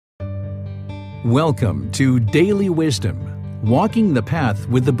Welcome to Daily Wisdom, Walking the Path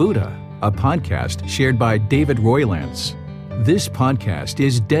with the Buddha, a podcast shared by David Roylance. This podcast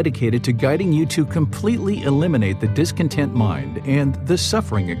is dedicated to guiding you to completely eliminate the discontent mind and the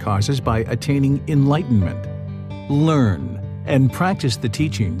suffering it causes by attaining enlightenment. Learn and practice the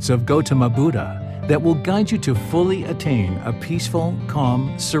teachings of Gautama Buddha that will guide you to fully attain a peaceful,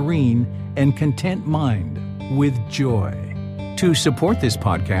 calm, serene, and content mind with joy. To support this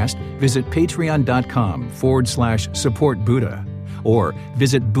podcast, visit patreon.com/support Buddha or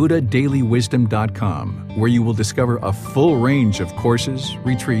visit buddhadailywisdom.com, where you will discover a full range of courses,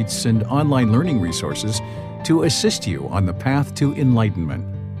 retreats, and online learning resources to assist you on the path to enlightenment.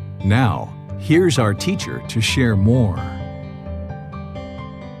 Now, here's our teacher to share more.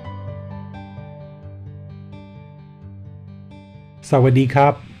 Sawadee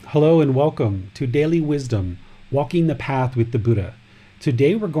Kap. Hello and welcome to Daily Wisdom, Walking the Path with the Buddha.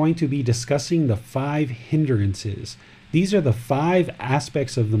 Today we're going to be discussing the 5 hindrances. These are the 5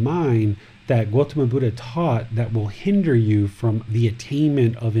 aspects of the mind that Gautama Buddha taught that will hinder you from the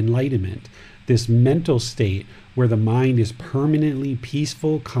attainment of enlightenment, this mental state where the mind is permanently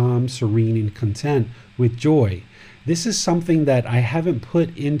peaceful, calm, serene, and content with joy. This is something that I haven't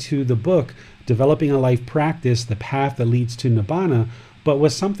put into the book, Developing a Life Practice, The Path That Leads to Nibbana, but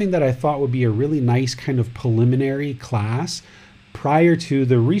was something that I thought would be a really nice kind of preliminary class prior to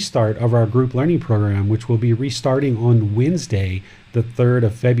the restart of our group learning program, which will be restarting on Wednesday, the 3rd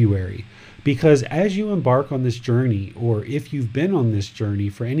of February. Because as you embark on this journey, or if you've been on this journey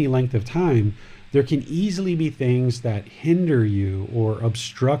for any length of time, there can easily be things that hinder you or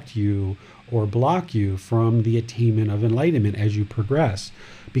obstruct you or block you from the attainment of enlightenment as you progress.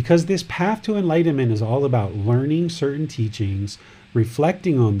 Because this path to enlightenment is all about learning certain teachings,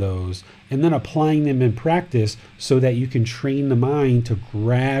 reflecting on those, and then applying them in practice so that you can train the mind to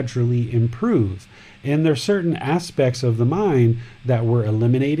gradually improve. And there are certain aspects of the mind that we're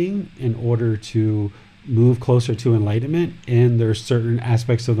eliminating in order to move closer to enlightenment, and there's certain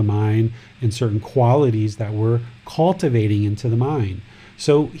aspects of the mind and certain qualities that we're cultivating into the mind.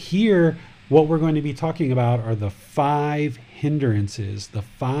 So here, what we're going to be talking about are the 5 hindrances, the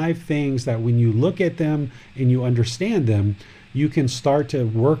 5 things that when you look at them and you understand them, you can start to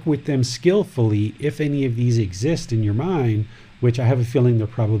work with them skillfully if any of these exist in your mind, which I have a feeling there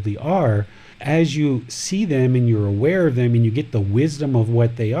probably are. As you see them and you're aware of them and you get the wisdom of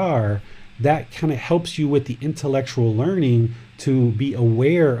what they are, that kind of helps you with the intellectual learning to be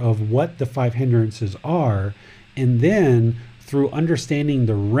aware of what the 5 hindrances are. And then through understanding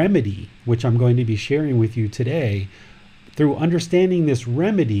the remedy, which I'm going to be sharing with you today, through understanding this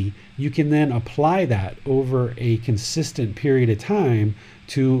remedy, you can then apply that over a consistent period of time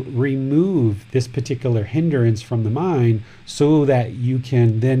to remove this particular hindrance from the mind so that you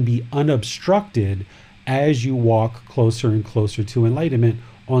can then be unobstructed as you walk closer and closer to enlightenment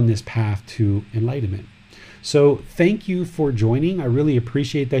on this path to enlightenment. So thank you for joining. I really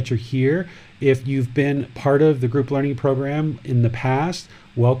appreciate that you're here. If you've been part of the group learning program in the past,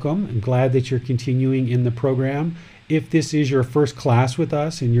 welcome. I'm glad that you're continuing in the program. If this is your first class with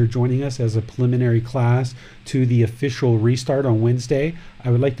us and you're joining us as a preliminary class to the official restart on Wednesday,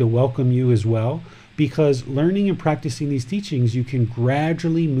 I would like to welcome you as well, because learning and practicing these teachings, you can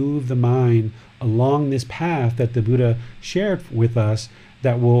gradually move the mind along this path that the Buddha shared with us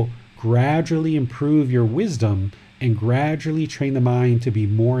that will gradually improve your wisdom and gradually train the mind to be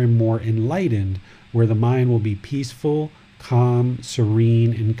more and more enlightened, where the mind will be peaceful, calm,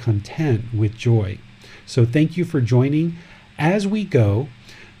 serene, and content with joy. So thank you for joining. As we go,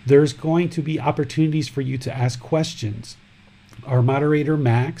 there's going to be opportunities for you to ask questions. Our moderator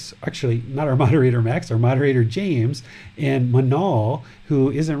Max, actually not our moderator Max, our moderator James, and Manal,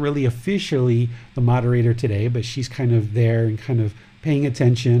 who isn't really officially the moderator today, but she's kind of there and kind of paying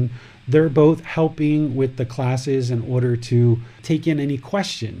attention. They're both helping with the classes in order to take in any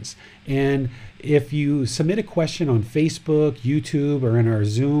questions. And if you submit a question on Facebook, YouTube, or in our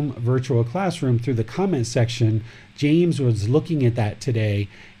Zoom virtual classroom through the comment section, James was looking at that today,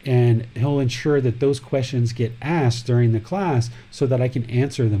 and he'll ensure that those questions get asked during the class so that I can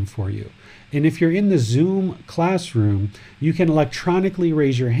answer them for you. And if you're in the Zoom classroom, you can electronically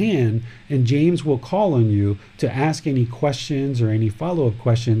raise your hand and James will call on you to ask any questions or any follow-up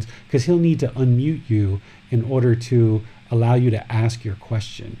questions, because he'll need to unmute you in order to allow you to ask your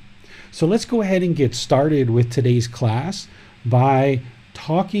question. So let's go ahead and get started with today's class by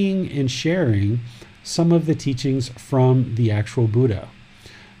talking and sharing some of the teachings from the actual Buddha.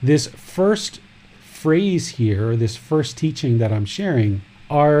 This first phrase here, this first teaching that I'm sharing,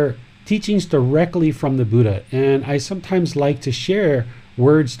 are teachings directly from the Buddha. And I sometimes like to share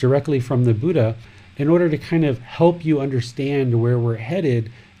words directly from the Buddha in order to kind of help you understand where we're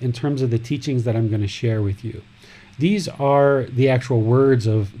headed in terms of the teachings that I'm going to share with you. These are the actual words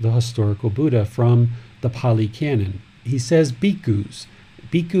of the historical Buddha from the Pali Canon. He says bhikkhus.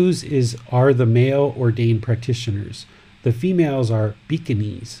 Bhikkhus are the male ordained practitioners. The females are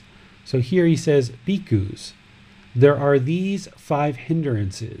bhikkhunis. So here he says bhikkhus. There are these 5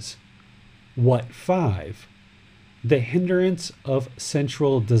 hindrances. What 5? The hindrance of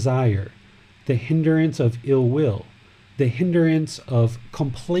sensual desire, the hindrance of ill will, the hindrance of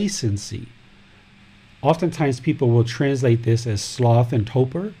complacency. Oftentimes people will translate this as sloth and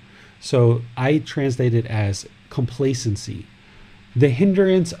torpor, so I translate it as complacency. The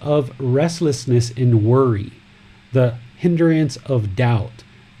hindrance of restlessness and worry, the hindrance of doubt.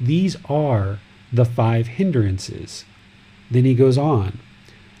 These are the 5 hindrances. Then he goes on.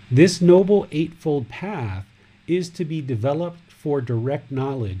 This noble eightfold path is to be developed for direct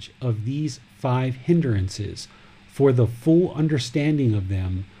knowledge of these 5 hindrances, for the full understanding of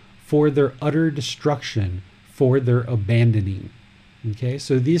them, for their utter destruction, for their abandoning. Okay,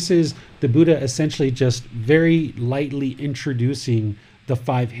 so this is the Buddha essentially just very lightly introducing the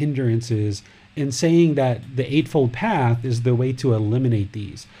 5 hindrances and saying that the Eightfold Path is the way to eliminate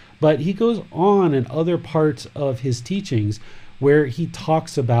these. But he goes on in other parts of his teachings where he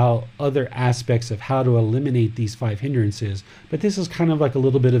talks about other aspects of how to eliminate these 5 hindrances. But this is kind of like a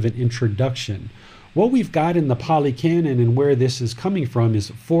little bit of an introduction. What we've got in the Pali Canon and where this is coming from is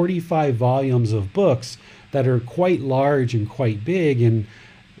 45 volumes of books that are quite large and quite big. And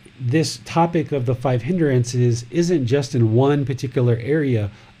this topic of the 5 hindrances isn't just in one particular area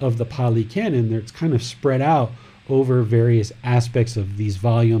of the Pali Canon. It's kind of spread out over various aspects of these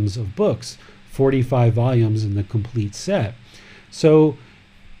volumes of books, 45 volumes in the complete set. So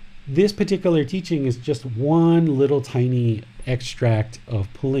this particular teaching is just one little tiny extract of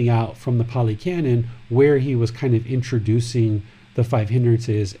pulling out from the Pali Canon where he was kind of introducing the 5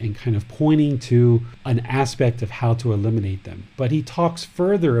 hindrances and kind of pointing to an aspect of how to eliminate them. But he talks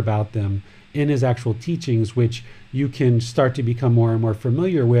further about them in his actual teachings, which you can start to become more and more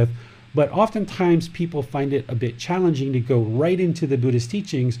familiar with. But oftentimes people find it a bit challenging to go right into the Buddhist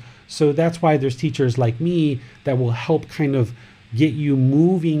teachings. So that's why there's teachers like me that will help kind of get you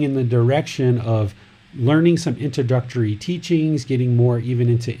moving in the direction of learning some introductory teachings, getting more even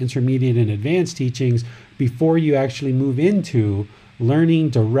into intermediate and advanced teachings before you actually move into learning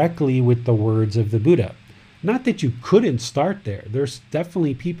directly with the words of the Buddha. Not that you couldn't start there. There's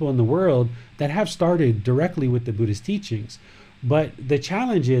definitely people in the world that have started directly with the Buddhist teachings. But the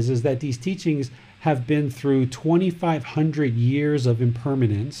challenge is that these teachings have been through 2,500 years of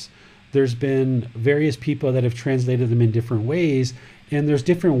impermanence. There's been various people that have translated them in different ways, and there's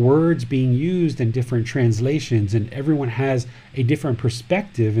different words being used in different translations, and everyone has a different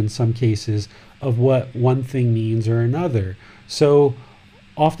perspective in some cases of what one thing means or another. So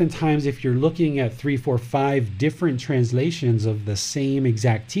oftentimes if you're looking at 3, 4, 5 different translations of the same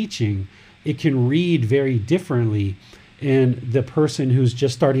exact teaching, it can read very differently, and the person who's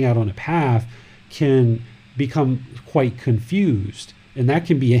just starting out on a path can become quite confused. And that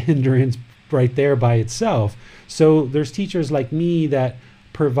can be a hindrance right there by itself. So there's teachers like me that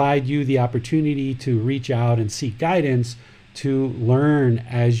provide you the opportunity to reach out and seek guidance to learn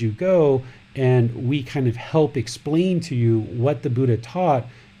as you go. And we kind of help explain to you what the Buddha taught.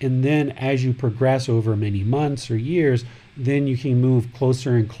 And then as you progress over many months or years, then you can move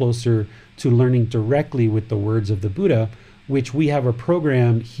closer and closer to learning directly with the words of the Buddha, which we have a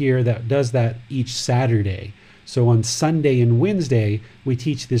program here that does that each Saturday. So on Sunday and Wednesday, we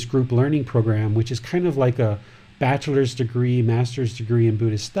teach this group learning program, which is kind of like a bachelor's degree, master's degree in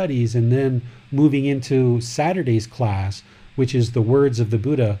Buddhist studies. And then moving into Saturday's class, which is the words of the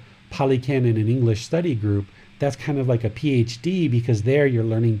Buddha, Pali Canon and English study group, that's kind of like a PhD because there you're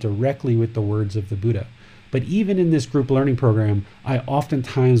learning directly with the words of the Buddha. But even in this group learning program, I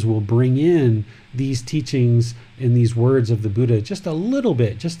oftentimes will bring in these teachings and these words of the Buddha just a little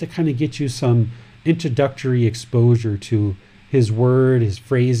bit, just to kind of get you some introductory exposure to his word, his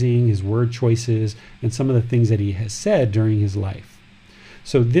phrasing, his word choices, and some of the things that he has said during his life.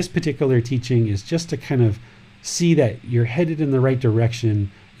 So this particular teaching is just to kind of see that you're headed in the right direction,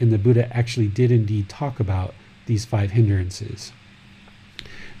 and the Buddha actually did indeed talk about these 5 hindrances.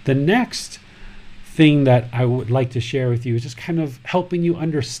 The next thing that I would like to share with you is just kind of helping you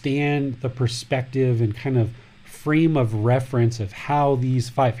understand the perspective and kind of frame of reference of how these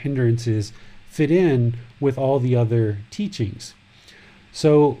 5 hindrances fit in with all the other teachings.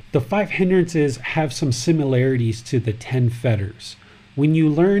 So the 5 hindrances have some similarities to the 10 fetters. When you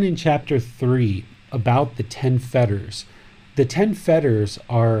learn in chapter 3 about the 10 fetters, The 10 fetters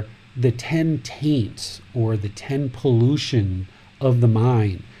are the 10 taints or the 10 pollution of the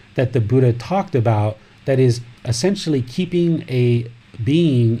mind that the Buddha talked about, that is essentially keeping a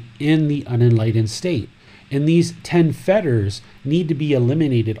being in the unenlightened state. And these 10 fetters need to be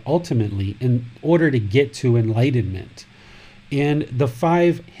eliminated ultimately in order to get to enlightenment. And the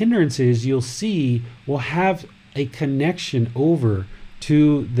 5 hindrances you'll see will have a connection over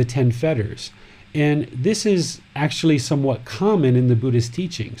to the 10 fetters. And this is actually somewhat common in the Buddhist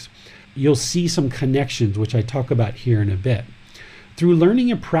teachings. You'll see some connections, which I talk about here in a bit. Through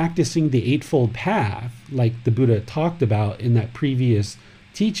learning and practicing the Eightfold Path, like the Buddha talked about in that previous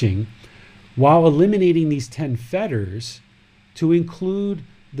teaching, while eliminating these 10 fetters to include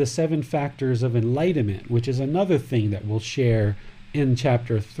the 7 factors of enlightenment, which is another thing that we'll share in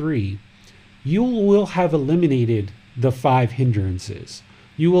chapter 3, you will have eliminated the 5 hindrances.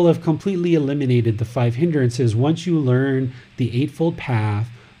 You will have completely eliminated the 5 hindrances once you learn the Eightfold Path,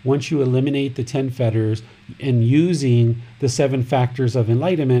 once you eliminate the 10 fetters, and using the 7 factors of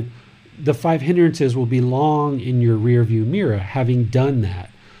enlightenment. The 5 hindrances will be long in your rearview mirror, having done that.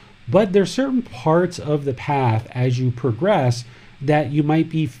 But there's certain parts of the path as you progress that you might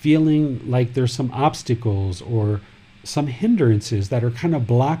be feeling like there's some obstacles or some hindrances that are kind of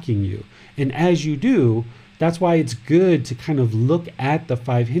blocking you. And as you do, that's why it's good to kind of look at the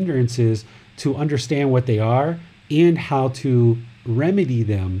 5 hindrances to understand what they are and how to remedy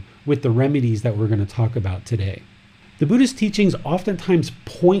them with the remedies that we're going to talk about today. The Buddhist teachings oftentimes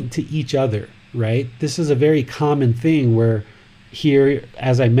point to each other, right? This is a very common thing where here,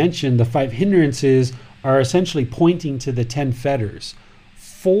 as I mentioned, the 5 hindrances are essentially pointing to the 10 fetters.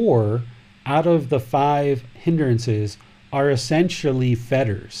 4 out of the 5 hindrances are essentially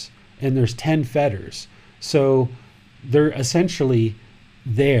fetters, and there's 10 fetters. So they're essentially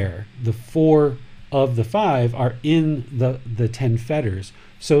there. The 4 of the 5 are in the 10 fetters.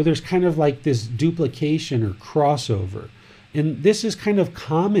 So there's kind of like this duplication or crossover. And this is kind of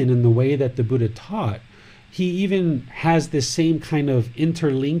common in the way that the Buddha taught. He even has this same kind of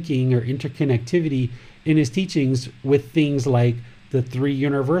interlinking or interconnectivity in his teachings with things like the 3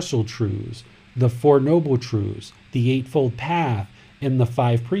 universal truths, the 4 noble truths, the Eightfold Path, and the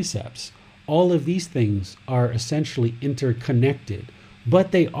 5 precepts. All of these things are essentially interconnected,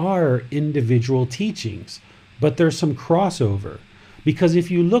 but they are individual teachings. But there's some crossover, because if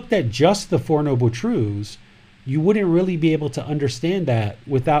you looked at just the 4 noble truths, you wouldn't really be able to understand that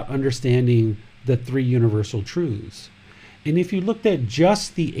without understanding the 3 universal truths. And if you looked at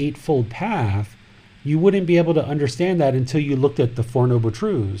just the Eightfold Path, you wouldn't be able to understand that until you looked at the 4 noble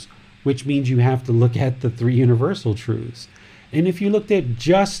truths, which means you have to look at the 3 universal truths. And if you looked at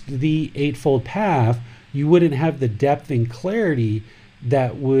just the Eightfold Path, you wouldn't have the depth and clarity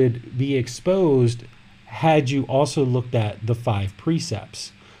that would be exposed had you also looked at the 5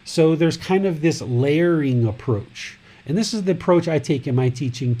 precepts. So there's kind of this layering approach. And this is the approach I take in my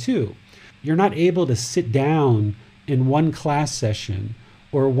teaching too. You're not able to sit down in one class session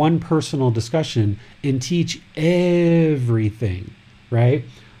or one personal discussion and teach everything, right?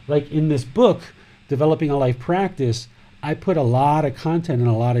 Like in this book, Developing a Life Practice, I put a lot of content and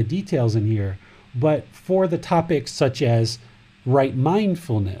a lot of details in here. But for the topics such as right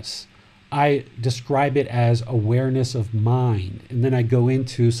mindfulness, I describe it as awareness of mind. And then I go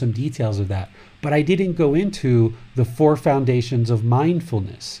into some details of that. But I didn't go into the 4 foundations of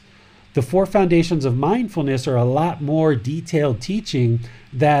mindfulness. The 4 foundations of mindfulness are a lot more detailed teaching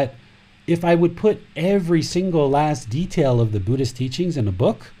that if I would put every single last detail of the Buddhist teachings in a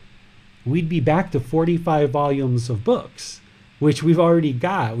book, we'd be back to 45 volumes of books, which we've already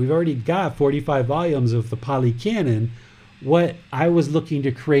got. We've already got 45 volumes of the Pali Canon. What I was looking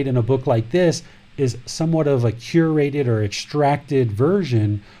to create in a book like this is somewhat of a curated or extracted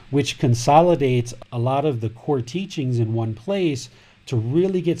version, which consolidates a lot of the core teachings in one place to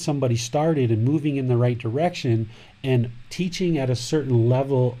really get somebody started and moving in the right direction and teaching at a certain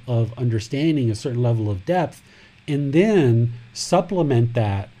level of understanding, a certain level of depth, and then supplement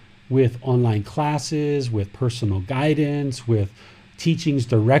that with online classes, with personal guidance, with teachings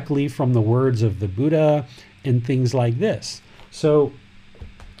directly from the words of the Buddha, and things like this. So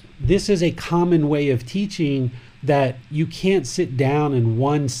this is a common way of teaching that you can't sit down in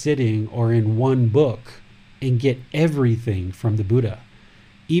one sitting or in one book and get everything from the Buddha.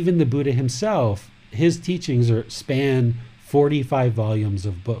 Even the Buddha himself, his teachings span 45 volumes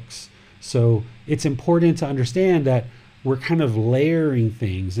of books. So it's important to understand that we're kind of layering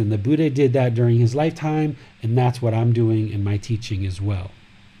things, and the Buddha did that during his lifetime, and that's what I'm doing in my teaching as well.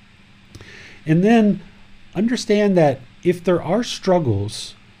 And then understand that if there are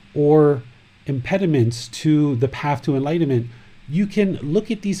struggles or impediments to the path to enlightenment, you can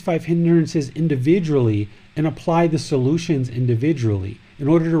look at these 5 hindrances individually and apply the solutions individually in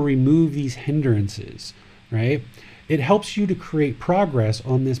order to remove these hindrances, right? It helps you to create progress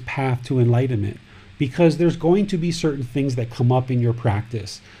on this path to enlightenment, because there's going to be certain things that come up in your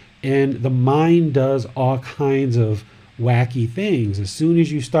practice, and the mind does all kinds of wacky things. As soon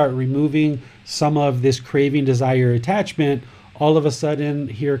as you start removing some of this craving, desire, attachment, all of a sudden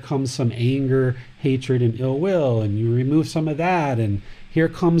here comes some anger, hatred, and ill will, and you remove some of that, and here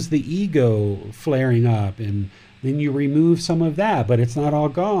comes the ego flaring up, and then you remove some of that, but it's not all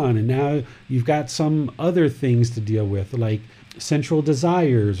gone, and now you've got some other things to deal with, like sensual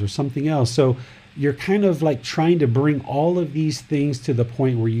desires or something else. So you're kind of like trying to bring all of these things to the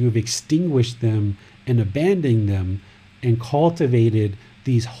point where you've extinguished them and abandoned them and cultivated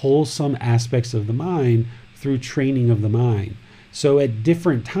these wholesome aspects of the mind through training of the mind. So at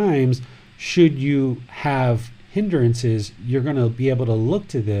different times, should you have hindrances, you're going to be able to look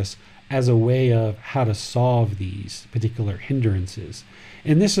to this as a way of how to solve these particular hindrances.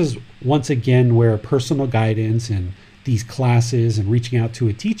 And this is once again where personal guidance and these classes and reaching out to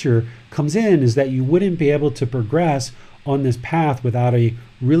a teacher comes in, is that you wouldn't be able to progress on this path without a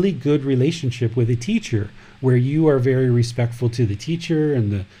really good relationship with a teacher, where you are very respectful to the teacher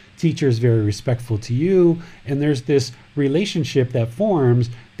and the teacher is very respectful to you. And there's this relationship that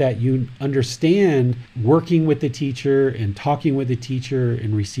forms that you understand working with the teacher and talking with the teacher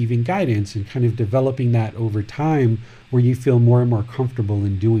and receiving guidance and kind of developing that over time, where you feel more and more comfortable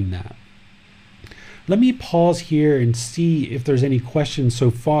in doing that. Let me pause here and see if there's any questions so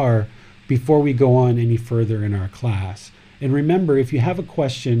far before we go on any further in our class. And remember, if you have a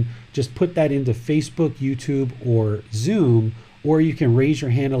question, just put that into Facebook, YouTube, or Zoom, or you can raise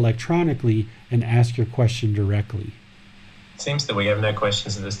your hand electronically and ask your question directly. Seems that we have no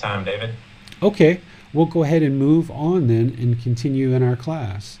questions at this time, David. Okay, we'll go ahead and move on then and continue in our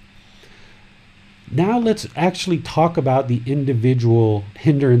class. Now let's actually talk about the individual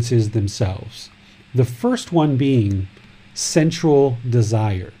hindrances themselves. The first one being sensual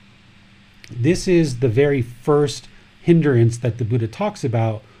desire. This is the very first hindrance that the Buddha talks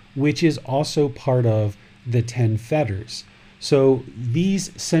about, which is also part of the 10 fetters. So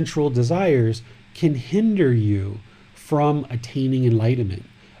these sensual desires can hinder you from attaining enlightenment.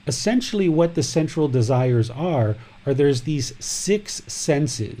 Essentially what the sensual desires are there's these 6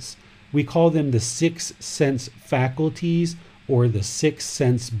 senses. We call them the 6 sense faculties, or the 6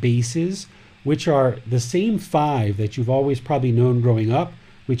 sense bases, which are the same 5 that you've always probably known growing up,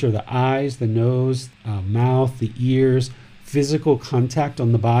 which are the eyes, the nose, mouth, the ears, physical contact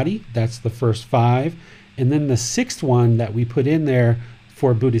on the body. That's the first 5. And then the 6th one that we put in there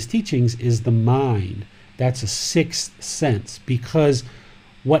for Buddhist teachings is the mind. That's a 6th sense, because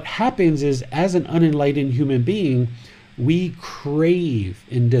what happens is, as an unenlightened human being, we crave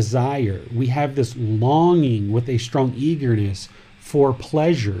and desire. We have this longing with a strong eagerness for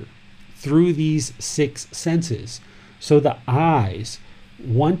pleasure through these 6 senses. So the eyes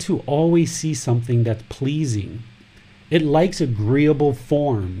want to always see something that's pleasing. It likes agreeable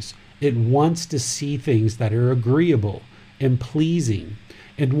forms. It wants to see things that are agreeable and pleasing.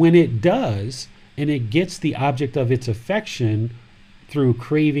 And when it does, and it gets the object of its affection through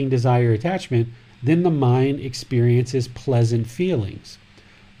craving, desire, attachment, then the mind experiences pleasant feelings.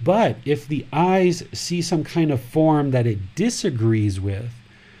 But if the eyes see some kind of form that it disagrees with,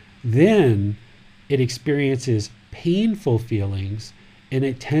 then it experiences painful feelings, and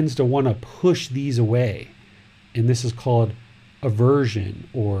it tends to want to push these away. And this is called aversion,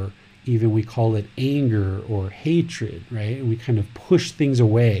 or even we call it anger or hatred, right? And we kind of push things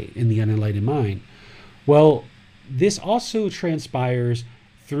away in the unenlightened mind. Well, this also transpires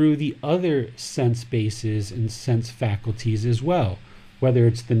through the other sense bases and sense faculties as well. Whether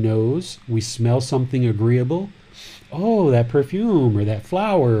it's the nose, we smell something agreeable. Oh, that perfume, or that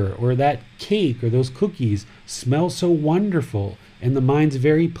flower, or that cake, or those cookies smell so wonderful. And the mind's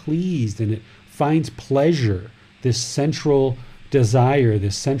very pleased, and it finds pleasure, this central desire,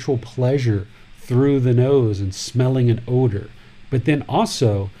 this central pleasure through the nose and smelling an odor. But then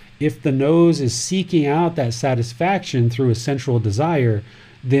also, if the nose is seeking out that satisfaction through a sensual desire,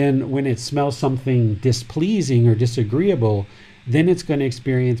 then when it smells something displeasing or disagreeable, then it's going to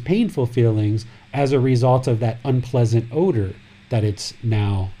experience painful feelings as a result of that unpleasant odor that it's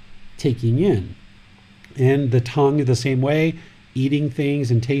now taking in. And the tongue the same way, eating things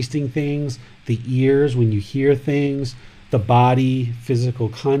and tasting things, the ears when you hear things, the body, physical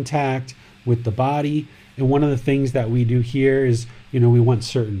contact with the body. And one of the things that we do here is, we want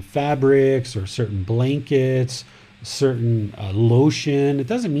certain fabrics or certain blankets certain lotion. It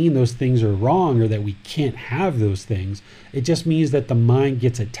doesn't mean those things are wrong or that we can't have those things. It just means that the mind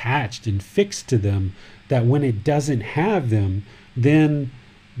gets attached and fixed to them, that when it doesn't have them, then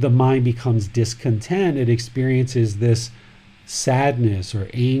the mind becomes discontent. It experiences this sadness or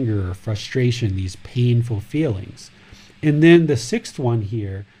anger or frustration, these painful feelings. And then the sixth one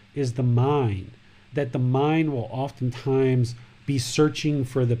here is the mind, that the mind will oftentimes be searching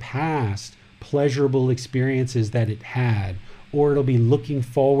for the past pleasurable experiences that it had, or it'll be looking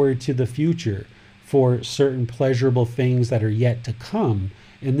forward to the future for certain pleasurable things that are yet to come.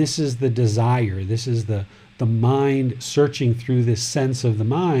 And this is the desire. This is the mind searching through this sense of the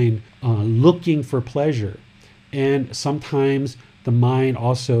mind, looking for pleasure. And sometimes the mind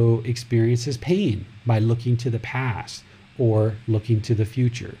also experiences pain by looking to the past or looking to the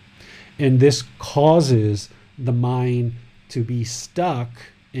future. And this causes the mind to be stuck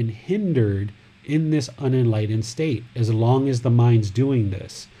and hindered in this unenlightened state. As long as the mind's doing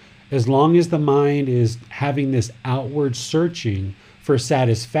this, as long as the mind is having this outward searching for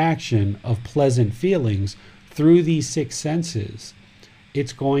satisfaction of pleasant feelings through these six senses,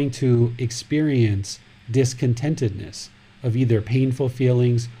 it's going to experience discontentedness of either painful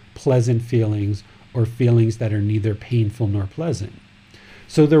feelings, pleasant feelings, or feelings that are neither painful nor pleasant.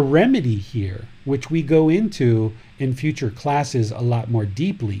 So the remedy here, which we go into in future classes a lot more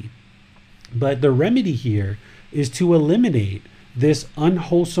deeply, but the remedy here is to eliminate this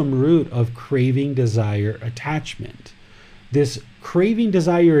unwholesome root of craving, desire, attachment. This craving,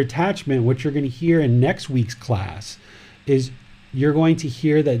 desire, attachment, what you're going to hear in next week's class, is you're going to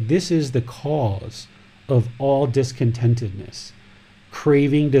hear that this is the cause of all discontentedness.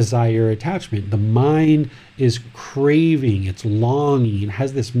 Craving, desire, attachment. The mind is craving, it's longing, it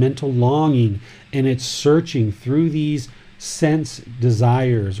has this mental longing, and it's searching through these sense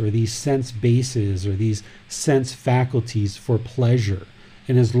desires or these sense bases or these sense faculties for pleasure.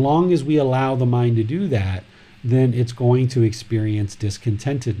 And as long as we allow the mind to do that, then it's going to experience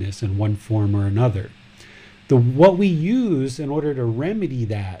discontentedness in one form or another. What we use in order to remedy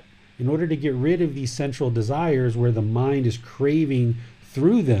that, in order to get rid of these central desires where the mind is craving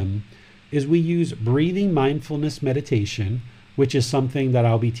through them, is we use breathing mindfulness meditation, which is something that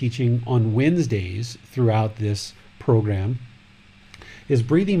I'll be teaching on Wednesdays throughout this program, is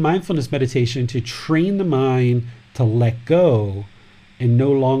breathing mindfulness meditation to train the mind to let go and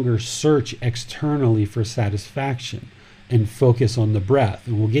no longer search externally for satisfaction and focus on the breath.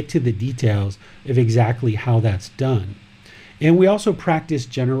 And we'll get to the details of exactly how that's done. And we also practice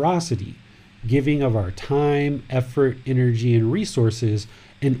generosity, giving of our time, effort, energy, and resources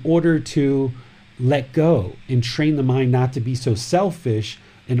in order to let go and train the mind not to be so selfish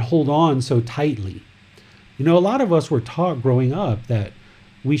and hold on so tightly. You know, a lot of us were taught growing up that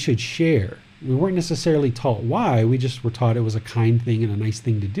we should share. We weren't necessarily taught why, we just were taught it was a kind thing and a nice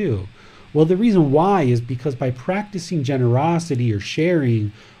thing to do. Well, the reason why is because by practicing generosity or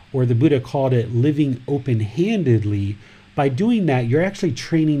sharing, or the Buddha called it living open-handedly, by doing that, you're actually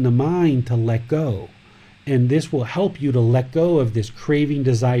training the mind to let go. And this will help you to let go of this craving,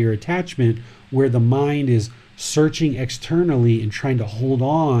 desire, attachment, where the mind is searching externally and trying to hold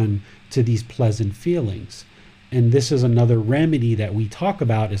on to these pleasant feelings. And this is another remedy that we talk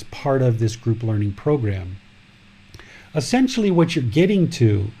about as part of this group learning program. Essentially, what you're getting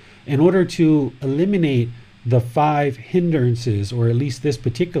to, in order to eliminate the 5 hindrances, or at least this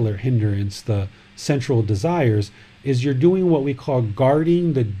particular hindrance, the central desires, is you're doing what we call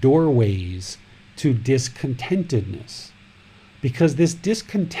guarding the doorways to discontentedness. Because this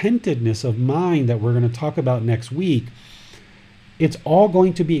discontentedness of mind that we're going to talk about next week, it's all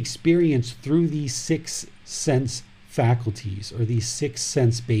going to be experienced through these 6 sense faculties, or these 6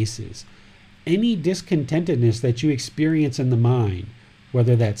 sense bases. Any discontentedness that you experience in the mind,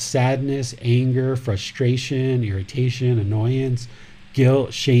 whether that's sadness, anger, frustration, irritation, annoyance,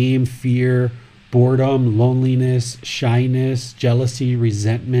 guilt, shame, fear, boredom, loneliness, shyness, jealousy,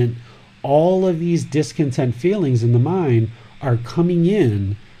 resentment, all of these discontent feelings in the mind are coming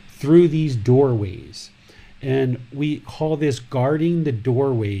in through these doorways. And we call this guarding the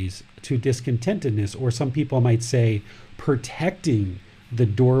doorways to discontentedness, or some people might say protecting the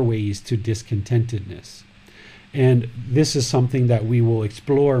doorways to discontentedness. And this is something that we will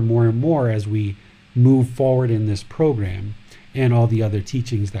explore more and more as we move forward in this program and all the other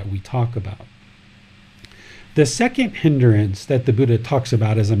teachings that we talk about. The second hindrance that the Buddha talks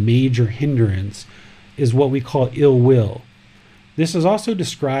about as a major hindrance is what we call ill will. This is also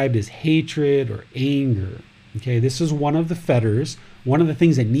described as hatred or anger. Okay, this is one of the fetters, one of the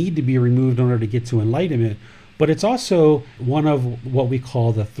things that need to be removed in order to get to enlightenment, but it's also one of what we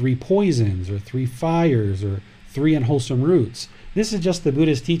call the 3 poisons or 3 fires or three unwholesome roots. This is just the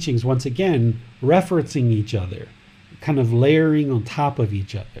Buddha's teachings, once again, referencing each other, kind of layering on top of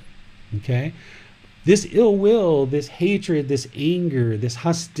each other. Okay? This ill will, this hatred, this anger, this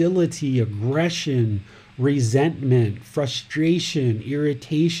hostility, aggression, resentment, frustration,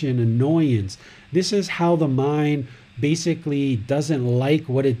 irritation, annoyance. This is how the mind basically doesn't like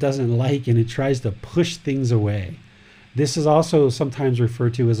what it doesn't like, and it tries to push things away. This is also sometimes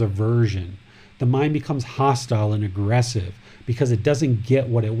referred to as aversion. The mind becomes hostile and aggressive because it doesn't get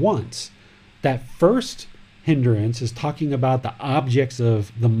what it wants. That first hindrance is talking about the objects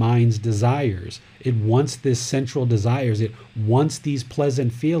of the mind's desires. It wants this central desires. It wants these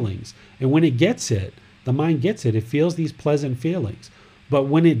pleasant feelings. And when it gets it, the mind gets it. It feels these pleasant feelings. But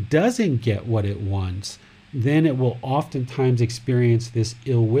when it doesn't get what it wants, then it will oftentimes experience this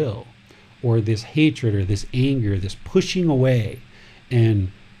ill will or this hatred or this anger, this pushing away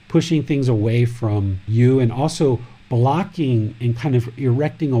and pushing things away from you, and also blocking and kind of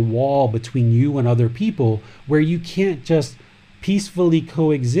erecting a wall between you and other people where you can't just peacefully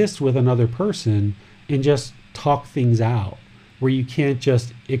coexist with another person and just talk things out, where you can't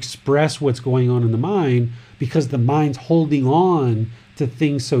just express what's going on in the mind because the mind's holding on to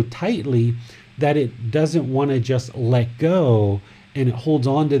things so tightly that it doesn't want to just let go, and it holds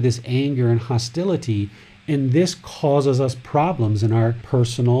on to this anger and hostility. And this causes us problems in our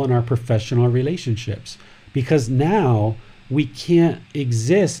personal and our professional relationships, because now we can't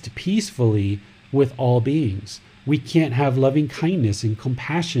exist peacefully with all beings. We can't have loving kindness and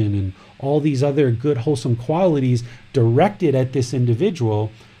compassion and all these other good, wholesome qualities directed at this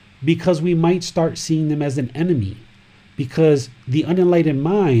individual, because we might start seeing them as an enemy, because the unenlightened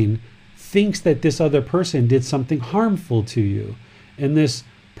mind thinks that this other person did something harmful to you, and this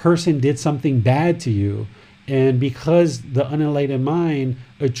person did something bad to you. And because the unenlightened mind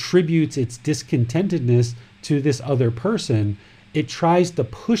attributes its discontentedness to this other person, it tries to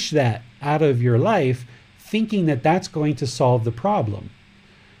push that out of your life, thinking that that's going to solve the problem.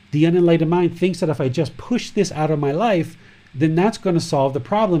 The unenlightened mind thinks that if I just push this out of my life, then that's going to solve the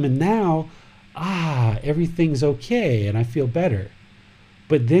problem. And now, everything's okay and I feel better.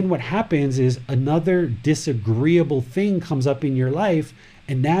 But then what happens is another disagreeable thing comes up in your life,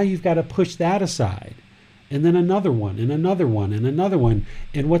 and now you've got to push that aside. And then another one, and another one, and another one.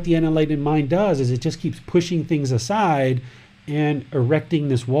 And what the unenlightened mind does is it just keeps pushing things aside and erecting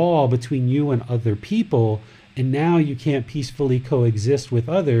this wall between you and other people. And now you can't peacefully coexist with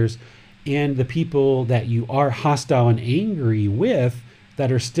others. And the people that you are hostile and angry with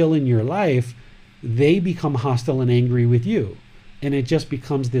that are still in your life, they become hostile and angry with you. And it just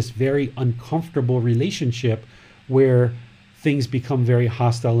becomes this very uncomfortable relationship where things become very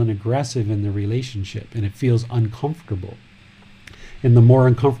hostile and aggressive in the relationship, and it feels uncomfortable. And the more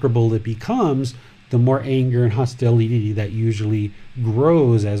uncomfortable it becomes, the more anger and hostility that usually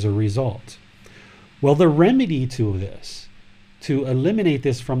grows as a result. Well, the remedy to this, to eliminate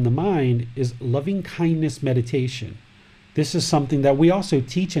this from the mind, is loving kindness meditation. This is something that we also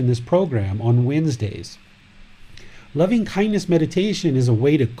teach in this program on Wednesdays. Loving kindness meditation is a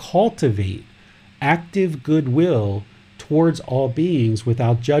way to cultivate active goodwill towards all beings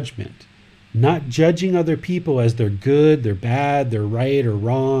without judgment, not judging other people as they're good, they're bad, they're right or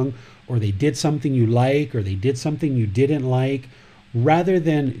wrong, or they did something you like, or they did something you didn't like, rather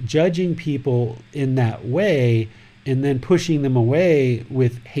than judging people in that way and then pushing them away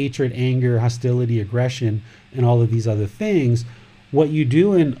with hatred, anger, hostility, aggression, and all of these other things. What you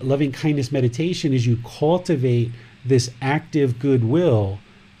do in loving kindness meditation is you cultivate this active goodwill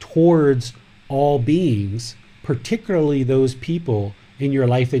towards all beings, particularly those people in your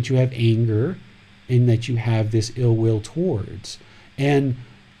life that you have anger and that you have this ill will towards. And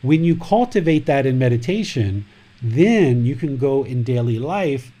when you cultivate that in meditation, then you can go in daily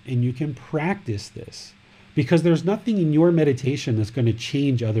life and you can practice this, because there's nothing in your meditation that's going to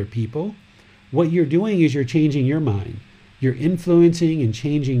change other people. What you're doing is you're changing your mind. You're influencing and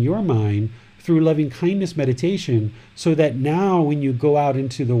changing your mind through loving kindness meditation, so that now when you go out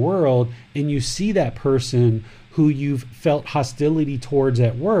into the world and you see that person who you've felt hostility towards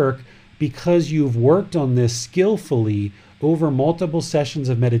at work, because you've worked on this skillfully over multiple sessions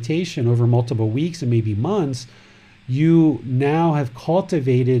of meditation, over multiple weeks and maybe months, you now have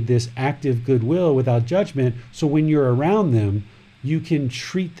cultivated this active goodwill without judgment. So when you're around them, you can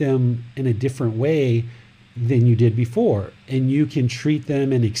treat them in a different way than you did before. And you can treat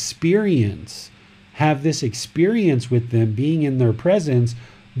them and have this experience with them, being in their presence,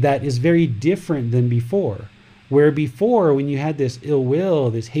 that is very different than before. Where before, when you had this ill will,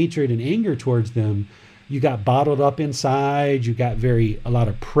 this hatred and anger towards them, you got bottled up inside, you got a lot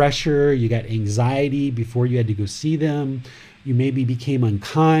of pressure, you got anxiety before you had to go see them. You maybe became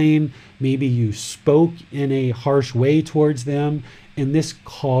unkind, maybe you spoke in a harsh way towards them, and this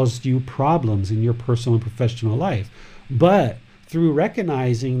caused you problems in your personal and professional life. But through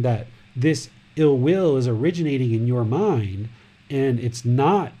recognizing that this ill will is originating in your mind, and it's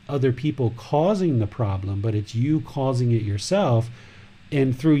not other people causing the problem, but it's you causing it yourself,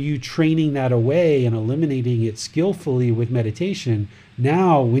 and through you training that away and eliminating it skillfully with meditation,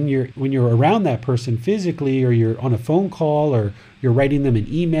 now when you're around that person physically, or you're on a phone call, or you're writing them an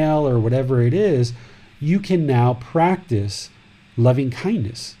email, or whatever it is, you can now practice loving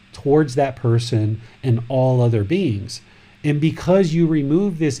kindness towards that person and all other beings. And because you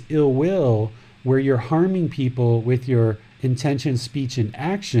remove this ill will where you're harming people with your intention, speech, and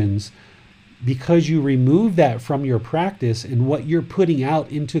actions, because you remove that from your practice, and what you're putting out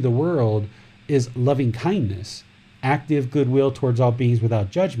into the world is loving kindness, active goodwill towards all beings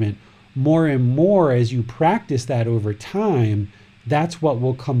without judgment, more and more as you practice that over time, that's what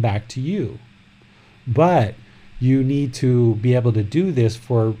will come back to you. But you need to be able to do this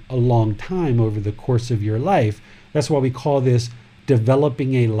for a long time over the course of your life. That's why we call this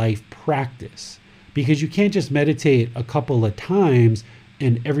developing a life practice, because you can't just meditate a couple of times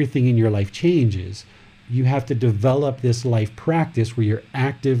and everything in your life changes. You have to develop this life practice where you're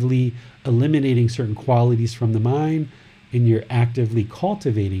actively eliminating certain qualities from the mind, and you're actively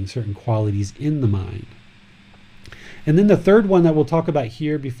cultivating certain qualities in the mind. And then the third one that we'll talk about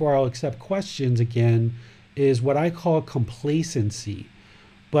here before I'll accept questions again is what I call complacency.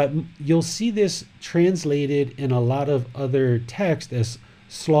 But you'll see this translated in a lot of other texts as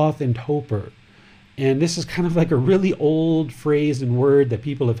sloth and torpor. And this is kind of like a really old phrase and word that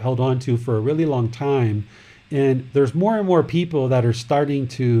people have held on to for a really long time. And there's more and more people that are starting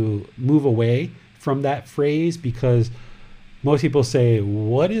to move away from that phrase, because most people say,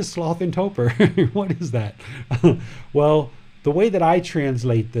 what is sloth and torpor? What is that? Well, the way that I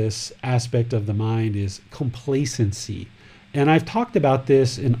translate this aspect of the mind is complacency. And I've talked about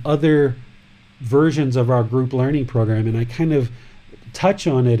this in other versions of our group learning program, and I kind of touch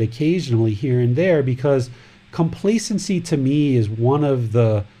on it occasionally here and there, because complacency to me is one of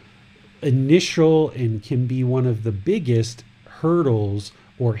the initial and can be one of the biggest hurdles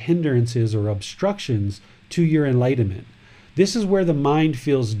or hindrances or obstructions to your enlightenment. This is where the mind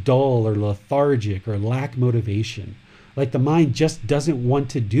feels dull or lethargic or lack motivation. Like the mind just doesn't want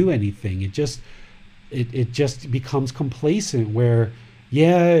to do anything. It just becomes complacent, where,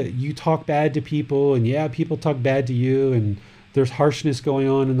 yeah, you talk bad to people, and yeah, people talk bad to you, and there's harshness going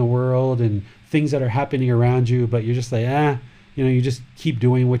on in the world and things that are happening around you, but you're just like, you just keep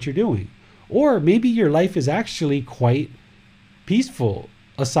doing what you're doing. Or maybe your life is actually quite peaceful,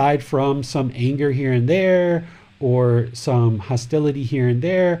 aside from some anger here and there, or some hostility here and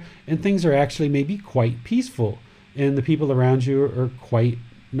there, and things are actually maybe quite peaceful, and the people around you are quite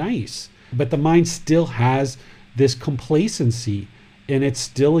nice. But the mind still has this complacency, and it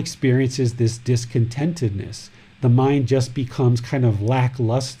still experiences this discontentedness. The mind just becomes kind of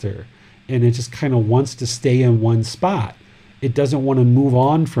lackluster, and it just kind of wants to stay in one spot. It doesn't want to move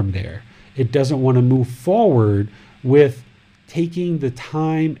on from there. It doesn't want to move forward with taking the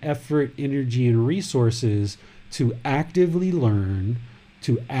time, effort, energy, and resources to actively learn,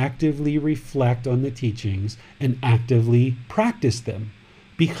 to actively reflect on the teachings, and actively practice them.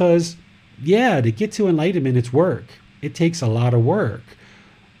 Because, yeah, to get to enlightenment, it's work. It takes a lot of work.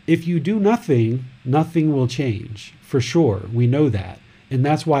 If you do nothing, nothing will change, for sure. We know that. And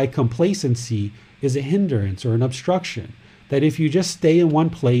that's why complacency is a hindrance or an obstruction. That if you just stay in one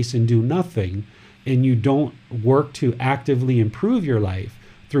place and do nothing, and you don't work to actively improve your life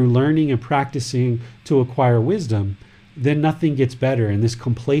through learning and practicing to acquire wisdom, then nothing gets better. And this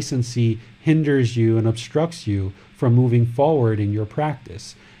complacency hinders you and obstructs you from moving forward in your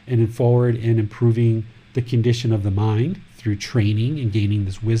practice and forward in improving the condition of the mind through training and gaining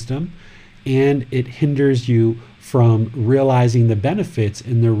this wisdom. And it hinders you from realizing the benefits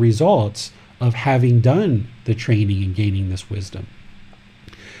and the results of having done the training and gaining this wisdom.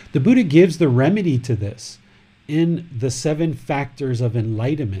 The Buddha gives the remedy to this in the 7 factors of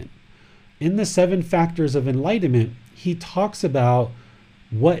enlightenment. In the 7 factors of enlightenment, he talks about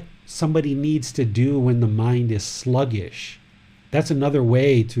what somebody needs to do when the mind is sluggish. That's another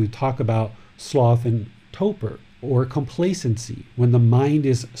way to talk about sloth and torpor, or complacency. When the mind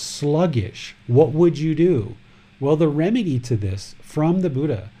is sluggish, what would you do? Well, the remedy to this from the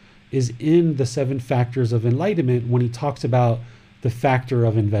Buddha is in the 7 factors of enlightenment, when he talks about the factor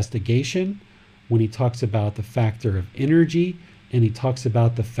of investigation, when he talks about the factor of energy, and he talks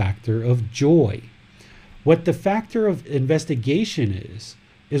about the factor of joy. What the factor of investigation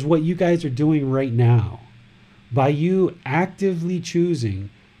is what you guys are doing right now. By you actively choosing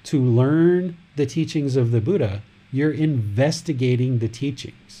to learn the teachings of the Buddha, you're investigating the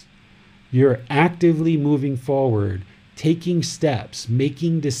teachings. You're actively moving forward, taking steps,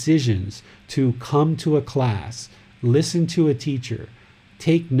 making decisions to come to a class, listen to a teacher,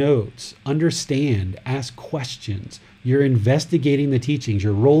 take notes, understand, ask questions. You're investigating the teachings.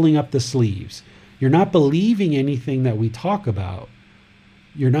 You're rolling up the sleeves. You're not believing anything that we talk about.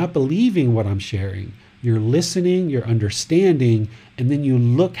 You're not believing what I'm sharing. You're listening, you're understanding, and then you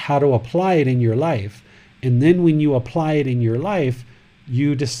look how to apply it in your life. And then when you apply it in your life,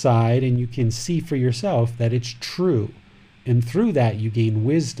 you decide and you can see for yourself that it's true. And through that, you gain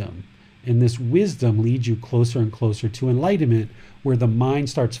wisdom. And this wisdom leads you closer and closer to enlightenment, where the mind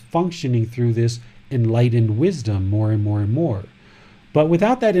starts functioning through this enlightened wisdom more and more and more. But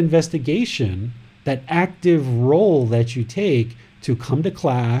without that investigation, that active role that you take to come to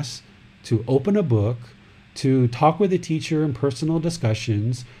class, to open a book, to talk with a teacher in personal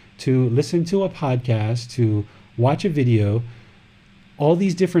discussions, to listen to a podcast, to watch a video, all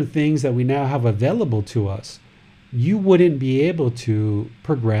these different things that we now have available to us, you wouldn't be able to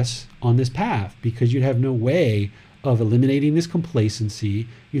progress on this path because you'd have no way of eliminating this complacency.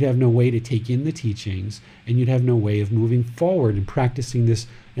 You'd have no way to take in the teachings, and you'd have no way of moving forward and practicing this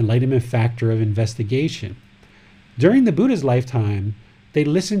enlightenment factor of investigation. During the Buddha's lifetime, they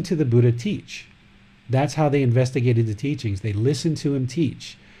listened to the Buddha teach. That's how they investigated the teachings. They listened to him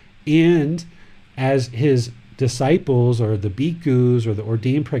teach. And as his disciples or the bhikkhus or the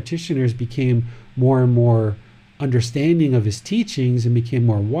ordained practitioners became more and more understanding of his teachings and became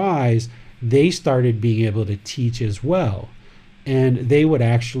more wise, they started being able to teach as well. And they would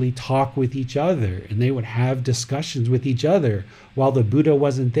actually talk with each other, and they would have discussions with each other while the Buddha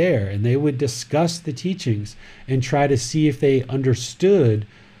wasn't there. And they would discuss the teachings and try to see if they understood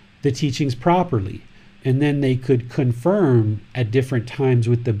the teachings properly. And then they could confirm at different times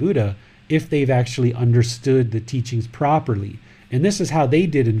with the Buddha if they've actually understood the teachings properly. And this is how they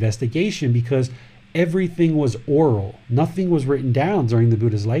did investigation, because everything was oral. Nothing was written down during the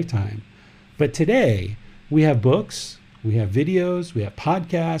Buddha's lifetime. But today, we have books, we have videos, we have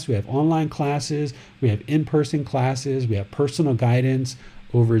podcasts, we have online classes, we have in-person classes, we have personal guidance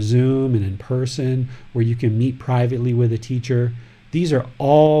over Zoom and in person where you can meet privately with a teacher. These are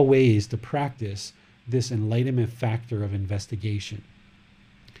all ways to practice this enlightenment factor of investigation.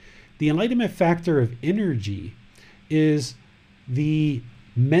 The enlightenment factor of energy is the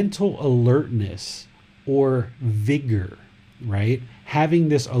mental alertness or vigor, right? Having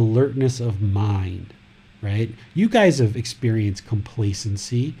this alertness of mind, right? You guys have experienced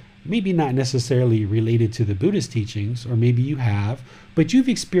complacency, maybe not necessarily related to the Buddhist teachings, or maybe you have, but you've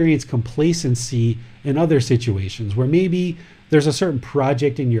experienced complacency in other situations where maybe there's a certain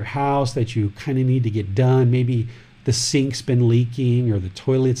project in your house that you kind of need to get done. Maybe the sink's been leaking or the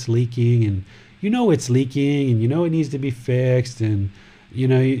toilet's leaking, and you know it's leaking and you know it needs to be fixed, and you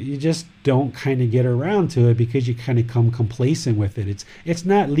know you just don't kind of get around to it because you kind of come complacent with it. It's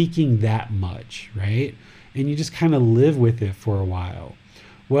not leaking that much, right? And you just kind of live with it for a while.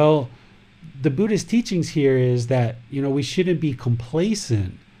 Well, the Buddhist teachings here is that, you know, we shouldn't be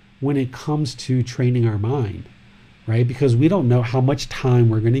complacent when it comes to training our mind, right? Because we don't know how much time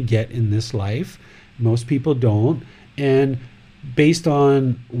we're going to get in this life. Most people don't. And based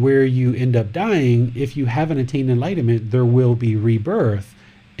on where you end up dying, if you haven't attained enlightenment, there will be rebirth.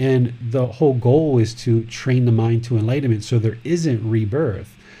 And the whole goal is to train the mind to enlightenment so there isn't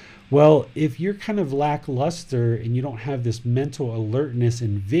rebirth. Well, if you're kind of lackluster and you don't have this mental alertness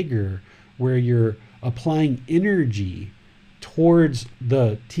and vigor where you're applying energy towards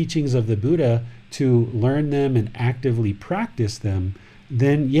the teachings of the Buddha to learn them and actively practice them,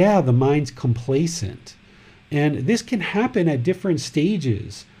 then yeah, the mind's complacent. And this can happen at different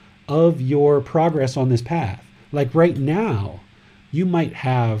stages of your progress on this path. Like right now, you might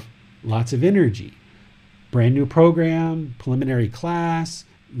have lots of energy. Brand new program, preliminary class.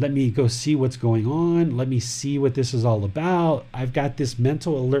 Let me go see what's going on. Let me see what this is all about. I've got this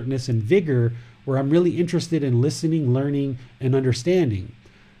mental alertness and vigor where I'm really interested in listening, learning, and understanding.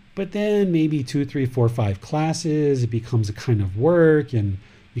 But then maybe 2, 3, 4, 5 classes, it becomes a kind of work, and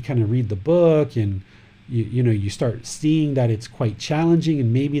you kind of read the book, and you start seeing that it's quite challenging,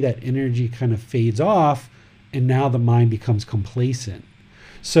 and maybe that energy kind of fades off, and now the mind becomes complacent.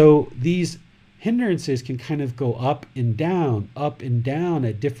 So these hindrances can kind of go up and down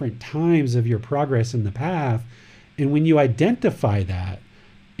at different times of your progress in the path. And when you identify that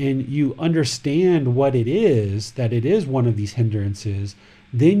and you understand what it is, that it is one of these hindrances,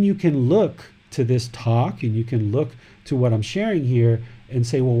 then you can look to this talk and you can look to what I'm sharing here and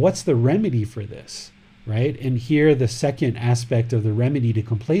say, well, what's the remedy for this, right? And here, the second aspect of the remedy to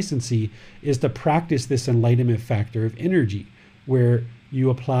complacency is to practice this enlightenment factor of energy, where you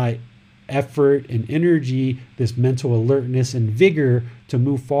apply effort and energy, this mental alertness and vigor to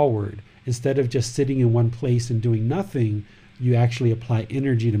move forward. Instead of just sitting in one place and doing nothing, you actually apply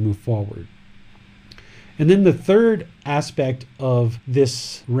energy to move forward. And then the third aspect of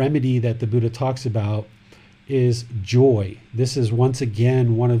this remedy that the Buddha talks about is joy. This is once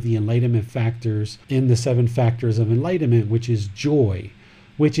again one of the enlightenment factors in the 7 factors of enlightenment, which is joy,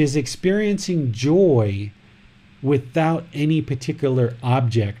 which is experiencing joy without any particular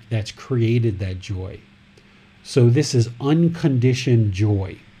object that's created that joy. So this is unconditioned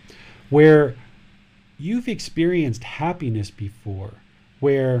joy, where you've experienced happiness before,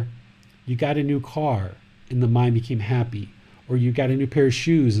 where you got a new car and the mind became happy, or you got a new pair of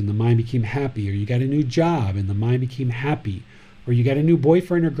shoes and the mind became happy, or you got a new job and the mind became happy, or you got a new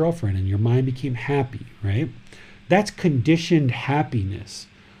boyfriend or girlfriend and your mind became happy, right? That's conditioned happiness.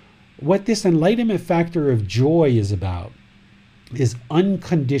 What this enlightenment factor of joy is about is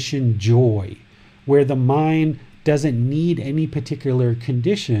unconditioned joy, where the mind doesn't need any particular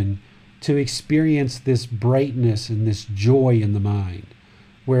condition to experience this brightness and this joy in the mind,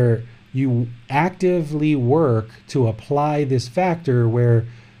 where you actively work to apply this factor, where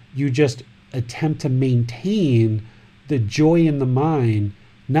you just attempt to maintain the joy in the mind,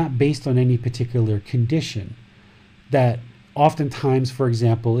 not based on any particular condition. That oftentimes, for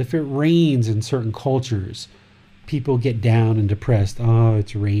example, if it rains in certain cultures, people get down and depressed. Oh,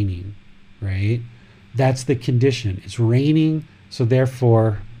 it's raining, right? That's the condition. It's raining, so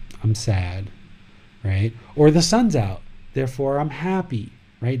therefore I'm sad, right? Or the sun's out, therefore I'm happy,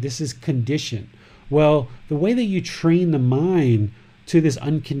 right? This is condition. Well, the way that you train the mind to this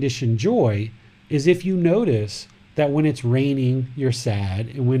unconditioned joy is if you notice that when it's raining, you're sad,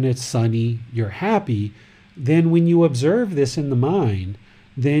 and when it's sunny, you're happy, then when you observe this in the mind,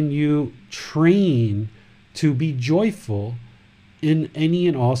 then you train to be joyful in any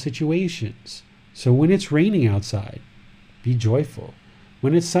and all situations. So when it's raining outside, be joyful.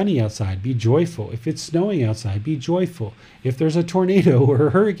 When it's sunny outside, be joyful. If it's snowing outside, be joyful. If there's a tornado or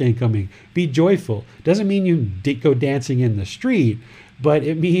a hurricane coming, be joyful. Doesn't mean you go dancing in the street, but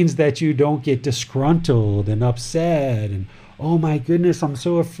it means that you don't get disgruntled and upset and, oh my goodness, I'm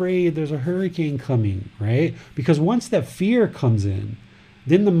so afraid there's a hurricane coming, right? Because once that fear comes in,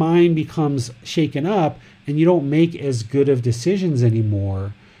 then the mind becomes shaken up and you don't make as good of decisions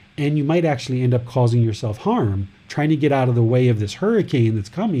anymore. And you might actually end up causing yourself harm, trying to get out of the way of this hurricane that's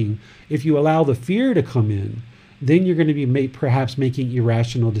coming. If you allow the fear to come in, then you're going to be perhaps making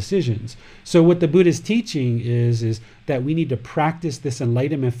irrational decisions. So what the Buddha is teaching is that we need to practice this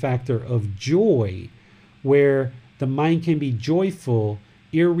enlightenment factor of joy, where the mind can be joyful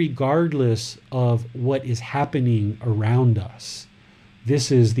irregardless of what is happening around us.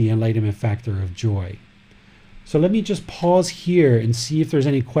 This is the enlightenment factor of joy. So let me just pause here and see if there's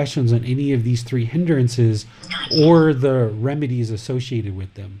any questions on any of these 3 hindrances or the remedies associated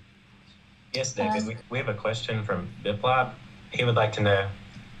with them. Yes, David, we have a question from Biplab. He would like to know,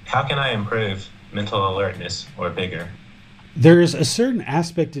 how can I improve mental alertness or vigor? There's a certain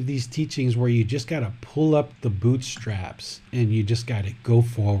aspect of these teachings where you just got to pull up the bootstraps and you just got to go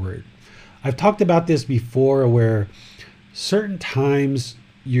forward. I've talked about this before, where certain times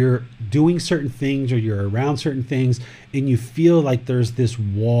you're doing certain things or you're around certain things and you feel like there's this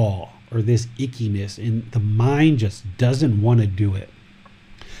wall or this ickiness and the mind just doesn't want to do it.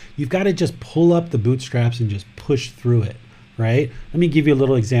 You've got to just pull up the bootstraps and just push through it, right? Let me give you a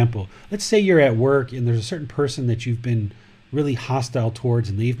little example. Let's say you're at work and there's a certain person that you've been really hostile towards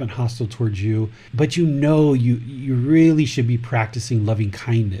and they've been hostile towards you, but you know you really should be practicing loving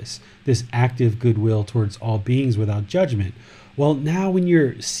kindness, this active goodwill towards all beings without judgment. Well, now when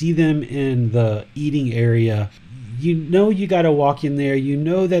you see them in the eating area, you know you got to walk in there, you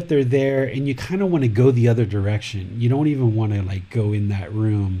know that they're there, and you kind of want to go the other direction. You don't even want to go in that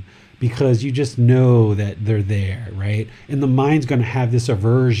room because you just know that they're there, right? And the mind's going to have this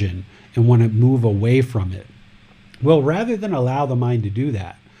aversion and want to move away from it. Well, rather than allow the mind to do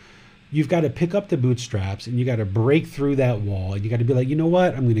that, you've got to pick up the bootstraps and you got to break through that wall. You got to be like, you know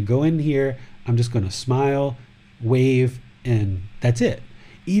what? I'm going to go in here. I'm just going to smile, wave, and that's it.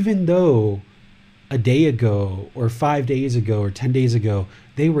 Even though a day ago or 5 days ago or 10 days ago,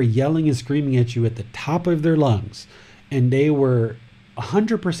 they were yelling and screaming at you at the top of their lungs and they were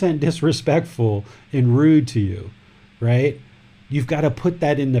 100% disrespectful and rude to you, right? You've got to put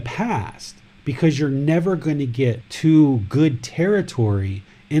that in the past, because you're never going to get to good territory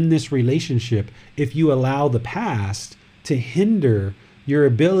in this relationship if you allow the past to hinder your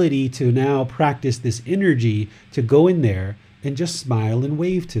ability to now practice this energy to go in there and just smile and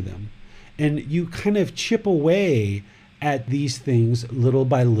wave to them. And you kind of chip away at these things little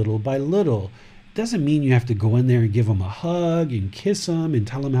by little by little. It doesn't mean you have to go in there and give them a hug and kiss them and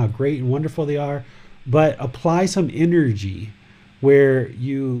tell them how great and wonderful they are, but apply some energy where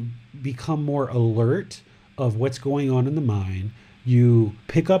you become more alert of what's going on in the mind. You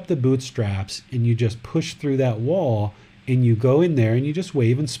pick up the bootstraps and you just push through that wall, and you go in there and you just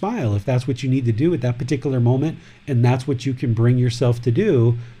wave and smile. If that's what you need to do at that particular moment, and that's what you can bring yourself to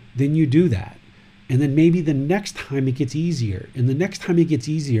do, then you do that. And then maybe the next time it gets easier, and the next time it gets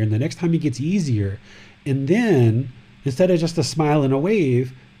easier, and the next time it gets easier. And then instead of just a smile and a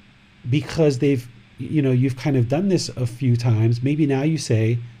wave, because you've kind of done this a few times, maybe now you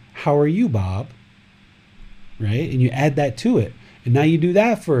say, "How are you, Bob?" Right? And you add that to it. And now you do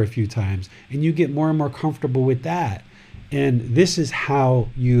that for a few times, and you get more and more comfortable with that. And this is how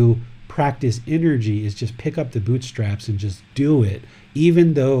you practice energy, is just pick up the bootstraps and just do it.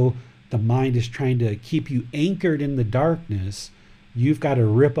 Even though the mind is trying to keep you anchored in the darkness, you've got to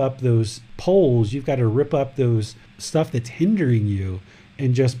rip up those poles. You've got to rip up those stuff that's hindering you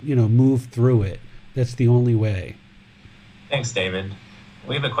and just, move through it. That's the only way. Thanks, David.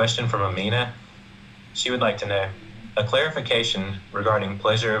 We have a question from Amina. She would like to know a clarification regarding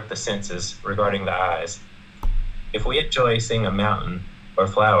pleasure of the senses regarding the eyes. If we enjoy seeing a mountain or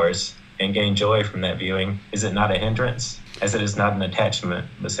flowers and gain joy from that viewing, is it not a hindrance, as it is not an attachment,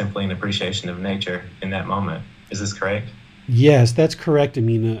 but simply an appreciation of nature in that moment? Is this correct? Yes, that's correct,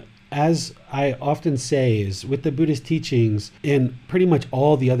 Amina. As I often say, is with the Buddhist teachings and pretty much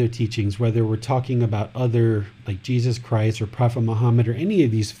all the other teachings, whether we're talking about other like Jesus Christ or Prophet Muhammad or any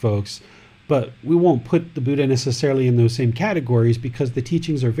of these folks, but we won't put the Buddha necessarily in those same categories because the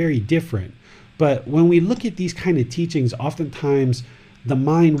teachings are very different. But when we look at these kind of teachings, oftentimes the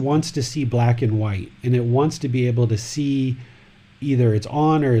mind wants to see black and white, and it wants to be able to see either it's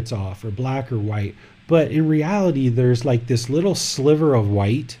on or it's off, or black or white. But in reality, there's like this little sliver of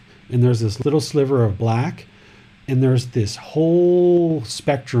white, and there's this little sliver of black, and there's this whole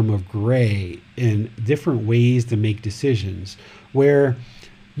spectrum of gray and different ways to make decisions, where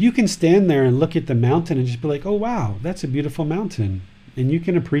you can stand there and look at the mountain and just be like, oh, wow, that's a beautiful mountain. And you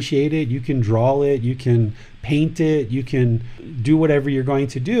can appreciate it, you can draw it, you can paint it, you can do whatever you're going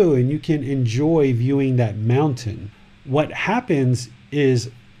to do, and you can enjoy viewing that mountain. What happens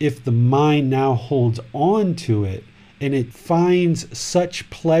is if the mind now holds on to it and it finds such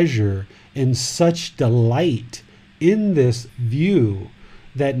pleasure and such delight in this view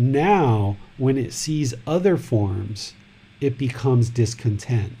that now when it sees other forms, it becomes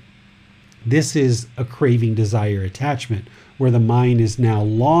discontent. This is a craving, desire, attachment, where the mind is now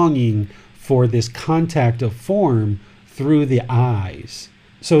longing for this contact of form through the eyes.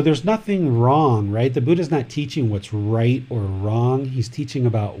 So there's nothing wrong, right? The Buddha's not teaching what's right or wrong. He's teaching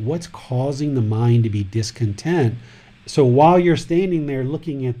about what's causing the mind to be discontent. So while you're standing there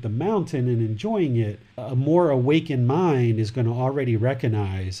looking at the mountain and enjoying it, a more awakened mind is going to already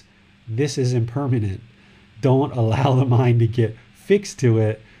recognize this is impermanent. Don't allow the mind to get fixed to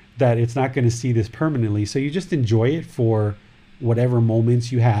it, that it's not going to see this permanently. So you just enjoy it for whatever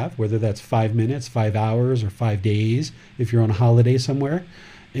moments you have, whether that's 5 minutes, 5 hours, or 5 days. If you're on a holiday somewhere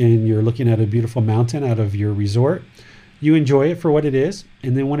and you're looking at a beautiful mountain out of your resort, you enjoy it for what it is.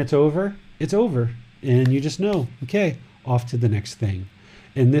 And then when it's over, it's over. And you just know, okay, off to the next thing.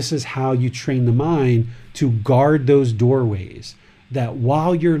 And this is how you train the mind to guard those doorways, that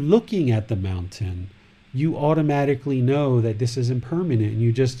while you're looking at the mountain, you automatically know that this is impermanent, and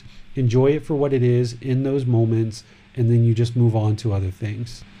you just enjoy it for what it is in those moments, and then you just move on to other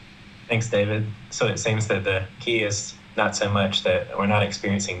things. Thanks, David. So it seems that the key is not so much that we're not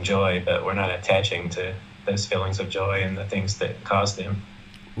experiencing joy, but we're not attaching to those feelings of joy and the things that cause them.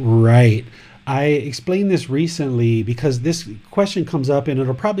 Right. I explained this recently because this question comes up, and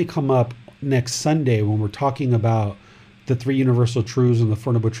it'll probably come up next Sunday when we're talking about the three universal truths and the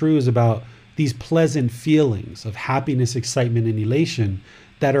Four Noble Truths, about these pleasant feelings of happiness, excitement, and elation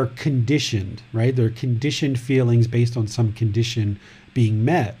that are conditioned, right? They're conditioned feelings based on some condition being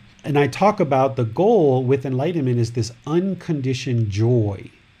met. And I talk about the goal with enlightenment is this unconditioned joy,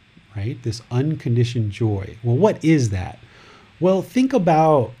 right? This unconditioned joy. Well, what is that? Well, think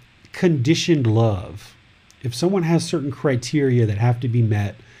about conditioned love. If someone has certain criteria that have to be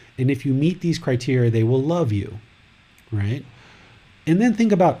met, and if you meet these criteria, they will love you, right? And then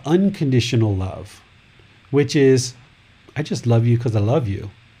think about unconditional love, which is, I just love you because I love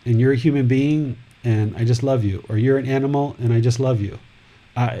you. And you're a human being and I just love you. Or you're an animal and I just love you.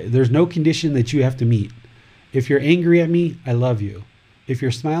 There's no condition that you have to meet. If you're angry at me, I love you. If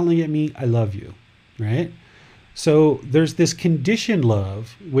you're smiling at me, I love you, right? So there's this conditioned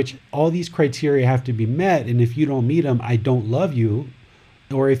love, which all these criteria have to be met. And if you don't meet them, I don't love you.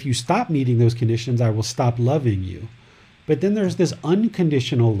 Or if you stop meeting those conditions, I will stop loving you. But then there's this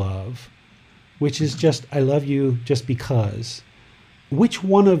unconditional love, which is just, I love you just because. Which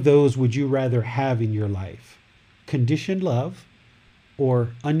one of those would you rather have in your life? Conditioned love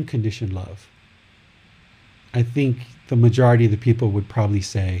or unconditioned love? I think the majority of the people would probably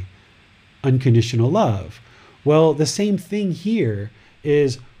say unconditional love. Well, the same thing here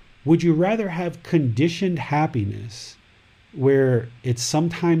is, would you rather have conditioned happiness where it's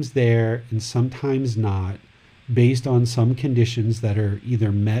sometimes there and sometimes not, based on some conditions that are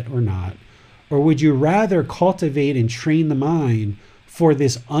either met or not? Or would you rather cultivate and train the mind for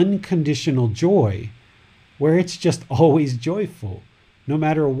this unconditional joy where it's just always joyful, no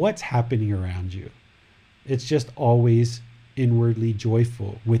matter what's happening around you? It's just always inwardly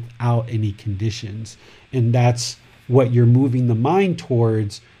joyful without any conditions. And that's what you're moving the mind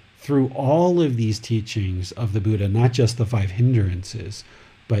towards through all of these teachings of the Buddha, not just the 5 hindrances,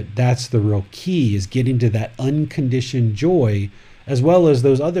 but that's the real key, is getting to that unconditioned joy, as well as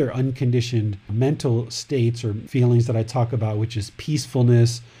those other unconditioned mental states or feelings that I talk about, which is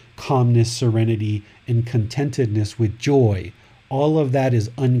peacefulness, calmness, serenity, and contentedness with joy. All of that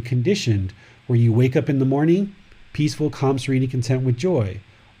is unconditioned, where you wake up in the morning, peaceful, calm, serene, content with joy.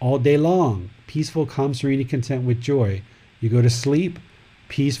 All day long, peaceful, calm, serene, content with joy. You go to sleep,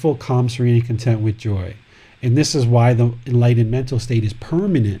 peaceful, calm, serene, content with joy. And this is why the enlightened mental state is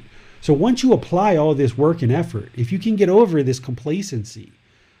permanent. So once you apply all this work and effort, if you can get over this complacency,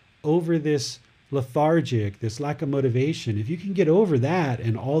 over this lethargic, this lack of motivation, if you can get over that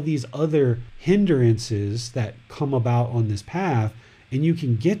and all these other hindrances that come about on this path, and you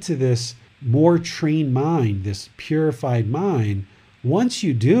can get to this more trained mind, this purified mind, once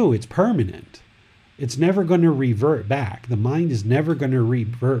you do, it's permanent. It's never going to revert back. The mind is never going to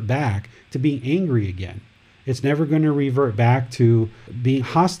revert back to being angry again. It's never going to revert back to being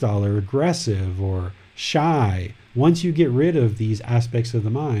hostile or aggressive or shy. Once you get rid of these aspects of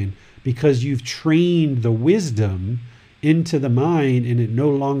the mind, because you've trained the wisdom into the mind and it no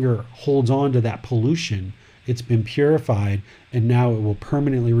longer holds on to that pollution, it's been purified, and now it will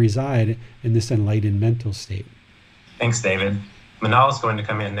permanently reside in this enlightened mental state. Thanks, David. Manal is going to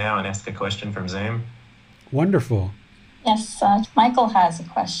come in now and ask a question from Zoom. Wonderful. Yes, Michael has a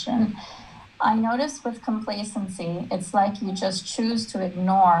question. I notice with complacency, it's like you just choose to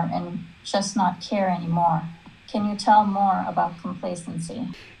ignore and just not care anymore. Can you tell more about complacency?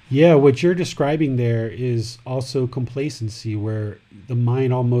 Yeah, what you're describing there is also complacency, where the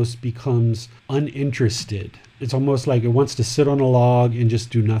mind almost becomes uninterested. It's almost like it wants to sit on a log and just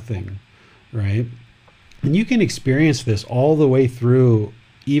do nothing, right? And you can experience this all the way through,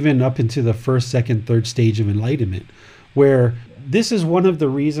 even up into the first, second, third stage of enlightenment, where this is one of the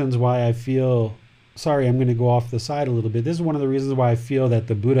reasons why I feel, sorry, I'm going to go off the side a little bit. This is one of the reasons why I feel that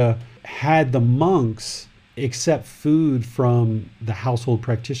the Buddha had the monks accept food from the household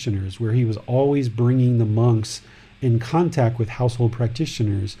practitioners, where he was always bringing the monks in contact with household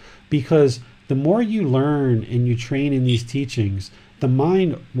practitioners. Because the more you learn and you train in these teachings, the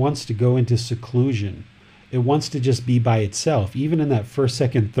mind wants to go into seclusion. It wants to just be by itself, even in that first,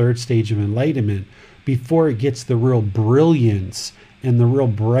 second, third stage of enlightenment, before it gets the real brilliance and the real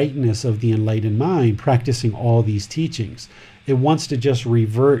brightness of the enlightened mind practicing all these teachings. It wants to just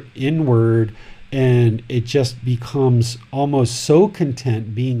revert inward, and it just becomes almost so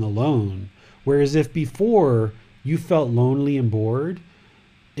content being alone. Whereas if before you felt lonely and bored,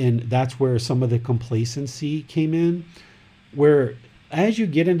 and that's where some of the complacency came in, where as you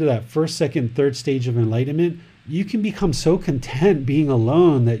get into that first, second, third stage of enlightenment, you can become so content being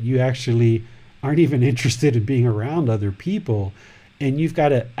alone that you actually aren't even interested in being around other people. And you've got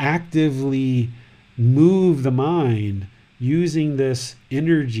to actively move the mind using this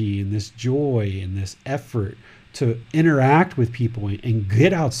energy and this joy and this effort to interact with people and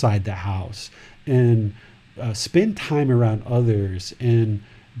get outside the house and spend time around others and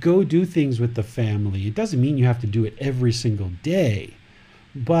go do things with the family. It doesn't mean you have to do it every single day,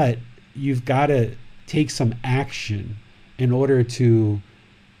 but you've got to take some action in order to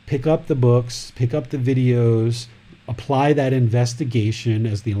pick up the books, pick up the videos, apply that investigation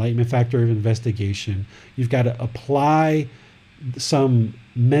as the enlightenment factor of investigation. You've got to apply some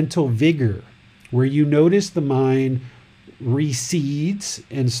mental vigor where you notice the mind recedes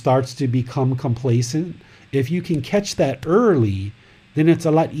and starts to become complacent. If you can catch that early, then it's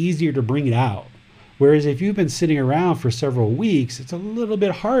a lot easier to bring it out. Whereas if you've been sitting around for several weeks, it's a little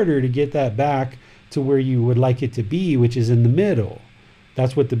bit harder to get that back to where you would like it to be, which is in the middle.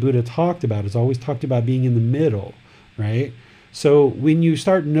 That's what the Buddha talked about. It's always talked about being in the middle, right? So when you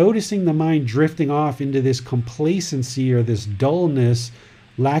start noticing the mind drifting off into this complacency or this dullness,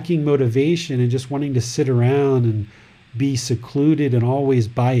 lacking motivation and just wanting to sit around and be secluded and always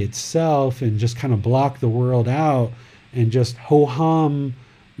by itself and just kind of block the world out and just ho-hum,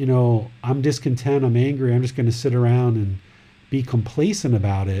 I'm discontent, I'm angry, I'm just going to sit around and be complacent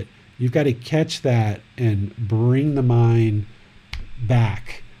about it. You've got to catch that and bring the mind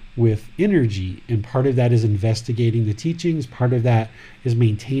back with energy. And part of that is investigating the teachings. Part of that is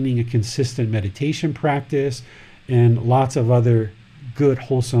maintaining a consistent meditation practice and lots of other good,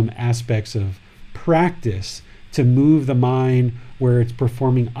 wholesome aspects of practice to move the mind where it's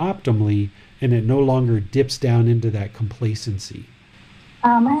performing optimally and it no longer dips down into that complacency.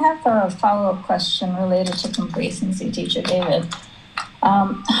 I have a follow-up question related to complacency, Teacher David.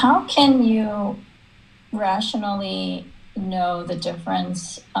 How can you rationally know the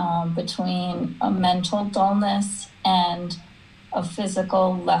difference between a mental dullness and a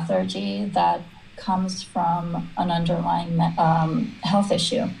physical lethargy that comes from an underlying health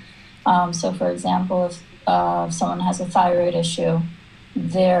issue? So, for example, if someone has a thyroid issue,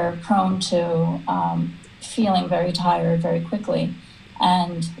 they're prone to feeling very tired very quickly.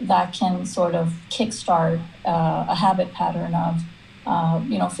 And that can sort of kickstart a habit pattern of,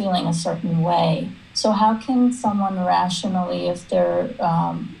 feeling a certain way. So how can someone rationally, if they're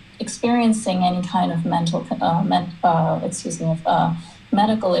experiencing any kind of medical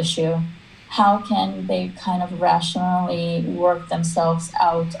issue, how can they kind of rationally work themselves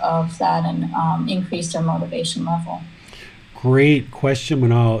out of that and increase their motivation level? Great question,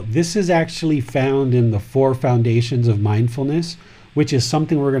 Manal. This is actually found in the 4 foundations of mindfulness, which is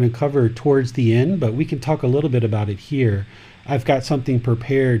something we're going to cover towards the end, but we can talk a little bit about it here. I've got something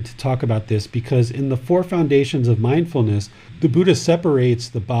prepared to talk about this because in the 4 foundations of mindfulness, the Buddha separates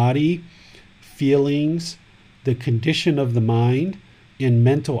the body, feelings, the condition of the mind, and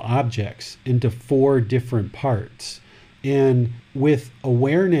mental objects into 4 different parts. And with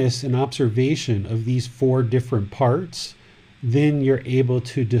awareness and observation of these 4 different parts, then you're able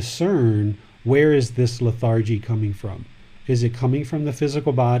to discern, where is this lethargy coming from? Is it coming from the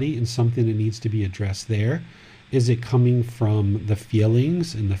physical body and something that needs to be addressed there? Is it coming from the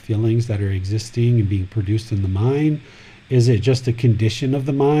feelings and the feelings that are existing and being produced in the mind? Is it just a condition of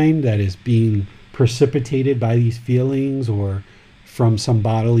the mind that is being precipitated by these feelings or from some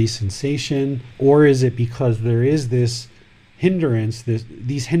bodily sensation? Or is it because there is this hindrance,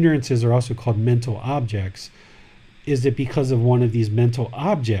 these hindrances are also called mental objects. Is it because of one of these mental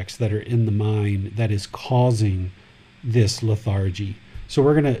objects that are in the mind that is causing this lethargy? So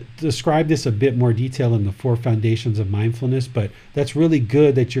we're going to describe this a bit more detail in the 4 foundations of mindfulness, but that's really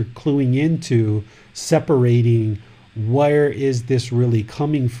good that you're cluing into separating where is this really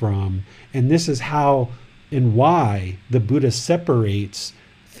coming from. And this is how and why the Buddha separates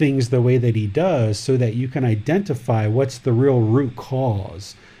things the way that he does so that you can identify what's the real root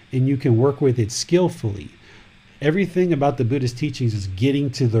cause and you can work with it skillfully. Everything about the Buddha's teachings is getting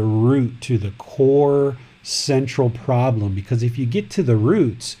to the root, to the core central problem, because if you get to the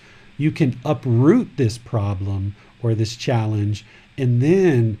roots, you can uproot this problem or this challenge, and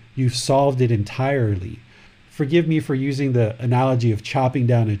then you've solved it entirely. Forgive me for using the analogy of chopping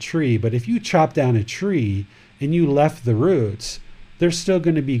down a tree, but if you chop down a tree and you left the roots, there's still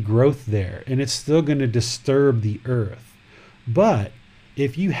going to be growth there, and it's still going to disturb the earth. But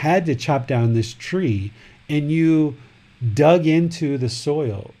if you had to chop down this tree and you dug into the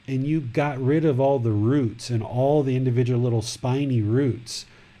soil and you got rid of all the roots and all the individual little spiny roots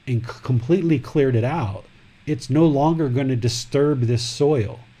and completely cleared it out, it's no longer going to disturb this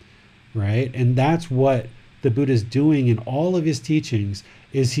soil, right? And that's what the Buddha is doing in all of his teachings,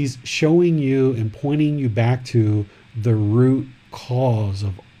 is he's showing you and pointing you back to the root cause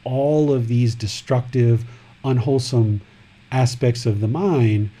of all of these destructive, unwholesome aspects of the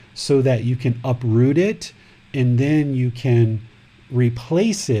mind so that you can uproot it and then you can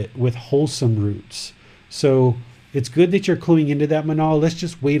replace it with wholesome roots. So it's good that you're cluing into that, Manal. Let's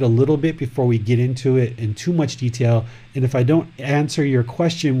just wait a little bit before we get into it in too much detail. And if I don't answer your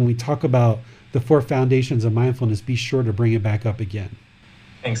question when we talk about the 4 foundations of mindfulness, be sure to bring it back up again.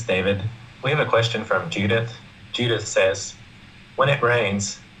 Thanks, David. We have a question from Judith. Judith says, when it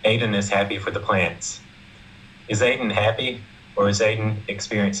rains, Aiden is happy for the plants. Is Aiden happy, or is Aiden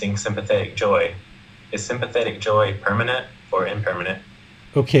experiencing sympathetic joy? Is sympathetic joy permanent or impermanent?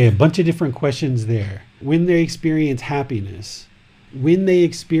 Okay, a bunch of different questions there. When they experience happiness, when they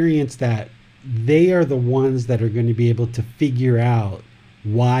experience that they are the ones that are going to be able to figure out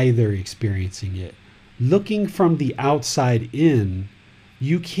why they're experiencing it. Looking from the outside in,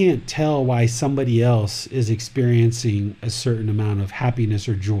 you can't tell why somebody else is experiencing a certain amount of happiness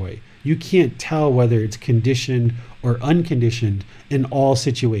or joy. You can't tell whether it's conditioned or unconditioned in all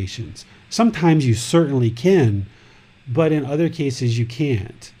situations. Sometimes you certainly can, but in other cases you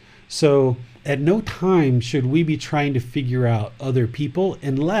can't. So at no time should we be trying to figure out other people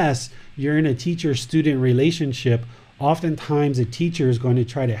unless you're in a teacher-student relationship. Oftentimes a teacher is going to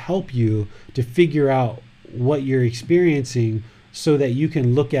try to help you to figure out what you're experiencing so that you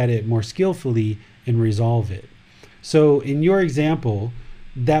can look at it more skillfully and resolve it. So in your example,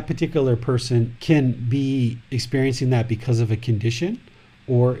 that particular person can be experiencing that because of a condition,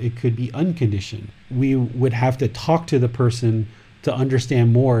 or it could be unconditioned. We would have to talk to the person to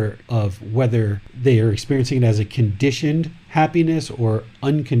understand more of whether they are experiencing it as a conditioned happiness or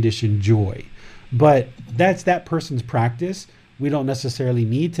unconditioned joy. But that's that person's practice. We don't necessarily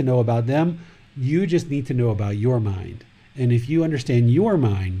need to know about them. You just need to know about your mind. And if you understand your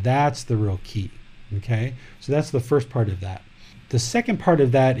mind, that's the real key. Okay? So that's the first part of that. The second part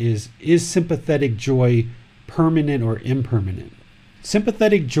of that is sympathetic joy permanent or impermanent?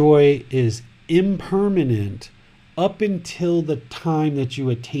 Sympathetic joy is impermanent up until the time that you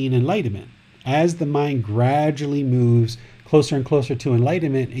attain enlightenment. As the mind gradually moves closer and closer to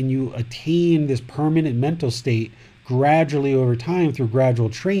enlightenment and you attain this permanent mental state gradually over time through gradual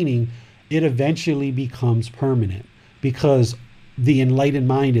training, it eventually becomes permanent because the enlightened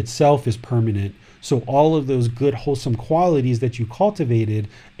mind itself is permanent. So all of those good, wholesome qualities that you cultivated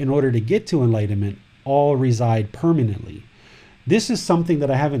in order to get to enlightenment all reside permanently. This is something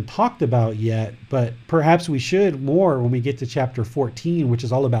that I haven't talked about yet, but perhaps we should more when we get to chapter 14, which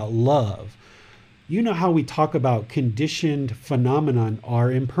is all about love. You know how we talk about conditioned phenomenon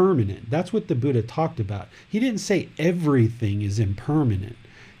are impermanent. That's what the Buddha talked about. He didn't say everything is impermanent.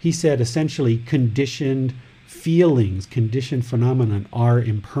 He said essentially conditioned feelings, conditioned phenomenon are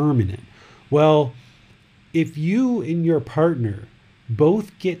impermanent. Well, if you and your partner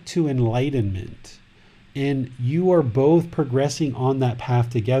both get to enlightenment and you are both progressing on that path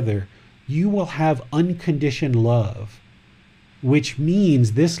together, you will have unconditioned love, which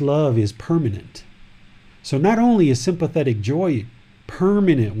means this love is permanent. So not only is sympathetic joy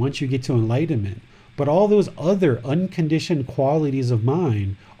permanent once you get to enlightenment, but all those other unconditioned qualities of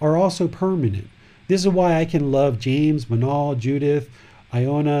mind are also permanent. This is why I can love James, Manal, Judith,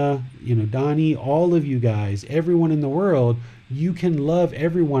 Iona, Donnie, all of you guys, everyone in the world. You can love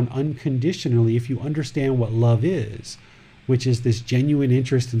everyone unconditionally if you understand what love is, which is this genuine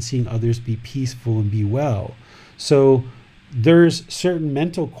interest in seeing others be peaceful and be well. So there's certain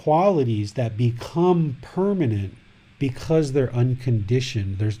mental qualities that become permanent because they're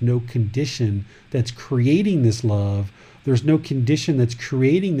unconditioned. There's no condition that's creating this love. There's no condition that's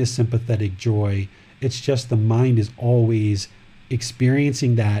creating this sympathetic joy. It's just the mind is always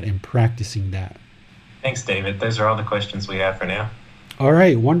experiencing that and practicing that. Thanks, David. Those are all the questions we have for now. All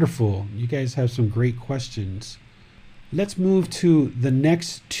right, wonderful. You guys have some great questions. Let's move to the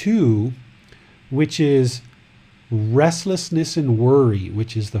next two, which is restlessness and worry,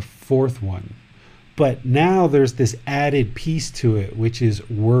 which is the fourth one. But now there's this added piece to it, which is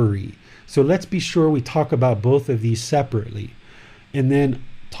worry. So let's be sure we talk about both of these separately and then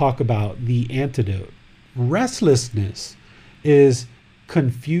talk about the antidote. Restlessness is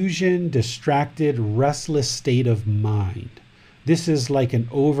confusion, distracted, restless state of mind. This is like an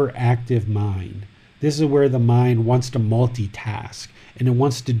overactive mind. This is where the mind wants to multitask and it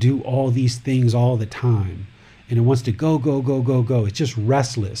wants to do all these things all the time. And it wants to go, go, go, go, go. It's just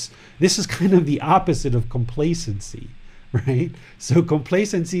restless. This is kind of the opposite of complacency, right? So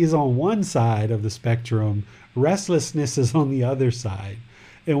complacency is on one side of the spectrum. Restlessness is on the other side.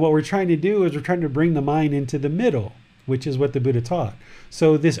 And what we're trying to do is we're trying to bring the mind into the middle, which is what the Buddha taught.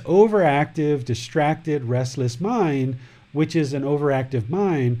 So this overactive, distracted, restless mind, which is an overactive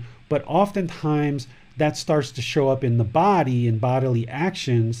mind, but oftentimes that starts to show up in the body, in bodily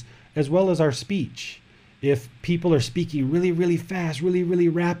actions, as well as our speech. If people are speaking really, really fast, really, really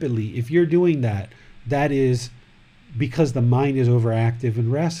rapidly, if you're doing that, that is because the mind is overactive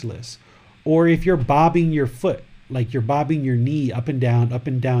and restless. Or if you're bobbing your foot, like you're bobbing your knee up and down, up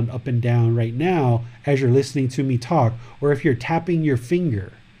and down, up and down right now as you're listening to me talk, or if you're tapping your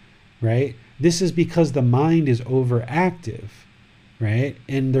finger, right? This is because the mind is overactive, right?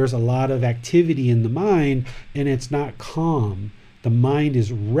 And there's a lot of activity in the mind and it's not calm. The mind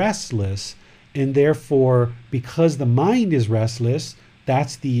is restless. And therefore, because the mind is restless,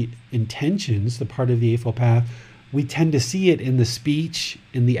 that's the intentions, the part of the Eightfold Path, we tend to see it in the speech,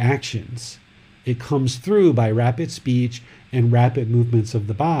 in the actions. It comes through by rapid speech and rapid movements of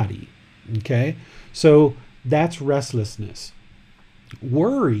the body. Okay? So that's restlessness.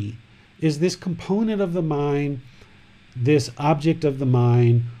 Worry is this component of the mind, this object of the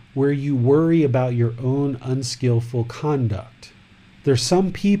mind, where you worry about your own unskillful conduct. There's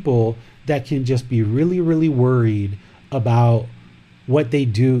some people that can just be really, really worried about what they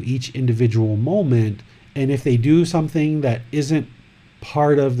do each individual moment. And if they do something that isn't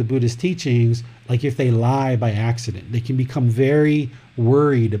part of the Buddhist teachings, like if they lie by accident, they can become very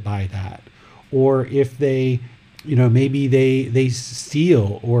worried by that. Or if they, maybe they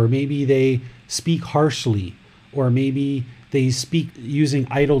steal, or maybe they speak harshly, or maybe they speak using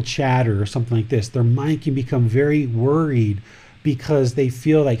idle chatter or something like this. Their mind can become very worried because they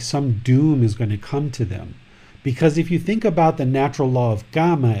feel like some doom is going to come to them. Because if you think about the natural law of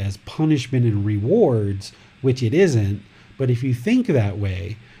karma as punishment and rewards, which it isn't, but if you think that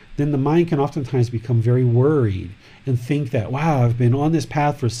way, then the mind can oftentimes become very worried and think that, wow, I've been on this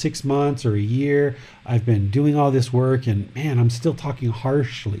path for 6 months or a year. I've been doing all this work and man, I'm still talking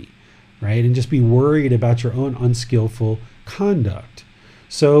harshly, right? And just be worried about your own unskillful conduct.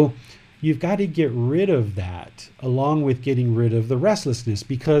 So you've got to get rid of that along with getting rid of the restlessness,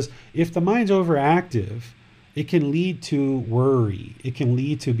 because if the mind's overactive, it can lead to worry. It can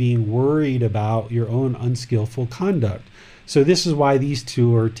lead to being worried about your own unskillful conduct. So this is why these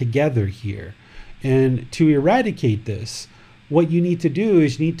two are together here. And to eradicate this, what you need to do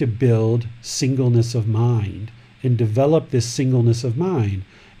is you need to build singleness of mind and develop this singleness of mind.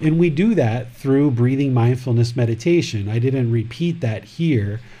 And we do that through breathing mindfulness meditation. I didn't repeat that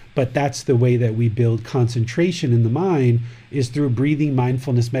here, but that's the way that we build concentration in the mind, is through breathing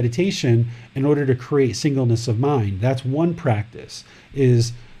mindfulness meditation in order to create singleness of mind. That's one practice,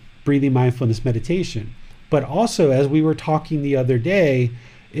 is breathing mindfulness meditation. But also, as we were talking the other day,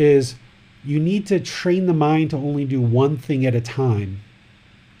 is you need to train the mind to only do one thing at a time.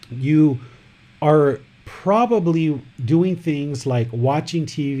 You are probably doing things like watching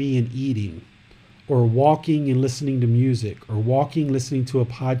TV and eating, or walking and listening to music, or walking, listening to a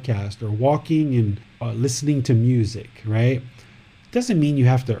podcast, or walking and listening to music, right? Doesn't mean you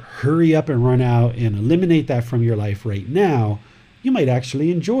have to hurry up and run out and eliminate that from your life right now. You might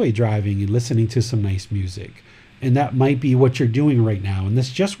actually enjoy driving and listening to some nice music. And that might be what you're doing right now. And that's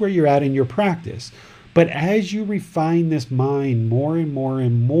just where you're at in your practice. But as you refine this mind more and more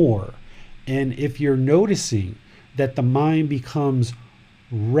and more, and if you're noticing that the mind becomes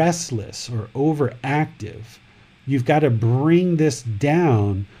restless or overactive, you've got to bring this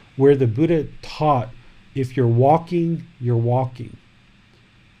down where the Buddha taught, if you're walking, you're walking.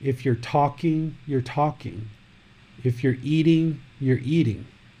 If you're talking, you're talking. If you're eating, you're eating.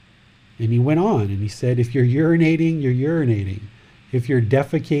 And he went on and he said, if you're urinating, you're urinating. If you're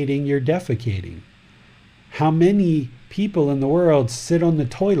defecating, you're defecating. How many people in the world sit on the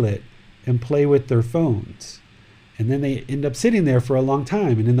toilet and play with their phones? And then they end up sitting there for a long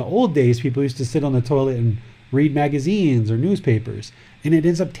time. And in the old days, people used to sit on the toilet and read magazines or newspapers. And it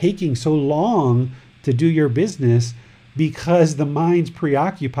ends up taking so long to do your business because the mind's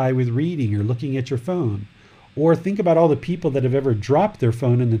preoccupied with reading or looking at your phone. Or think about all the people that have ever dropped their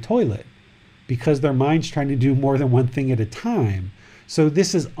phone in the toilet because their mind's trying to do more than one thing at a time. So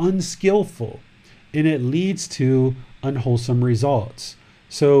this is unskillful, and it leads to unwholesome results.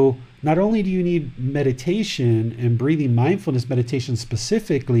 So not only do you need meditation and breathing mindfulness meditation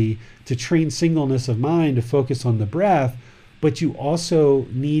specifically to train singleness of mind, to focus on the breath, but you also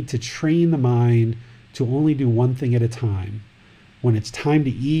need to train the mind to only do one thing at a time. When it's time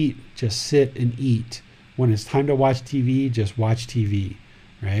to eat, just sit and eat. When it's time to watch TV, just watch TV,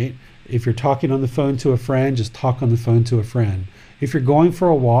 right? If you're talking on the phone to a friend, just talk on the phone to a friend. If you're going for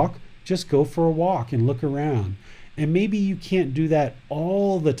a walk, just go for a walk and look around. And maybe you can't do that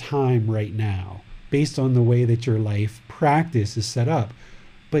all the time right now based on the way that your life practice is set up.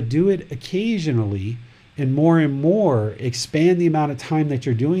 But do it occasionally, and more expand the amount of time that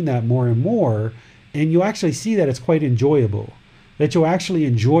you're doing that more and more, and you'll actually see that it's quite enjoyable. That you'll actually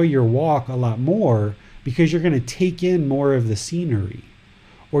enjoy your walk a lot more because you're going to take in more of the scenery.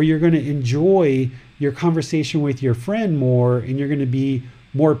 Or you're going to enjoy your conversation with your friend more, and you're going to be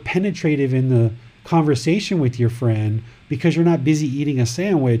more penetrative in the conversation with your friend because you're not busy eating a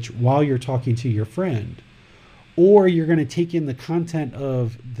sandwich while you're talking to your friend. Or you're going to take in the content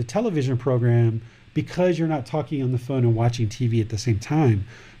of the television program because you're not talking on the phone and watching TV at the same time.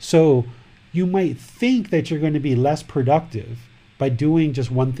 So you might think that you're going to be less productive by doing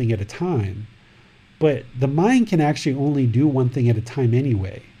just one thing at a time. But the mind can actually only do one thing at a time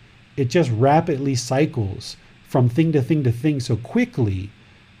anyway. It just rapidly cycles from thing to thing to thing so quickly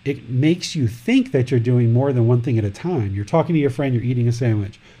it makes you think that you're doing more than one thing at a time. You're talking to your friend, you're eating a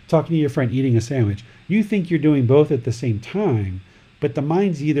sandwich. Talking to your friend, eating a sandwich. You think you're doing both at the same time, but the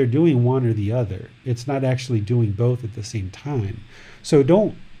mind's either doing one or the other. It's not actually doing both at the same time. So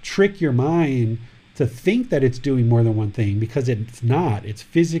don't trick your mind to think that it's doing more than one thing, because it's not. It's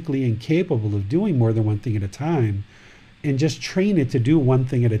physically incapable of doing more than one thing at a time. And just train it to do one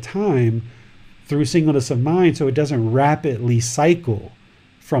thing at a time through singleness of mind, so it doesn't rapidly cycle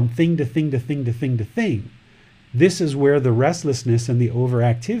from thing to thing to thing to thing to thing. This is where the restlessness and the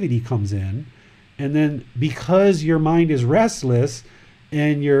overactivity comes in. And then because your mind is restless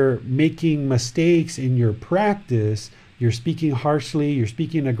and you're making mistakes in your practice, you're speaking harshly, you're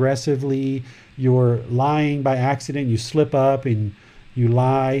speaking aggressively, you're lying by accident, you slip up and you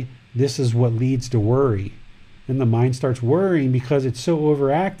lie. This is what leads to worry. And the mind starts worrying because it's so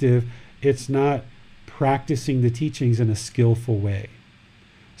overactive, it's not practicing the teachings in a skillful way.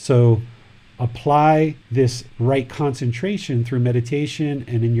 So apply this right concentration through meditation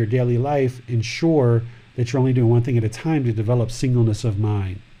and in your daily life. Ensure that you're only doing one thing at a time to develop singleness of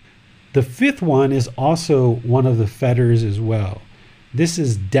mind. The fifth one is also one of the fetters as well. This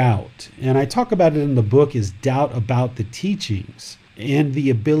is doubt. And I talk about it in the book, is doubt about the teachings and the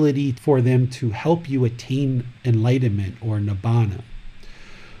ability for them to help you attain enlightenment or nibbana.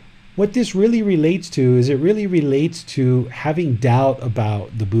 What this really relates to is it really relates to having doubt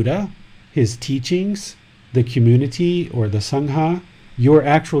about the Buddha, his teachings, the community or the Sangha, your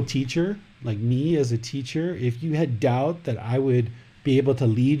actual teacher, like me as a teacher. If you had doubt that I would be able to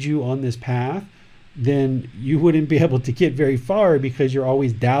lead you on this path, then you wouldn't be able to get very far, because you're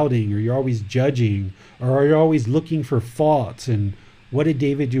always doubting, or you're always judging, or you're always looking for faults and what did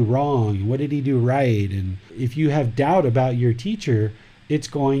David do wrong and what did he do right. And if you have doubt about your teacher, it's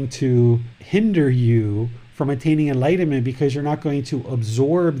going to hinder you from attaining enlightenment, because you're not going to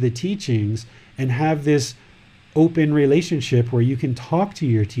absorb the teachings and have this open relationship where you can talk to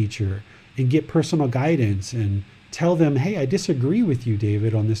your teacher and get personal guidance and tell them, hey, I disagree with you,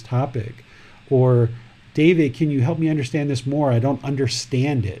 David, on this topic. Or, David, can you help me understand this more? I don't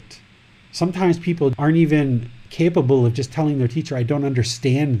understand it. Sometimes people aren't even capable of just telling their teacher, I don't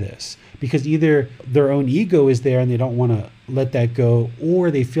understand this, because either their own ego is there and they don't want to let that go,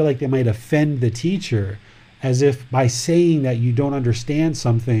 or they feel like they might offend the teacher, as if by saying that you don't understand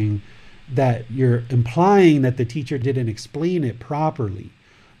something, that you're implying that the teacher didn't explain it properly.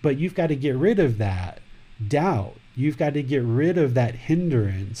 But you've got to get rid of that doubt. You've got to get rid of that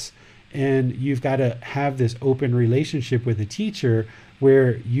hindrance. And you've got to have this open relationship with a teacher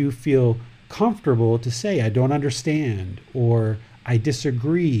where you feel comfortable to say, I don't understand, or I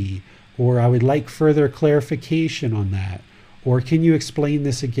disagree, or I would like further clarification on that, or can you explain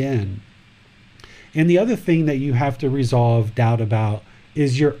this again? And the other thing that you have to resolve doubt about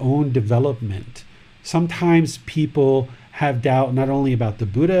is your own development. Sometimes people have doubt not only about the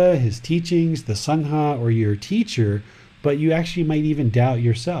Buddha, his teachings, the Sangha, or your teacher, but you actually might even doubt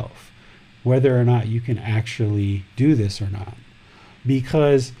yourself, whether or not you can actually do this or not.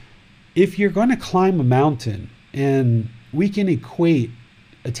 Because if you're going to climb a mountain, and we can equate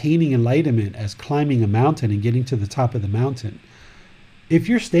attaining enlightenment as climbing a mountain and getting to the top of the mountain. If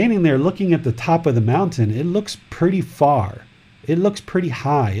you're standing there looking at the top of the mountain, it looks pretty far. It looks pretty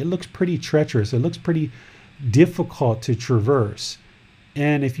high. It looks pretty treacherous. It looks pretty difficult to traverse.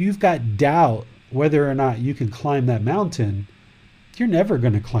 And if you've got doubt whether or not you can climb that mountain, you're never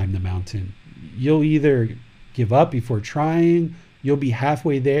going to climb the mountain. You'll either give up before trying, you'll be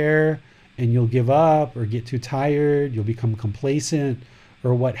halfway there and you'll give up or get too tired, you'll become complacent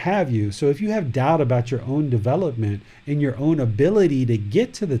or what have you. So if you have doubt about your own development and your own ability to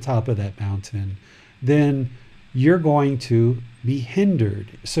get to the top of that mountain, then you're going to be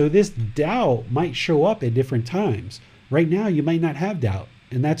hindered. So this doubt might show up at different times. Right now, you might not have doubt,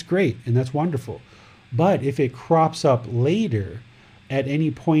 and that's great and that's wonderful. But if it crops up later at any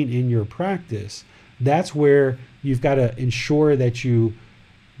point in your practice, that's where you've got to ensure that you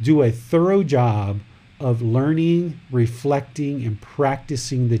do a thorough job of learning, reflecting, and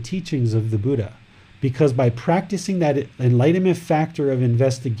practicing the teachings of the Buddha. Because by practicing that enlightenment factor of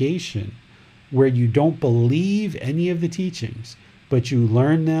investigation, where you don't believe any of the teachings, but you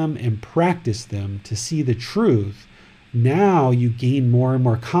learn them and practice them to see the truth, now you gain more and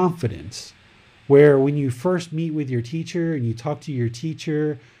more confidence. Where when you first meet with your teacher and you talk to your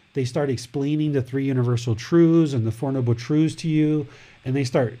teacher, they start explaining the three universal truths and the Four Noble Truths to you, and they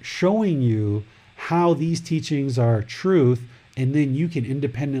start showing you how these teachings are truth, and then you can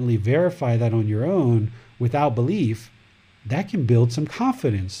independently verify that on your own without belief. That can build some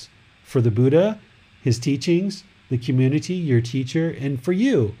confidence for the Buddha, his teachings, the community, your teacher, and for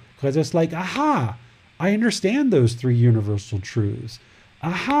you. Because it's like, aha, I understand those 3 universal truths.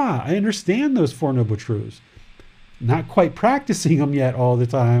 Aha, I understand those 4 noble truths. Not quite practicing them yet all the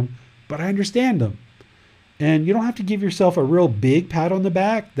time, but I understand them. And you don't have to give yourself a real big pat on the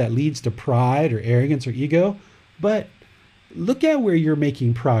back that leads to pride or arrogance or ego, but look at where you're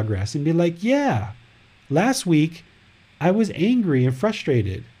making progress and be like, yeah, last week I was angry and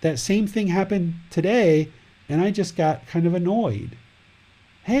frustrated. That same thing happened today, and I just got kind of annoyed.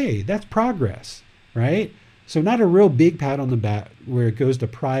 Hey, that's progress, right? So not a real big pat on the back where it goes to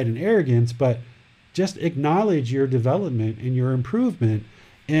pride and arrogance, but just acknowledge your development and your improvement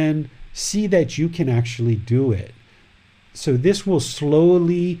and see that you can actually do it. So this will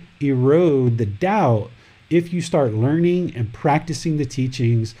slowly erode the doubt if you start learning and practicing the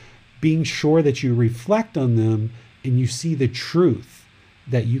teachings, being sure that you reflect on them and you see the truth,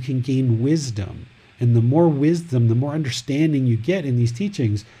 that you can gain wisdom. And the more wisdom, the more understanding you get in these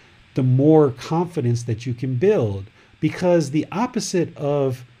teachings, the more confidence that you can build. Because the opposite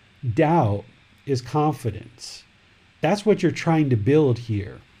of doubt is confidence. That's what you're trying to build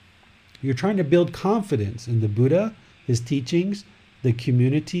here. You're trying to build confidence in the Buddha, his teachings, the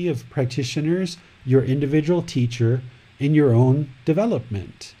community of practitioners, your individual teacher, and your own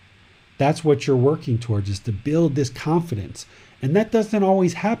development. That's what you're working towards, is to build this confidence. And that doesn't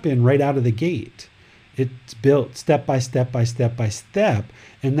always happen right out of the gate. It's built step by step by step by step.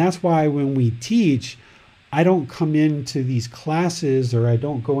 And that's why when we teach, I don't come into these classes or I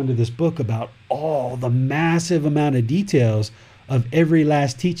don't go into this book about all the massive amount of details of every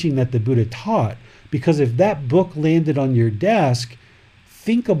last teaching that the Buddha taught. Because if that book landed on your desk,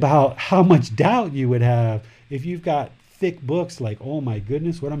 think about how much doubt you would have if you've got thick books like, oh my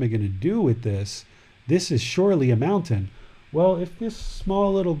goodness, what am I going to do with this? This is surely a mountain. Well, if this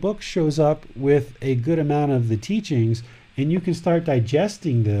small little book shows up with a good amount of the teachings and you can start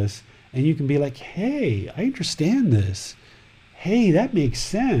digesting this and you can be like, hey, I understand this. Hey, that makes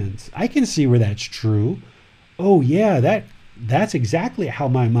sense. I can see where that's true. Oh yeah, that's exactly how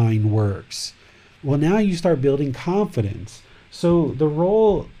my mind works. Well, now you start building confidence. So the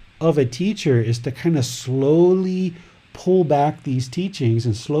role of a teacher is to kind of slowly pull back these teachings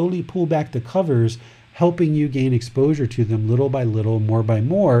and slowly pull back the covers, helping you gain exposure to them little by little, more by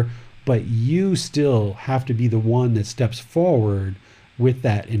more. But you still have to be the one that steps forward with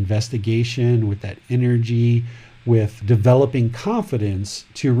that investigation, with that energy, with developing confidence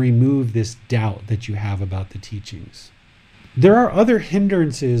to remove this doubt that you have about the teachings. There are other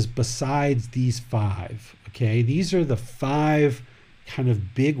hindrances besides these 5, okay? These are the 5 kind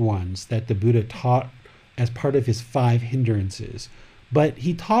of big ones that the Buddha taught as part of his 5 hindrances. But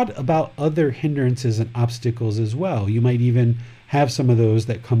he taught about other hindrances and obstacles as well. You might even have some of those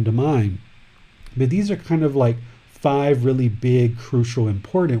that come to mind. But these are kind of like 5 really big, crucial,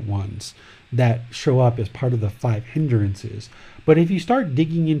 important ones that show up as part of the 5 hindrances. But if you start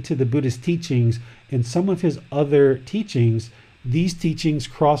digging into the Buddha's teachings and some of his other teachings, these teachings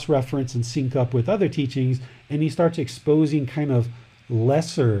cross-reference and sync up with other teachings, and he starts exposing kind of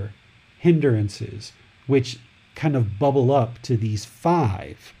lesser hindrances, which kind of bubble up to these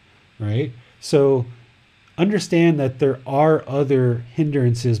 5, right? So understand that there are other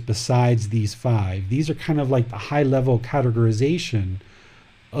hindrances besides these 5. These are kind of like the high-level categorization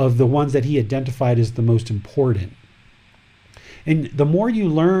of the ones that he identified as the most important. And the more you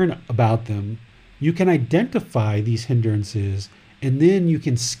learn about them, you can identify these hindrances and then you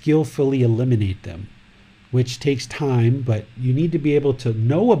can skillfully eliminate them, which takes time, but you need to be able to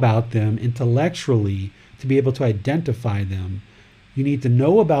know about them intellectually to be able to identify them. You need to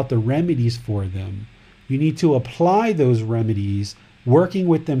know about the remedies for them. You need to apply those remedies, working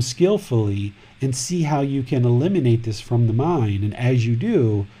with them skillfully, and see how you can eliminate this from the mind. And as you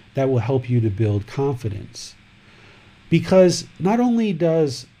do, that will help you to build confidence. Because not only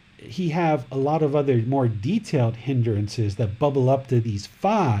does he have a lot of other more detailed hindrances that bubble up to these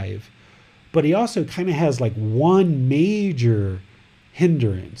 5, but he also kind of has like one major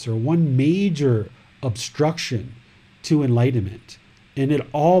hindrance or one major obstruction to enlightenment. And it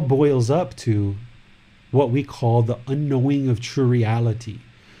all boils up to what we call the unknowing of true reality.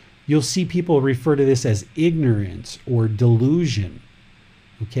 You'll see people refer to this as ignorance or delusion.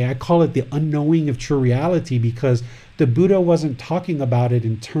 Okay, I call it the unknowing of true reality because the Buddha wasn't talking about it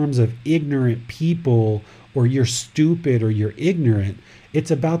in terms of ignorant people or you're stupid or you're ignorant.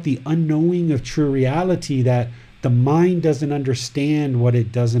 It's about the unknowing of true reality, that the mind doesn't understand what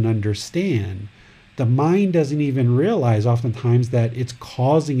it doesn't understand. The mind doesn't even realize oftentimes that it's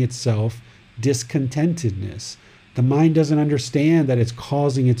causing itself discontentedness. The mind doesn't understand that it's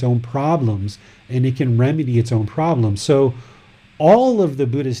causing its own problems and it can remedy its own problems. So all of the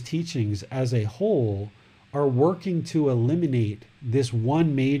Buddhist teachings as a whole are working to eliminate this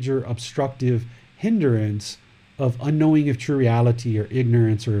one major obstructive hindrance of unknowing of true reality or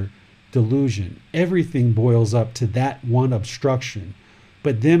ignorance or delusion. Everything boils up to that one obstruction.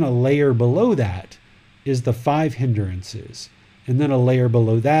 But then a layer below that is the 5 hindrances. And then a layer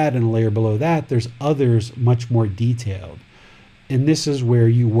below that and a layer below that, there's others much more detailed. And this is where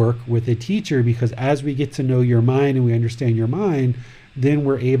you work with a teacher, because as we get to know your mind and we understand your mind, then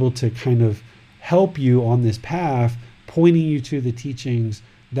we're able to kind of help you on this path, pointing you to the teachings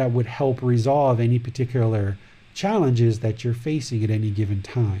that would help resolve any particular challenges that you're facing at any given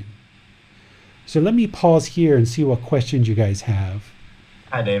time. So let me pause here and see what questions you guys have.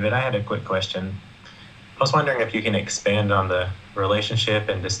 Hi, David. I had a quick question. I was wondering if you can expand on the relationship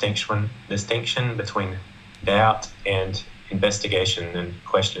and distinction between doubt and investigation and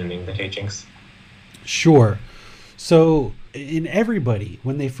questioning the teachings. Sure. So in everybody,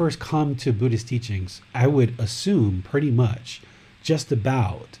 when they first come to Buddhist teachings, I would assume pretty much just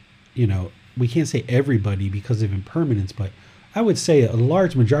about, we can't say everybody because of impermanence, but I would say a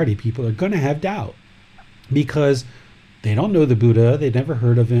large majority of people are going to have doubt because they don't know the Buddha. They never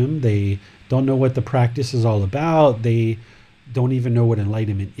heard of him. They don't know what the practice is all about. They don't even know what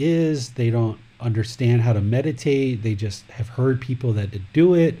enlightenment is. They don't understand how to meditate. They just have heard people that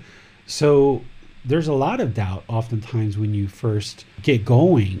do it. So there's a lot of doubt oftentimes when you first get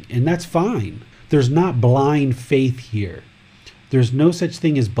going, and that's fine. There's not blind faith here. There's no such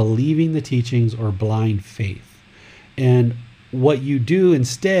thing as believing the teachings or blind faith. And what you do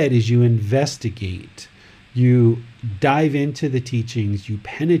instead is you investigate. You dive into the teachings, you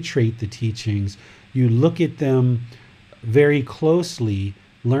penetrate the teachings, you look at them very closely,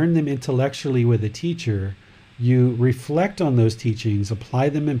 learn them intellectually with a teacher, you reflect on those teachings, apply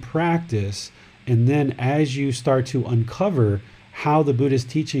them in practice, and then as you start to uncover how the Buddhist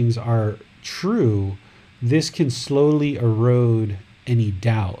teachings are true, this can slowly erode any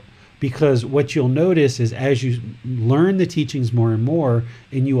doubt. Because what you'll notice is as you learn the teachings more and more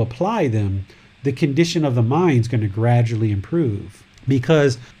and you apply them, the condition of the mind is going to gradually improve.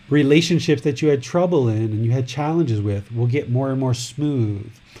 Because relationships that you had trouble in and you had challenges with will get more and more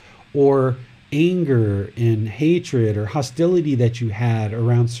smooth. Or anger and hatred or hostility that you had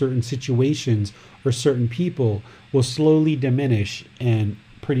around certain situations or certain people will slowly diminish and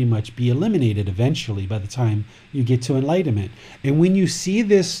pretty much be eliminated eventually by the time you get to enlightenment. And when you see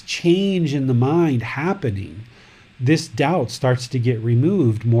this change in the mind happening, this doubt starts to get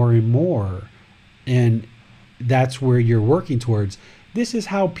removed more and more. And that's where you're working towards. This is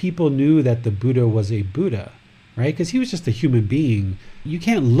how people knew that the Buddha was a Buddha, right? Because he was just a human being. You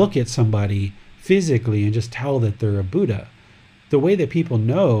can't look at somebody physically and just tell that they're a Buddha. The way that people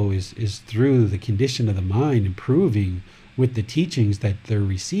know is through the condition of the mind improving with the teachings that they're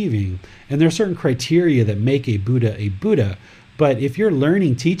receiving. And there are certain criteria that make a Buddha. But if you're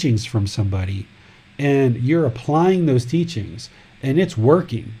learning teachings from somebody and you're applying those teachings and it's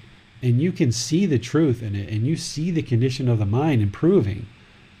working and you can see the truth in it and you see the condition of the mind improving,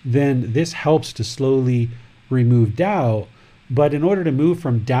 then this helps to slowly remove doubt. But in order to move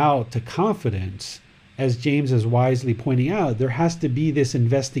from doubt to confidence, as James is wisely pointing out, there has to be this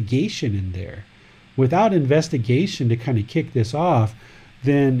investigation in there. Without investigation to kind of kick this off,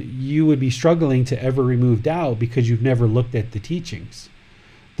 then you would be struggling to ever remove doubt because you've never looked at the teachings.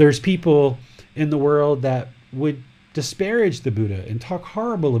 There's people in the world that would disparage the Buddha and talk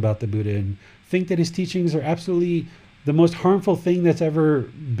horrible about the Buddha and think that his teachings are absolutely the most harmful thing that's ever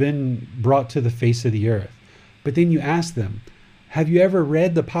been brought to the face of the earth. But then you ask them, have you ever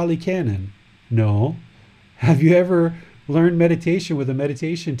read the Pali Canon? No. Have you ever learned meditation with a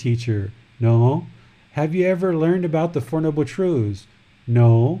meditation teacher? No. Have you ever learned about the Four Noble Truths?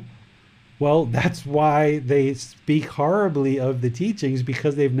 No. Well, that's why they speak horribly of the teachings,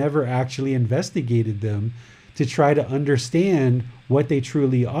 because they've never actually investigated them to try to understand what they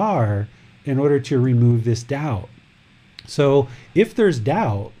truly are in order to remove this doubt. So if there's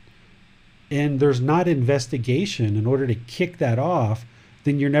doubt and there's not investigation in order to kick that off,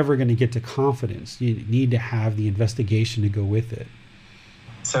 then you're never going to get to confidence. You need to have the investigation to go with it.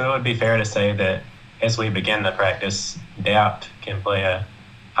 So it would be fair to say that as we begin the practice, doubt can play a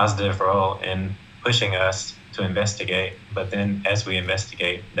positive role in pushing us to investigate, but then as we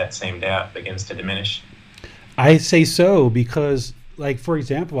investigate, that same doubt begins to diminish. I say so because, like, for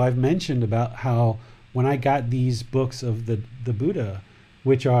example, I've mentioned about how when I got these books of the Buddha,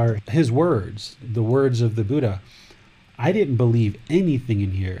 which are his words, the words of the Buddha, I didn't believe anything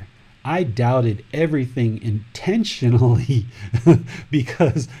in here. I doubted everything intentionally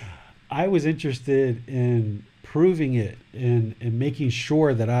because I was interested in proving it and making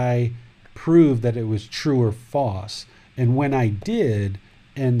sure that I proved that it was true or false. And when I did,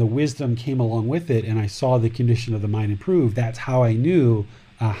 and the wisdom came along with it, and I saw the condition of the mind improve, that's how I knew,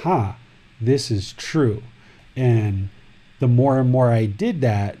 aha, this is true. And the more and more I did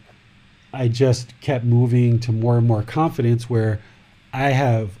that, I just kept moving to more and more confidence, where I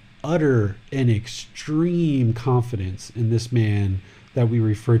have utter and extreme confidence in this man that we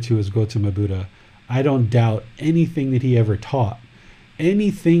refer to as Gautama Buddha. I don't doubt anything that he ever taught.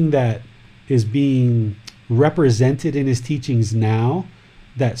 Anything that is being represented in his teachings now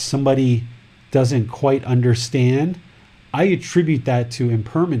that somebody doesn't quite understand, I attribute that to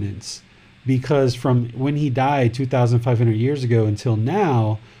impermanence, because from when he died 2,500 years ago until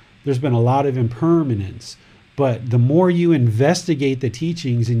now, there's been a lot of impermanence. But the more you investigate the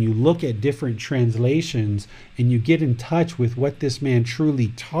teachings and you look at different translations and you get in touch with what this man truly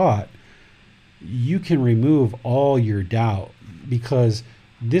taught, you can remove all your doubt, because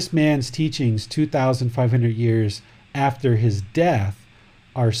this man's teachings 2,500 years after his death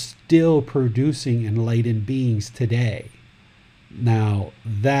are still producing enlightened beings today. Now,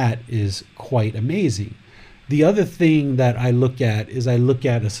 that is quite amazing. The other thing that I look at is I look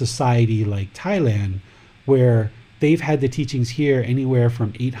at a society like Thailand, where they've had the teachings here anywhere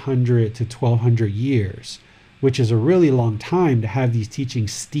from 800 to 1,200 years, which is a really long time to have these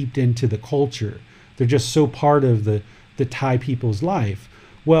teachings steeped into the culture. They're just so part of the Thai people's life.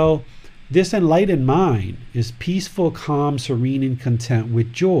 Well, this enlightened mind is peaceful, calm, serene, and content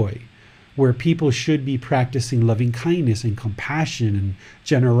with joy, where people should be practicing loving kindness and compassion and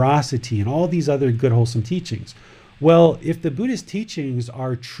generosity and all these other good, wholesome teachings. Well, if the Buddhist teachings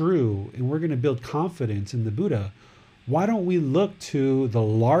are true and we're going to build confidence in the Buddha, why don't we look to the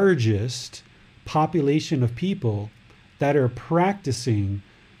largest population of people that are practicing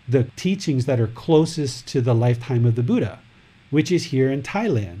the teachings that are closest to the lifetime of the Buddha, which is here in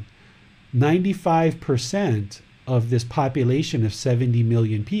Thailand? 95% of this population of 70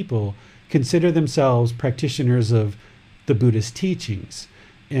 million people consider themselves practitioners of the Buddhist teachings.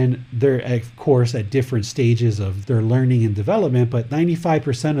 And they're, of course, at different stages of their learning and development, but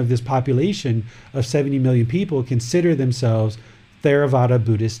 95% of this population of 70 million people consider themselves Theravada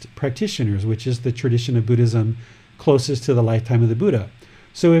Buddhist practitioners, which is the tradition of Buddhism closest to the lifetime of the Buddha.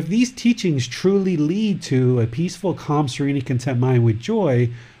 So if these teachings truly lead to a peaceful, calm, serene, and content mind with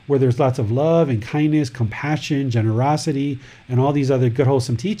joy, where there's lots of love and kindness, compassion, generosity, and all these other good,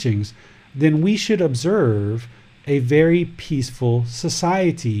 wholesome teachings, then we should observe a very peaceful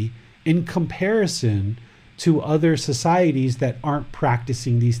society in comparison to other societies that aren't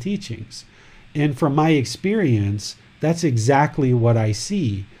practicing these teachings. And from my experience, that's exactly what I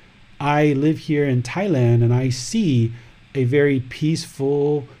see. I live here in Thailand and I see a very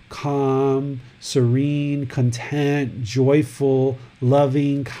peaceful, calm, serene, content, joyful,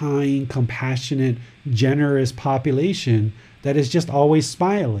 loving, kind, compassionate, generous population that is just always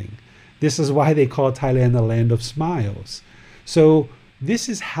smiling. This is why they call Thailand the land of smiles. So this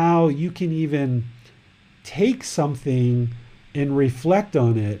is how you can even take something and reflect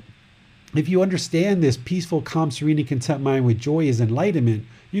on it. If you understand this peaceful, calm, serene, and content mind with joy is enlightenment,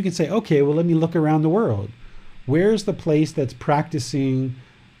 you can say, okay, well, let me look around the world. Where's the place that's practicing,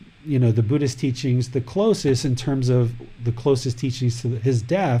 the Buddhist teachings the closest in terms of the closest teachings to his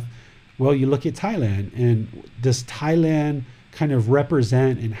death? Well, you look at Thailand, and does Thailand kind of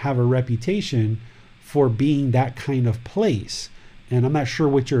represent and have a reputation for being that kind of place? And I'm not sure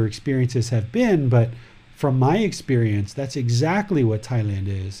what your experiences have been, but from my experience, that's exactly what Thailand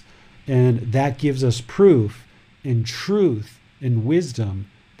is. And that gives us proof and truth and wisdom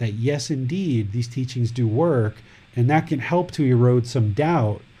that yes, indeed, these teachings do work, and that can help to erode some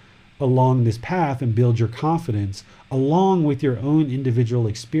doubt along this path and build your confidence, along with your own individual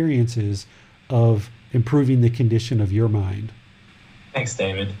experiences of improving the condition of your mind. Thanks,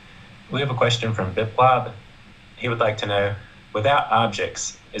 David. We have a question from Biplab. He would like to know, without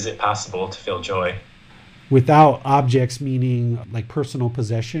objects, is it possible to feel joy? Without objects, meaning like personal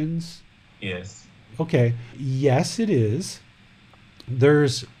possessions? Yes. Okay. Yes, it is.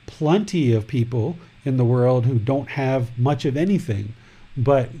 There's plenty of people in the world who don't have much of anything,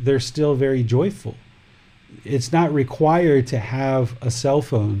 but they're still very joyful. It's not required to have a cell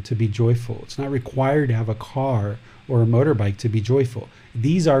phone to be joyful. It's not required to have a car or a motorbike to be joyful.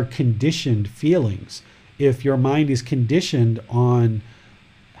 These are conditioned feelings. If your mind is conditioned on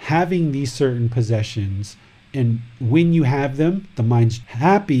having these certain possessions, and when you have them, the mind's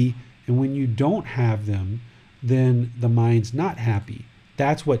happy, and when you don't have them, then the mind's not happy.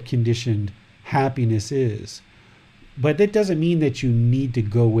 That's what conditioned happiness is. But that doesn't mean that you need to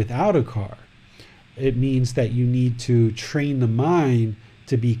go without a car. It means that you need to train the mind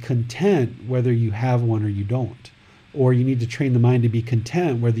to be content whether you have one or you don't. Or you need to train the mind to be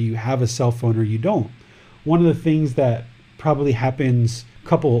content whether you have a cell phone or you don't. One of the things that probably happens a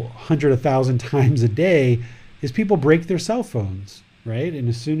couple 100,000 times a day is people break their cell phones, right? And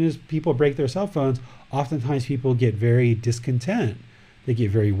as soon as people break their cell phones, oftentimes people get very discontent. They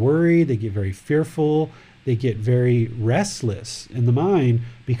get very worried, they get very fearful, they get very restless in the mind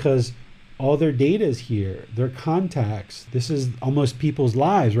because all their data is here, their contacts. This is almost people's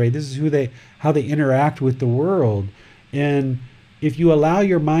lives, right? This is how they interact with the world. And if you allow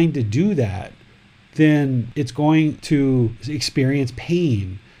your mind to do that, then it's going to experience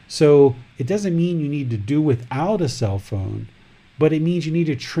pain. So it doesn't mean you need to do without a cell phone, but it means you need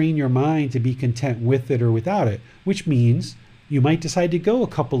to train your mind to be content with it or without it, which means you might decide to go a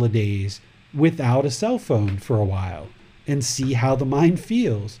couple of days without a cell phone for a while and see how the mind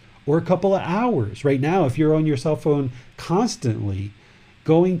feels, or a couple of hours. Right now, if you're on your cell phone constantly,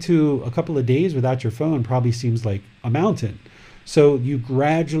 going to a couple of days without your phone probably seems like a mountain. So you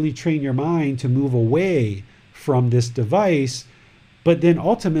gradually train your mind to move away from this device, but then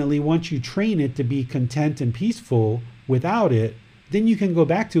ultimately, once you train it to be content and peaceful without it, then you can go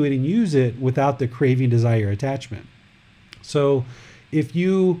back to it and use it without the craving, desire, attachment. So if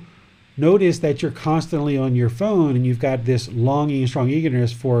you notice that you're constantly on your phone and you've got this longing and strong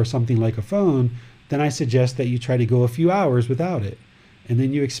eagerness for something like a phone, then I suggest that you try to go a few hours without it. And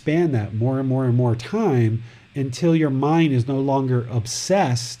then you expand that more and more and more time until your mind is no longer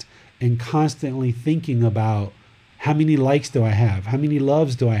obsessed and constantly thinking about how many likes do I have? How many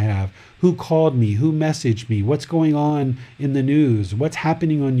loves do I have? Who called me? Who messaged me? What's going on in the news? What's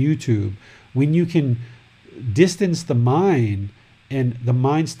happening on YouTube? When you can distance the mind and the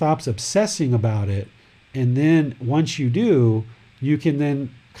mind stops obsessing about it, and then once you do, you can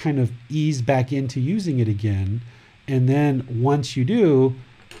then kind of ease back into using it again. And then once you do,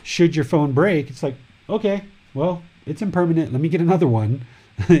 should your phone break, it's like, okay, well, it's impermanent. Let me get another one.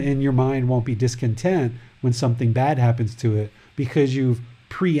 And your mind won't be discontent when something bad happens to it because you've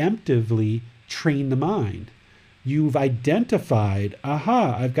preemptively trained the mind. You've identified,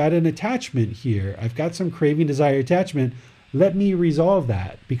 aha, I've got an attachment here. I've got some craving, desire, attachment. Let me resolve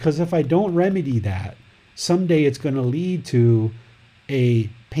that, because if I don't remedy that, someday it's going to lead to a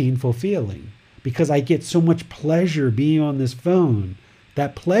painful feeling because I get so much pleasure being on this phone.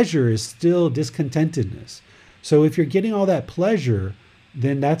 That pleasure is still discontentedness. So if you're getting all that pleasure,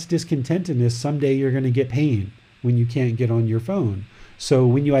 then that's discontentedness. Someday you're going to get pain when you can't get on your phone. So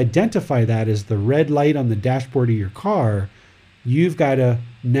when you identify that as the red light on the dashboard of your car, you've got to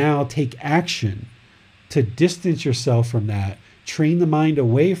now take action to distance yourself from that, train the mind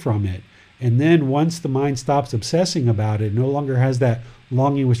away from it. And then once the mind stops obsessing about it, no longer has that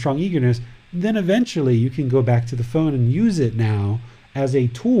longing with strong eagerness, then eventually you can go back to the phone and use it now as a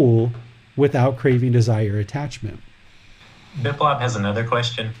tool without craving, desire, attachment. Biplop has another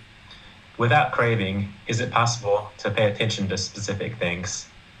question. Without craving, is it possible to pay attention to specific things?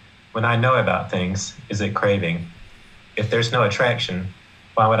 When I know about things, is it craving? If there's no attraction,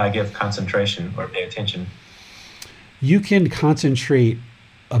 why would I give concentration or pay attention? You can concentrate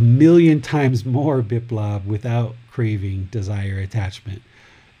 1,000,000 times more, Biplop, without craving, desire, attachment.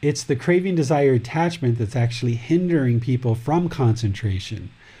 It's the craving, desire, attachment that's actually hindering people from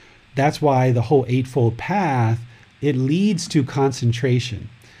concentration. That's why the whole Eightfold Path, it leads to concentration.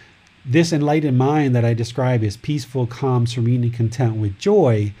 This enlightened mind that I describe as peaceful, calm, serene, and content with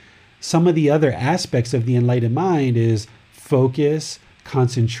joy, some of the other aspects of the enlightened mind is focus,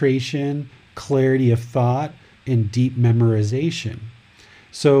 concentration, clarity of thought, and deep memorization.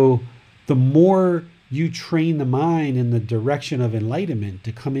 So the more you train the mind in the direction of enlightenment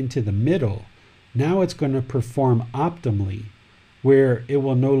to come into the middle, now it's going to perform optimally, where it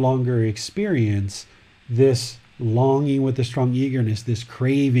will no longer experience this longing with a strong eagerness, this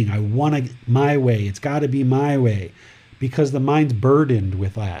craving. I want it my way. It's got to be my way, because the mind's burdened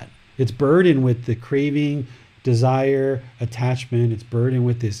with that. It's burdened with the craving, desire, attachment. It's burdened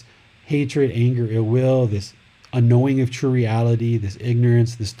with this hatred, anger, ill will, this unknowing of true reality, this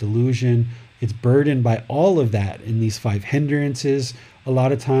ignorance, this delusion. It's burdened by all of that in these 5 hindrances. A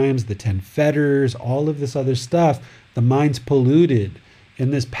lot of times, the 10 fetters, all of this other stuff, the mind's polluted.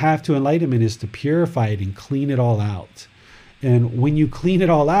 And this path to enlightenment is to purify it and clean it all out. And when you clean it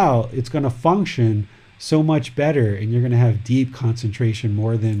all out, it's going to function so much better, and you're going to have deep concentration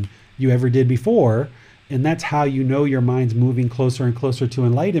more than you ever did before. And that's how you know your mind's moving closer and closer to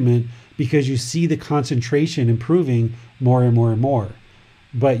enlightenment, because you see the concentration improving more and more and more.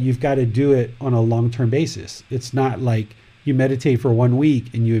 but you've got to do it on a long-term basis. It's not like you meditate for 1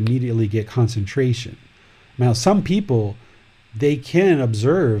 week and you immediately get concentration. Now, some people, they can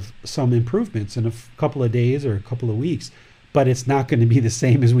observe some improvements in a couple of days or a couple of weeks, but it's not going to be the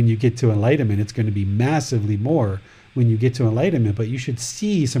same as when you get to enlightenment. It's going to be massively more when you get to enlightenment, but you should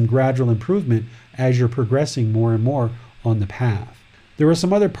see some gradual improvement as you're progressing more and more on the path. There were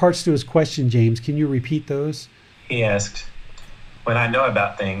some other parts to his question, James. Can you repeat those? He asked, when I know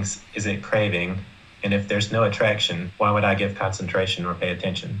about things, is it craving? And if there's no attraction, why would I give concentration or pay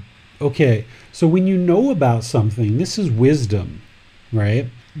attention? Okay, so when you know about something, this is wisdom, right?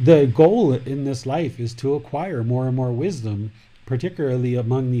 The goal in this life is to acquire more and more wisdom, particularly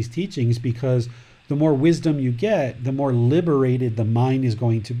among these teachings, because the more wisdom you get, the more liberated the mind is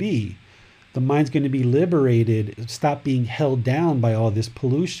going to be. The mind's going to be liberated, stop being held down by all this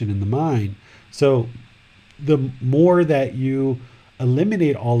pollution in the mind. So the more that you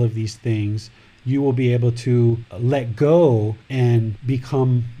eliminate all of these things, you will be able to let go and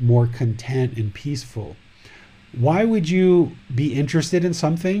become more content and peaceful. Why would you be interested in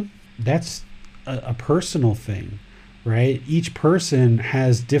something? That's a personal thing, right? Each person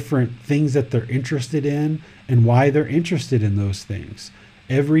has different things that they're interested in and why they're interested in those things.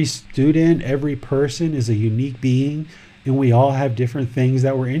 Every student, every person is a unique being, and we all have different things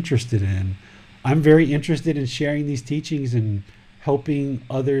that we're interested in. I'm very interested in sharing these teachings and helping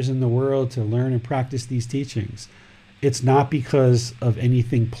others in the world to learn and practice these teachings. It's not because of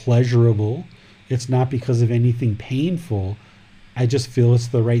anything pleasurable. It's not because of anything painful. I just feel it's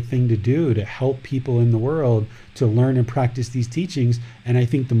the right thing to do to help people in the world to learn and practice these teachings. And I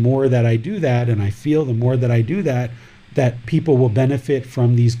think the more that I do that, and I feel the more that I do that, that people will benefit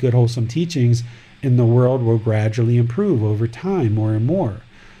from these good, wholesome teachings, and the world will gradually improve over time more and more.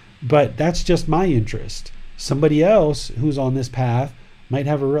 But that's just my interest. Somebody else who's on this path might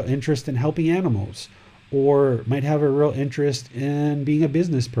have a real interest in helping animals, or might have a real interest in being a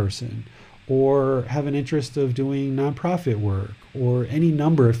business person, or have an interest of doing nonprofit work, or any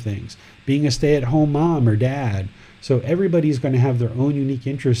number of things, being a stay-at-home mom or dad. So everybody's going to have their own unique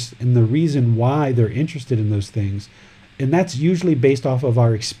interests and the reason why they're interested in those things. And that's usually based off of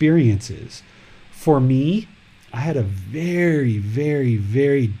our experiences. For me, I had a very, very,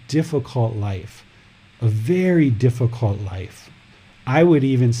 very difficult life. A very difficult life. I would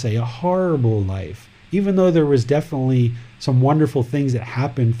even say a horrible life. Even though there was definitely some wonderful things that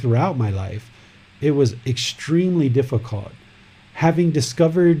happened throughout my life, it was extremely difficult. Having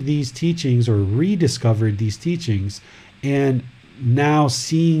discovered these teachings or rediscovered these teachings, and now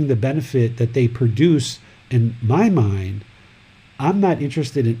seeing the benefit that they produce in my mind, I'm not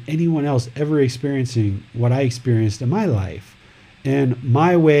interested in anyone else ever experiencing what I experienced in my life. And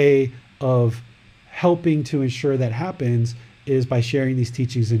my way of helping to ensure that happens is by sharing these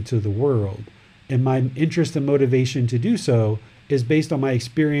teachings into the world. And my interest and motivation to do so is based on my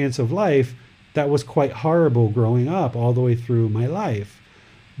experience of life that was quite horrible growing up all the way through my life.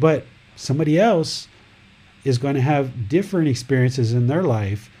 But somebody else is going to have different experiences in their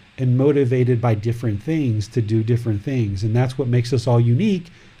life and motivated by different things to do different things. And that's what makes us all unique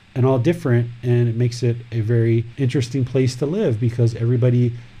and all different. And it makes it a very interesting place to live because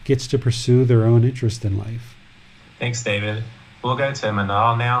everybody gets to pursue their own interest in life. Thanks, David. We'll go to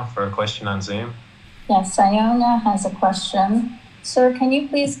Manal now for a question on Zoom. Yes, Iona has a question. Sir, can you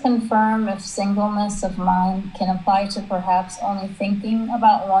please confirm if singleness of mind can apply to perhaps only thinking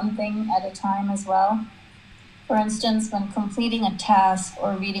about one thing at a time as well? For instance, when completing a task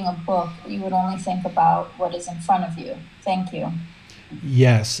or reading a book, you would only think about what is in front of you. Thank you.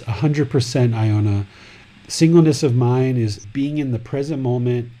 Yes, 100%, Iona. Singleness of mind is being in the present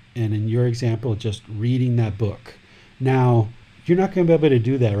moment, and in your example, just reading that book. Now, you're not going to be able to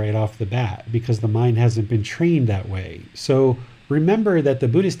do that right off the bat because the mind hasn't been trained that way. So remember that the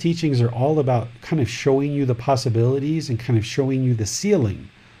Buddhist teachings are all about kind of showing you the possibilities and kind of showing you the ceiling,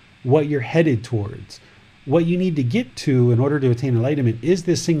 what you're headed towards. What you need to get to in order to attain enlightenment is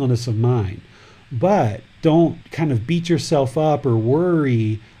this singleness of mind. But don't kind of beat yourself up or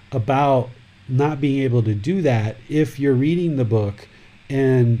worry about not being able to do that if you're reading the book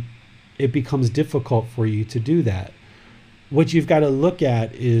and it becomes difficult for you to do that. What you've got to look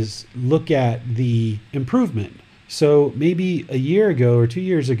at is look at the improvement. So maybe a year ago or 2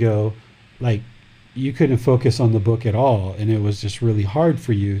 years ago, like you couldn't focus on the book at all and it was just really hard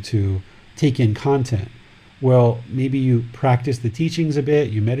for you to take in content. Well, maybe you practice the teachings a bit,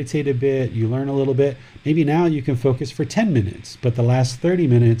 you meditate a bit, you learn a little bit. Maybe now you can focus for 10 minutes, but the last 30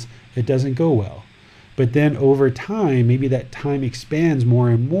 minutes, it doesn't go well. But then over time, maybe that time expands more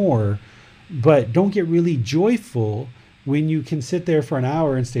and more, but don't get really joyful when you can sit there for an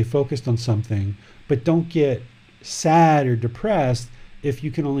hour and stay focused on something, but don't get sad or depressed if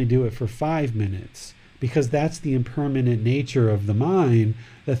you can only do it for 5 minutes, because that's the impermanent nature of the mind,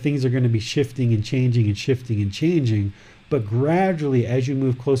 that things are going to be shifting and changing and shifting and changing. But gradually, as you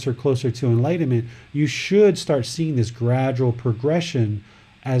move closer to enlightenment, you should start seeing this gradual progression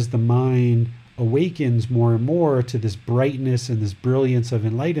as the mind awakens more and more to this brightness and this brilliance of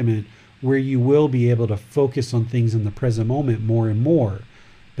enlightenment, where you will be able to focus on things in the present moment more and more.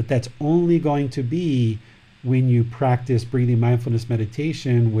 But that's only going to be when you practice breathing mindfulness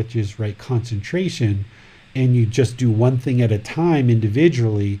meditation, which is right concentration, and you just do one thing at a time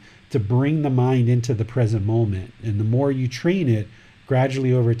individually to bring the mind into the present moment. And the more you train it,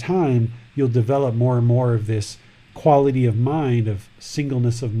 gradually over time, you'll develop more and more of this quality of mind, of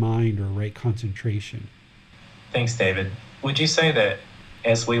singleness of mind, or right concentration. Thanks, David. Would you say that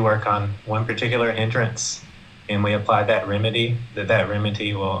as we work on one particular hindrance and we apply that remedy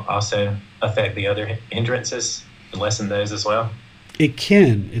remedy will also affect the other hindrances, lessen those as well? It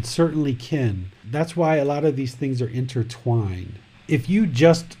can. It certainly can. That's why a lot of these things are intertwined. If you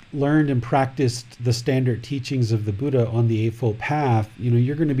just learned and practiced the standard teachings of the Buddha on the Eightfold Path,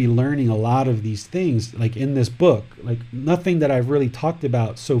 you're going to be learning a lot of these things, like in this book. Like, nothing that I've really talked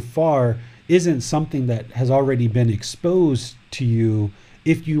about so far isn't something that has already been exposed to you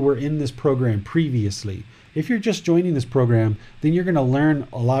if you were in this program previously. If you're just joining this program, then you're going to learn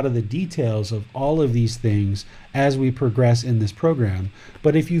a lot of the details of all of these things as we progress in this program.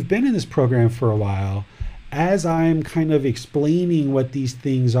 But if you've been in this program for a while, as I'm kind of explaining what these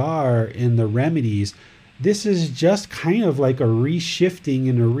things are in the remedies, this is just kind of like a reshifting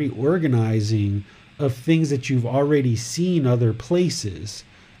and a reorganizing of things that you've already seen other places,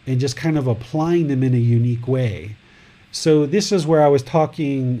 and just kind of applying them in a unique way. So this is where I was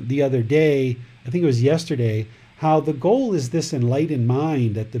talking the other day, I think it was yesterday, how the goal is this enlightened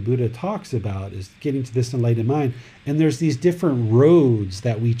mind that the Buddha talks about, is getting to this enlightened mind. And there's these different roads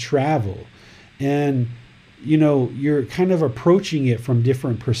that we travel. And you're kind of approaching it from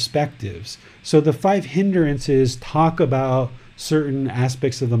different perspectives. So the 5 hindrances talk about certain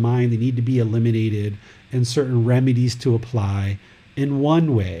aspects of the mind that need to be eliminated and certain remedies to apply in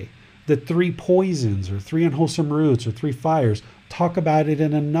one way. The 3 poisons, or 3 unwholesome roots, or 3 fires, talk about it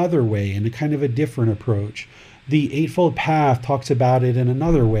in another way, in a kind of a different approach. The Eightfold Path talks about it in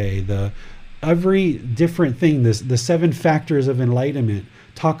another way. Every different thing, the 7 factors of enlightenment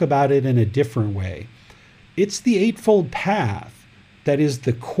talk about it in a different way. It's the Eightfold Path that is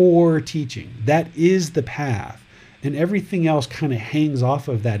the core teaching. That is the path. And everything else kind of hangs off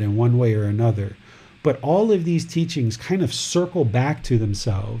of that in one way or another. But all of these teachings kind of circle back to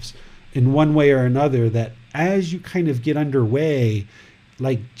themselves in one way or another, that as you kind of get underway,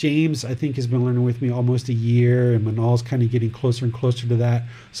 like James, I think, has been learning with me almost a year, and Manal's kind of getting closer and closer to that.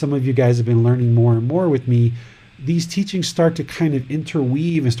 Some of you guys have been learning more and more with me. These teachings start to kind of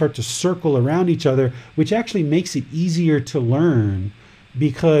interweave and start to circle around each other, which actually makes it easier to learn,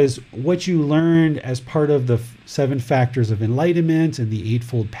 because what you learned as part of the 7 factors of enlightenment and the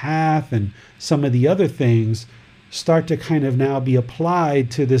Eightfold Path and some of the other things start to kind of now be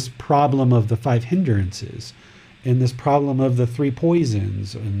applied to this problem of the 5 hindrances and this problem of the 3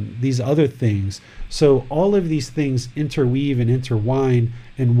 poisons and these other things. So all of these things interweave and intertwine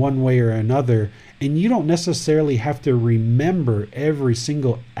in one way or another, and you don't necessarily have to remember every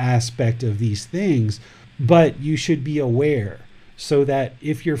single aspect of these things, but you should be aware, so that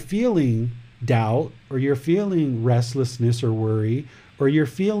if you're feeling doubt, or you're feeling restlessness or worry, or you're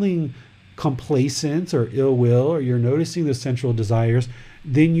feeling complacent or ill will, or you're noticing the sensual desires,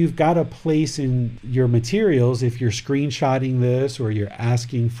 then you've got a place in your materials. If you're screenshotting this, or you're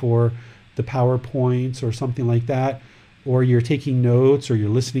asking for the PowerPoints or something like that, or you're taking notes, or you're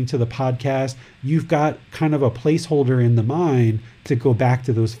listening to the podcast, you've got kind of a placeholder in the mind to go back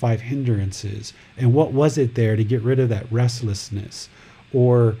to those 5 hindrances. And what was it there to get rid of that restlessness?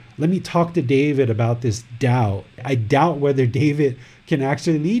 Or let me talk to David about this doubt. I doubt whether David can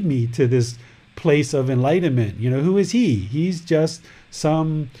actually lead me to this place of enlightenment. Who is he? He's just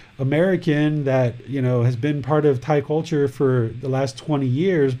some American that, has been part of Thai culture for the last 20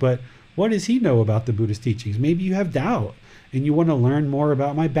 years, but what does he know about the Buddhist teachings? Maybe you have doubt and you want to learn more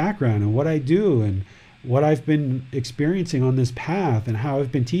about my background and what I do and what I've been experiencing on this path and how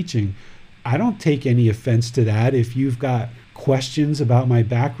I've been teaching. I don't take any offense to that. If you've got questions about my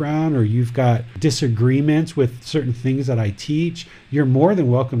background, or you've got disagreements with certain things that I teach, you're more than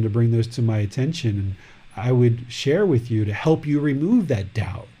welcome to bring those to my attention, and I would share with you to help you remove that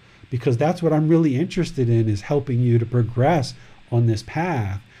doubt, because that's what I'm really interested in, is helping you to progress on this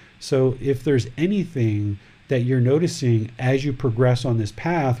path. So if there's anything that you're noticing as you progress on this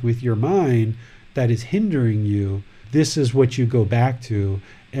path with your mind that is hindering you, this is what you go back to.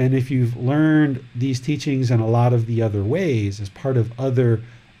 And if you've learned these teachings in a lot of the other ways as part of other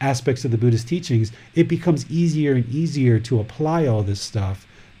aspects of the Buddhist teachings, it becomes easier and easier to apply all this stuff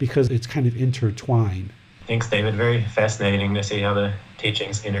because it's kind of intertwined. Thanks, David. Very fascinating to see how the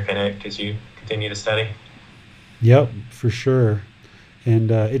teachings interconnect as you continue to study. Yep, for sure. And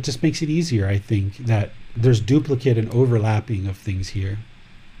it just makes it easier, I think, that there's duplicate and overlapping of things here.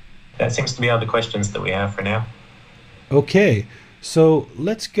 That seems to be all the questions that we have for now. Okay, so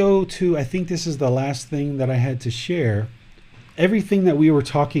let's go to, I think this is the last thing that I had to share. Everything that we were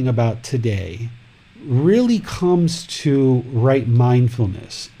talking about today really comes to right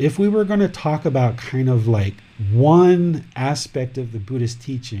mindfulness. If we were going to talk about kind of like one aspect of the Buddhist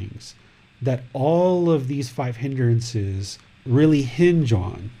teachings that all of these 5 hindrances really hinge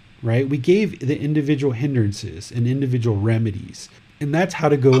on, right? We gave the individual hindrances and individual remedies, and that's how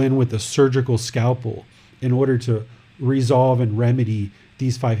to go in with a surgical scalpel in order to resolve and remedy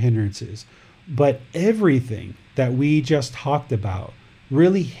these 5 hindrances. But everything that we just talked about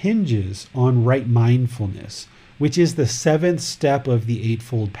really hinges on right mindfulness, which is the 7th step of the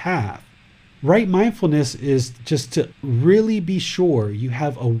Eightfold Path. Right mindfulness is just to really be sure you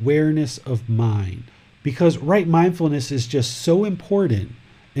have awareness of mind, because right mindfulness is just so important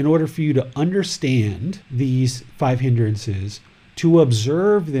in order for you to understand these 5 hindrances, to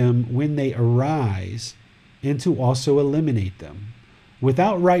observe them when they arise, and to also eliminate them.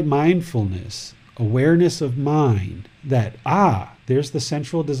 Without right mindfulness, awareness of mind, that, there's the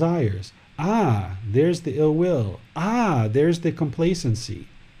sensual desires, there's the ill will, there's the complacency,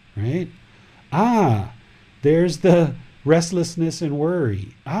 right? There's the restlessness and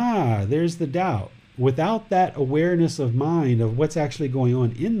worry, there's the doubt. Without that awareness of mind, of what's actually going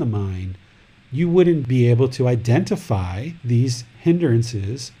on in the mind, you wouldn't be able to identify these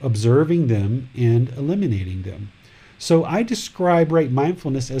hindrances, observing them and eliminating them. So I describe right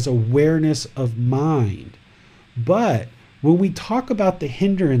mindfulness as awareness of mind. But when we talk about the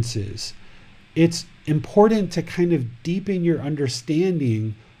hindrances, it's important to kind of deepen your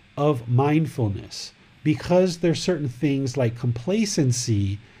understanding of mindfulness, because there's certain things like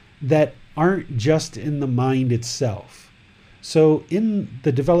complacency that aren't just in the mind itself. So in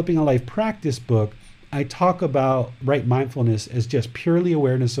the Developing a Life Practice book, I talk about right mindfulness as just purely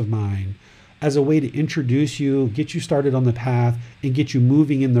awareness of mind, as a way to introduce you, get you started on the path, and get you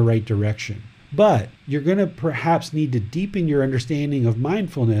moving in the right direction. But you're going to perhaps need to deepen your understanding of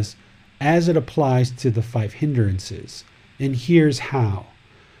mindfulness as it applies to the 5 hindrances. And here's how.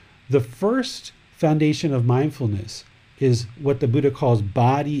 The first foundation of mindfulness is what the Buddha calls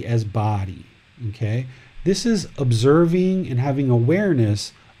body as body. Okay? This is observing and having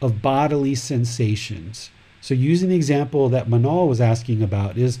awareness of bodily sensations. So using the example that Manal was asking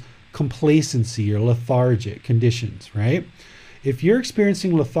about is complacency or lethargic conditions, right? If you're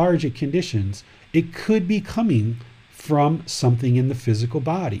experiencing lethargic conditions, it could be coming from something in the physical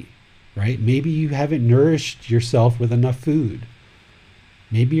body, right? Maybe you haven't nourished yourself with enough food.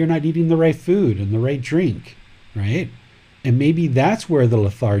 Maybe you're not eating the right food and the right drink, right? And maybe that's where the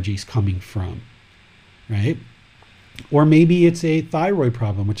lethargy is coming from, right? Or maybe it's a thyroid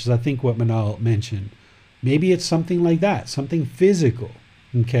problem, which is, I think, what Manal mentioned. Maybe it's something like that, something physical,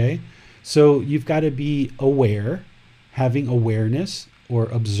 okay? So you've got to be aware, having awareness or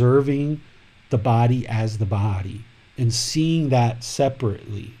observing the body as the body and seeing that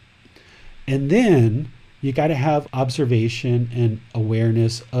separately. And then you got to have observation and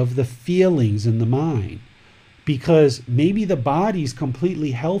awareness of the feelings in the mind, because maybe the body's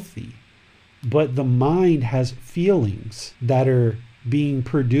completely healthy, but the mind has feelings that are being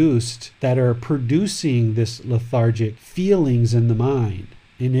produced, that are producing this lethargic feelings in the mind.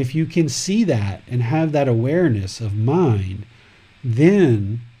 And if you can see that and have that awareness of mind,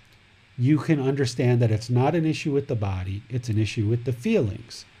 then you can understand that it's not an issue with the body, it's an issue with the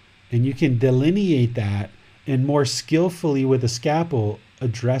feelings. And you can delineate that and more skillfully with a scalpel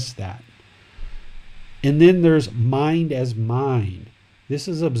address that. And then there's mind as mind. This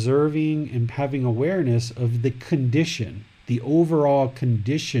is observing and having awareness of the condition, the overall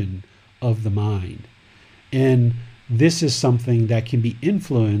condition of the mind. And this is something that can be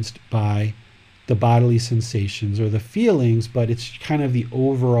influenced by the bodily sensations or the feelings, but it's kind of the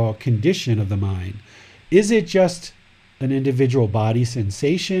overall condition of the mind. Is it just an individual body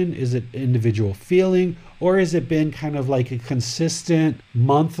sensation? Is it individual feeling? Or has it been kind of like a consistent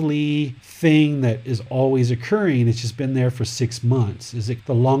monthly thing that is always occurring? It's just been there for 6 months. Is it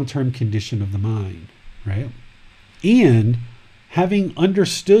the long-term condition of the mind, right? And having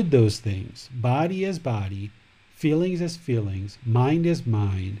understood those things, body as body, feelings as feelings, mind as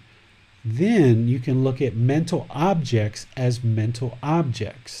mind, then you can look at mental objects as mental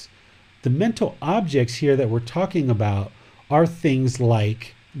objects. The mental objects here that we're talking about are things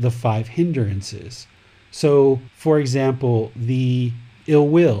like the 5 hindrances. So, for example, the ill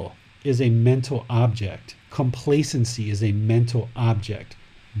will is a mental object. Complacency is a mental object.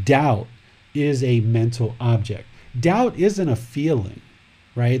 Doubt is a mental object. Doubt isn't a feeling,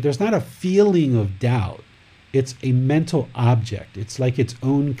 right? There's not a feeling of doubt. It's a mental object. It's like its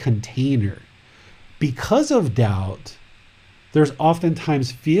own container. Because of doubt, there's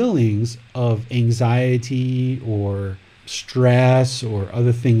oftentimes feelings of anxiety or stress or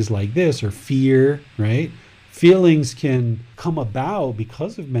other things like this, or fear, right? Feelings can come about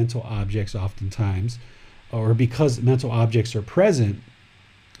because of mental objects oftentimes, or because mental objects are present.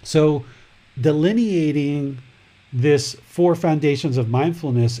 So delineating this 4 foundations of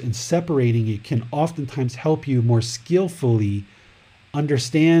mindfulness and separating it can oftentimes help you more skillfully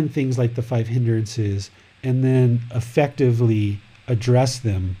understand things like the 5 hindrances and then effectively address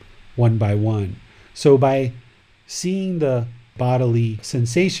them one by one. So by seeing the bodily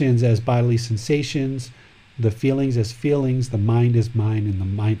sensations as bodily sensations, the feelings as feelings, the mind as mind, and the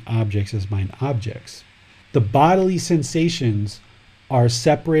mind objects as mind objects, the bodily sensations are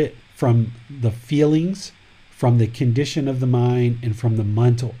separate from the feelings, from the condition of the mind, and from the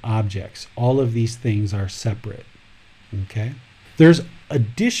mental objects. All of these things are separate. Okay? There's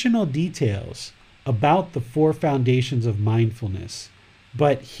additional details about the 4 foundations of mindfulness,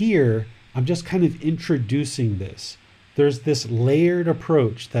 but here I'm just kind of introducing this. There's this layered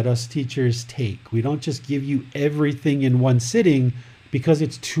approach that us teachers take. We don't just give you everything in one sitting because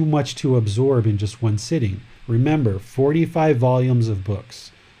it's too much to absorb in just one sitting. Remember, 45 volumes of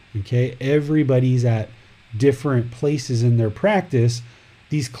books. Okay? Everybody's at different places in their practice.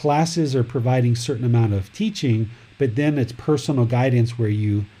 These classes are providing a certain amount of teaching, but then it's personal guidance where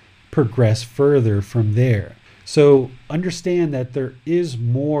you progress further from there. So understand that there is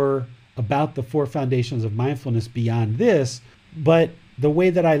more about the 4 foundations of mindfulness beyond this, but the way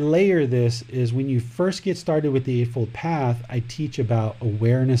that I layer this is when you first get started with the Eightfold Path, I teach about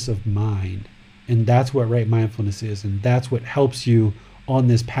awareness of mind, and that's what right mindfulness is, and that's what helps you on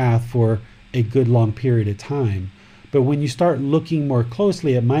this path for a good long period of time. But when you start looking more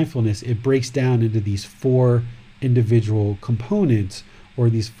closely at mindfulness, it breaks down into these 4 individual components, or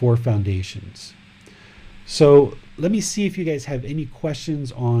these 4 foundations. So let me see if you guys have any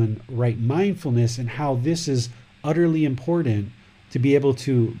questions on right mindfulness and how this is utterly important to be able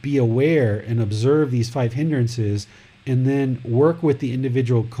to be aware and observe these 5 hindrances and then work with the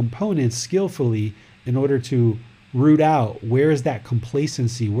individual components skillfully in order to root out where is that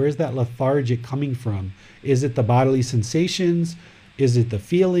complacency, where is that lethargic coming from? Is it the bodily sensations? Is it the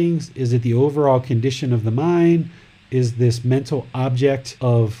feelings? Is it the overall condition of the mind? Is this mental object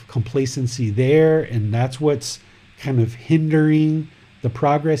of complacency there? And that's what's kind of hindering the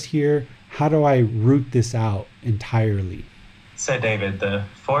progress here. How do I root this out entirely? So David, the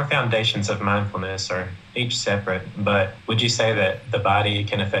 4 foundations of mindfulness are each separate, but would you say that the body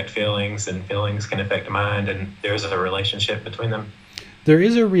can affect feelings and feelings can affect mind, and there's a relationship between them? There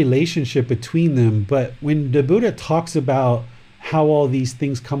is a relationship between them, but when the Buddha talks about how all these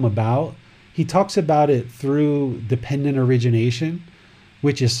things come about, he talks about it through dependent origination,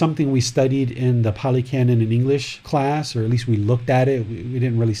 which is something we studied in the Pali Canon in English class, or at least we looked at it. We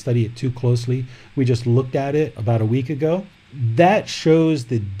didn't really study it too closely. We just looked at it about a week ago. That shows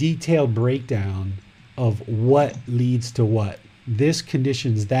the detailed breakdown of what leads to what. This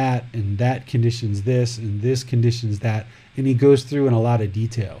conditions that, and that conditions this, and this conditions that. And he goes through in a lot of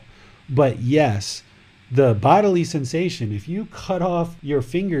detail. But yes, the bodily sensation, if you cut off your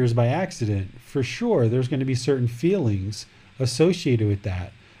fingers by accident, for sure there's going to be certain feelings associated with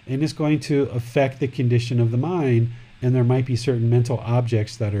that. And it's going to affect the condition of the mind, and there might be certain mental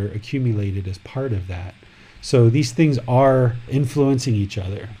objects that are accumulated as part of that. So these things are influencing each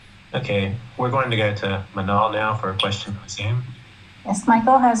other. Okay, we're going to go to Manal now for a question from Sam. Yes,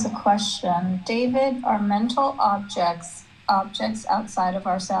 Michael has a question. David, are mental objects outside of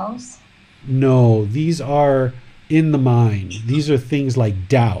ourselves? No, these are in the mind. These are things like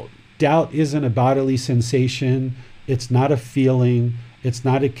doubt. Doubt isn't a bodily sensation. It's not a feeling. It's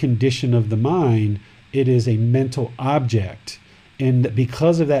not a condition of the mind. It is a mental object. And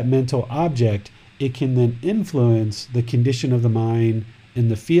because of that mental object, it can then influence the condition of the mind and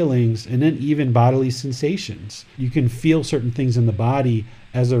the feelings, and then even bodily sensations. You can feel certain things in the body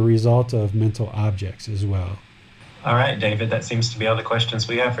as a result of mental objects as well. All right, David, that seems to be all the questions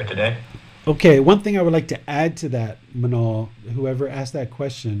we have for today. Okay, one thing I would like to add to that, Manal, whoever asked that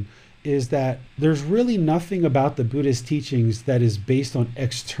question, is that there's really nothing about the Buddhist teachings that is based on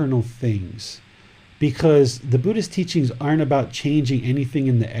external things, because the Buddhist teachings aren't about changing anything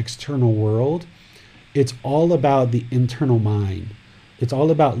in the external world. It's all about the internal mind. It's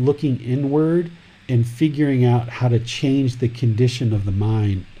all about looking inward and figuring out how to change the condition of the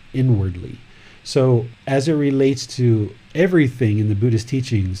mind inwardly. So as it relates to everything in the Buddhist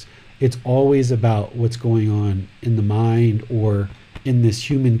teachings, it's always about what's going on in the mind or in this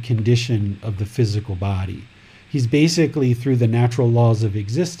human condition of the physical body. He's basically, through the natural laws of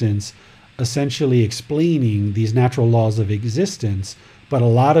existence, essentially explaining these natural laws of existence, but a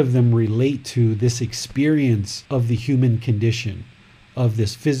lot of them relate to this experience of the human condition, of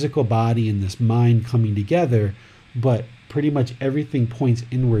this physical body and this mind coming together, but pretty much everything points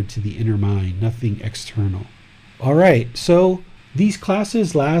inward to the inner mind, nothing external. All right, so these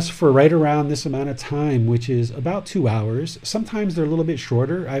classes last for right around this amount of time, which is about 2 hours. Sometimes they're a little bit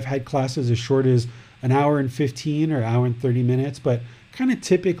shorter. I've had classes as short as an hour and 15 or hour and 30 minutes, but kind of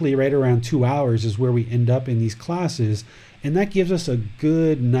typically right around 2 hours is where we end up in these classes. And that gives us a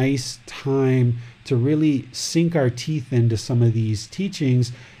good, nice time to really sink our teeth into some of these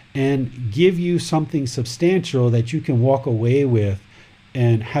teachings and give you something substantial that you can walk away with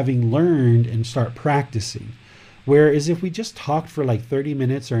and having learned and start practicing. Whereas if we just talked for like 30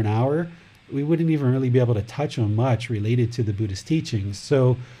 minutes or an hour, we wouldn't even really be able to touch on much related to the Buddhist teachings.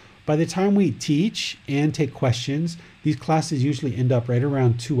 So by the time we teach and take questions, these classes usually end up right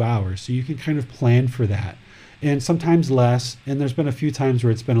around 2 hours. So you can kind of plan for that. And sometimes less, and there's been a few times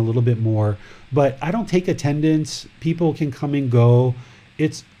where it's been a little bit more, but I don't take attendance. People can come and go.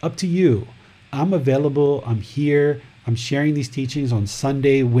 It's up to you. I'm available. I'm here. I'm sharing these teachings on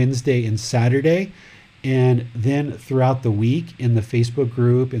Sunday, Wednesday, and Saturday. And then throughout the week in the Facebook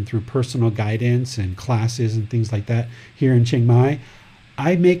group and through personal guidance and classes and things like that here in Chiang Mai,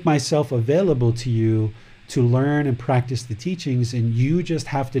 I make myself available to you to learn and practice the teachings. And you just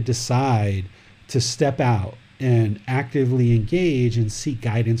have to decide to step out and actively engage and seek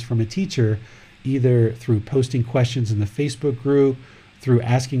guidance from a teacher, either through posting questions in the Facebook group, through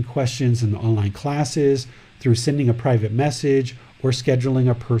asking questions in the online classes, through sending a private message, or scheduling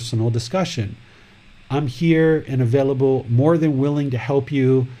a personal discussion. I'm here and available, more than willing to help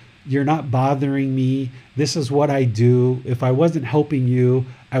you. You're not bothering me. This is what I do. If I wasn't helping you,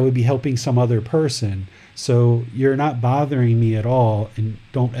 I would be helping some other person. So you're not bothering me at all, and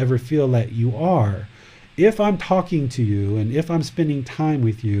don't ever feel that you are. If I'm talking to you and if I'm spending time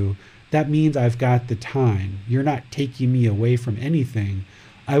with you, that means I've got the time. You're not taking me away from anything.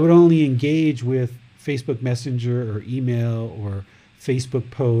 I would only engage with Facebook Messenger or email or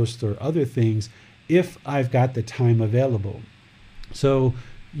Facebook post or other things if I've got the time available. So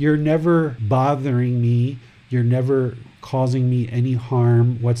you're never bothering me. You're never causing me any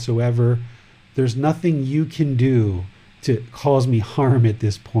harm whatsoever. There's nothing you can do to cause me harm at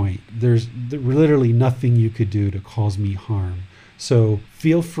this point. There's literally nothing you could do to cause me harm. So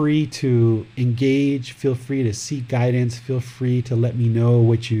feel free to engage, feel free to seek guidance, feel free to let me know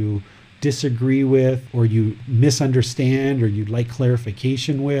what you disagree with or you misunderstand or you'd like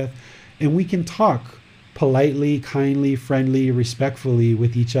clarification with. And we can talk politely, kindly, friendly, respectfully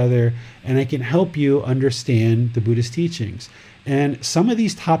with each other, and I can help you understand the Buddhist teachings. And some of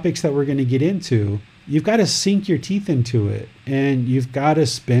these topics that we're going to get into, you've got to sink your teeth into it, and you've got to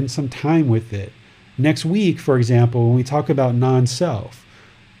spend some time with it. Next week, for example, when we talk about non-self,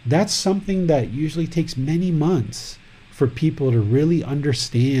 that's something that usually takes many months for people to really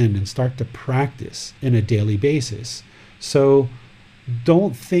understand and start to practice on a daily basis. So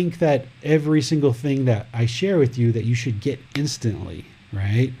don't think that every single thing that I share with you that you should get instantly,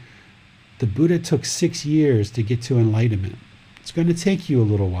 right? The Buddha took 6 years to get to enlightenment. It's going to take you a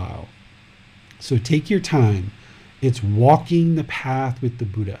little while. So take your time. It's walking the path with the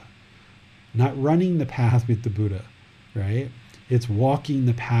Buddha, not running the path with the Buddha, right? It's walking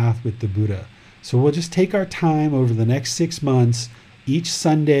the path with the Buddha. So we'll just take our time over the next 6 months, each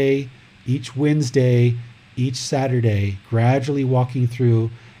Sunday, each Wednesday, each Saturday, gradually walking through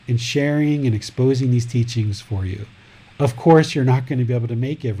and sharing and exposing these teachings for you. Of course, you're not going to be able to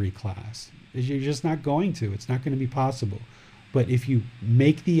make every class. You're just not going to. It's not going to be possible. But if you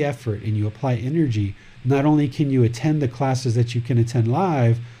make the effort and you apply energy, not only can you attend the classes that you can attend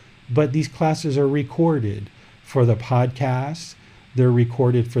live, but these classes are recorded for the podcast, they're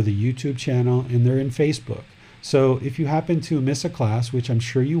recorded for the YouTube channel, and they're in Facebook. So if you happen to miss a class, which I'm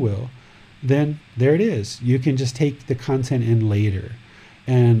sure you will, then there it is. You can just take the content in later.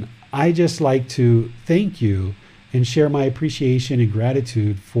 And I just like to thank you and share my appreciation and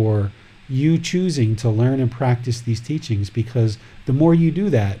gratitude for you choosing to learn and practice these teachings, because the more you do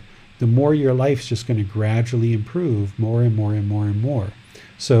that, the more your life's just going to gradually improve more and more and more and more.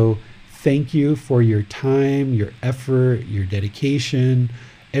 So thank you for your time, your effort, your dedication,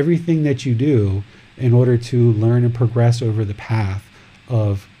 everything that you do in order to learn and progress over the path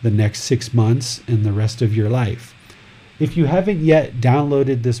of the next 6 months and the rest of your life. If you haven't yet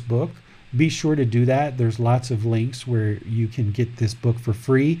downloaded this book, be sure to do that. There's lots of links where you can get this book for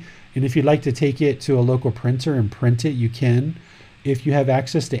free. And if you'd like to take it to a local printer and print it, you can. If you have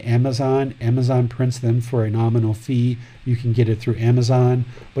access to Amazon, Amazon prints them for a nominal fee. You can get it through Amazon,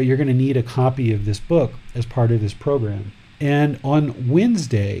 but you're going to need a copy of this book as part of this program. And on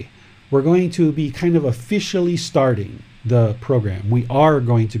Wednesday, we're going to be kind of officially starting the program. We are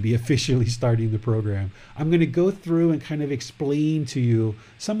going to be officially starting the program. I'm going to go through and kind of explain to you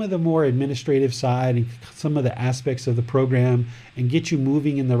some of the more administrative side and some of the aspects of the program and get you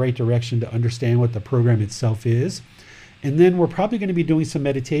moving in the right direction to understand what the program itself is. And then we're probably going to be doing some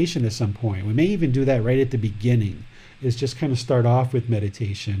meditation at some point. We may even do that right at the beginning, is just kind of start off with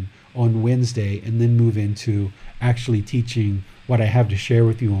meditation on Wednesday and then move into actually teaching what I have to share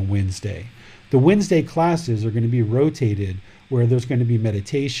with you on Wednesday. The Wednesday classes are going to be rotated, where there's going to be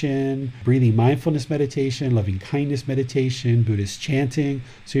meditation, breathing mindfulness meditation, loving kindness meditation, Buddhist chanting.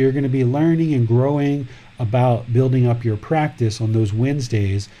 So you're going to be learning and growing about building up your practice on those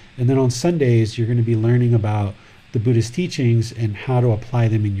Wednesdays. And then on Sundays, you're going to be learning about the Buddhist teachings and how to apply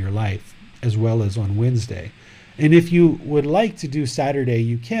them in your life, as well as on Wednesday. And if you would like to do Saturday,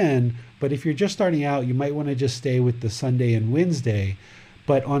 you can, but if you're just starting out, you might want to just stay with the Sunday and Wednesday.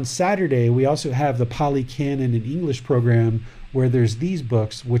 But on Saturday, we also have the Pali Canon and English program, where there's these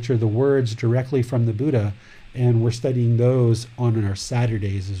books, which are the words directly from the Buddha, and we're studying those on our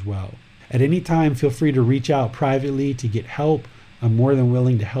Saturdays as well. At any time, feel free to reach out privately to get help. I'm more than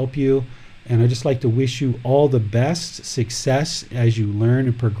willing to help you. And I'd just like to wish you all the best success as you learn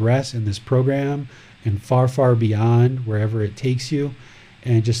and progress in this program and far, far beyond, wherever it takes you.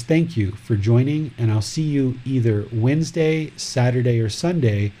 And just thank you for joining. And I'll see you either Wednesday, Saturday, or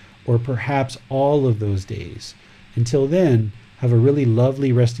Sunday, or perhaps all of those days. Until then, have a really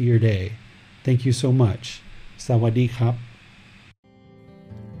lovely rest of your day. Thank you so much. Sawadee krap.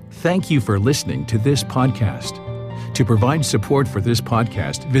 Thank you for listening to this podcast. To provide support for this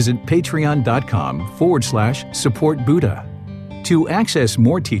podcast, visit patreon.com/support Buddha. To access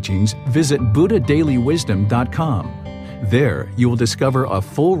more teachings, visit buddhadailywisdom.com. There, you will discover a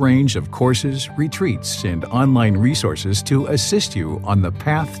full range of courses, retreats, and online resources to assist you on the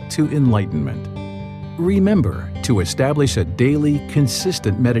path to enlightenment. Remember to establish a daily,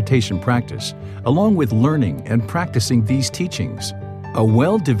 consistent meditation practice, along with learning and practicing these teachings. A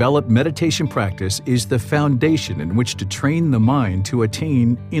well-developed meditation practice is the foundation in which to train the mind to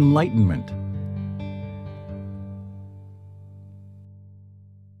attain enlightenment.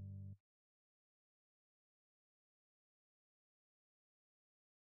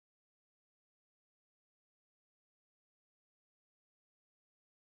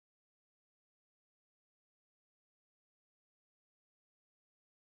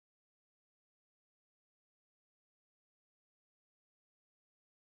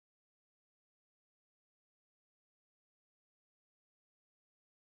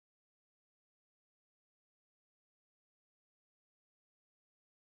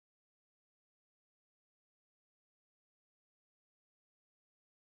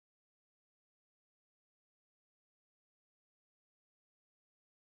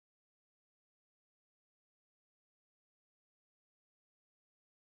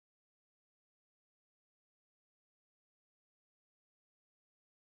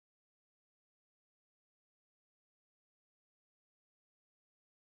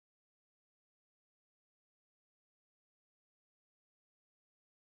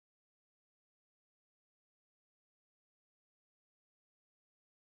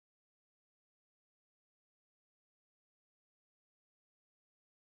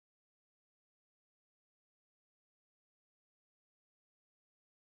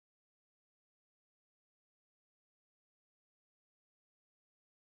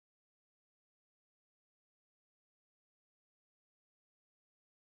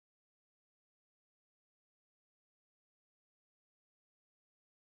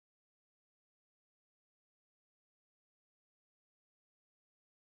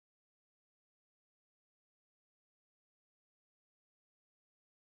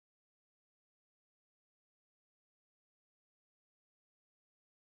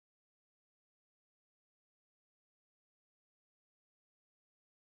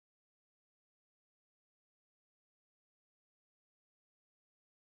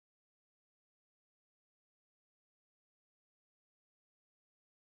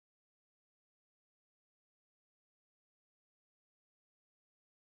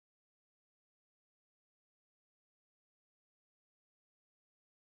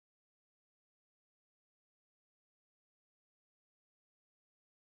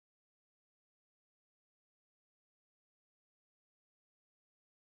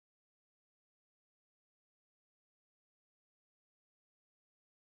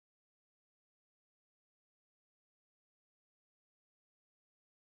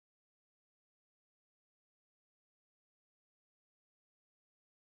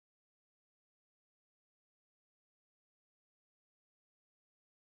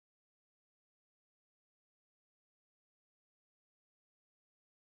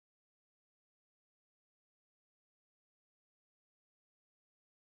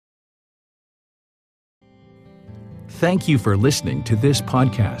 Thank you for listening to this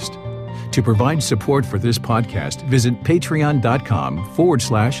podcast. To provide support for this podcast, visit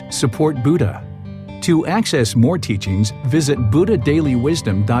patreon.com/support Buddha. To access more teachings, visit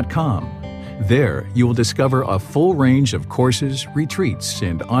buddhadailywisdom.com. There, you will discover a full range of courses, retreats,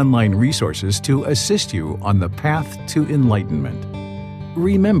 and online resources to assist you on the path to enlightenment.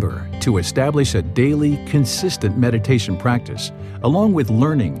 Remember to establish a daily, consistent meditation practice, along with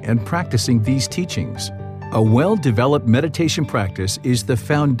learning and practicing these teachings. A well-developed meditation practice is the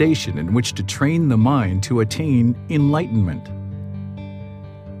foundation in which to train the mind to attain enlightenment.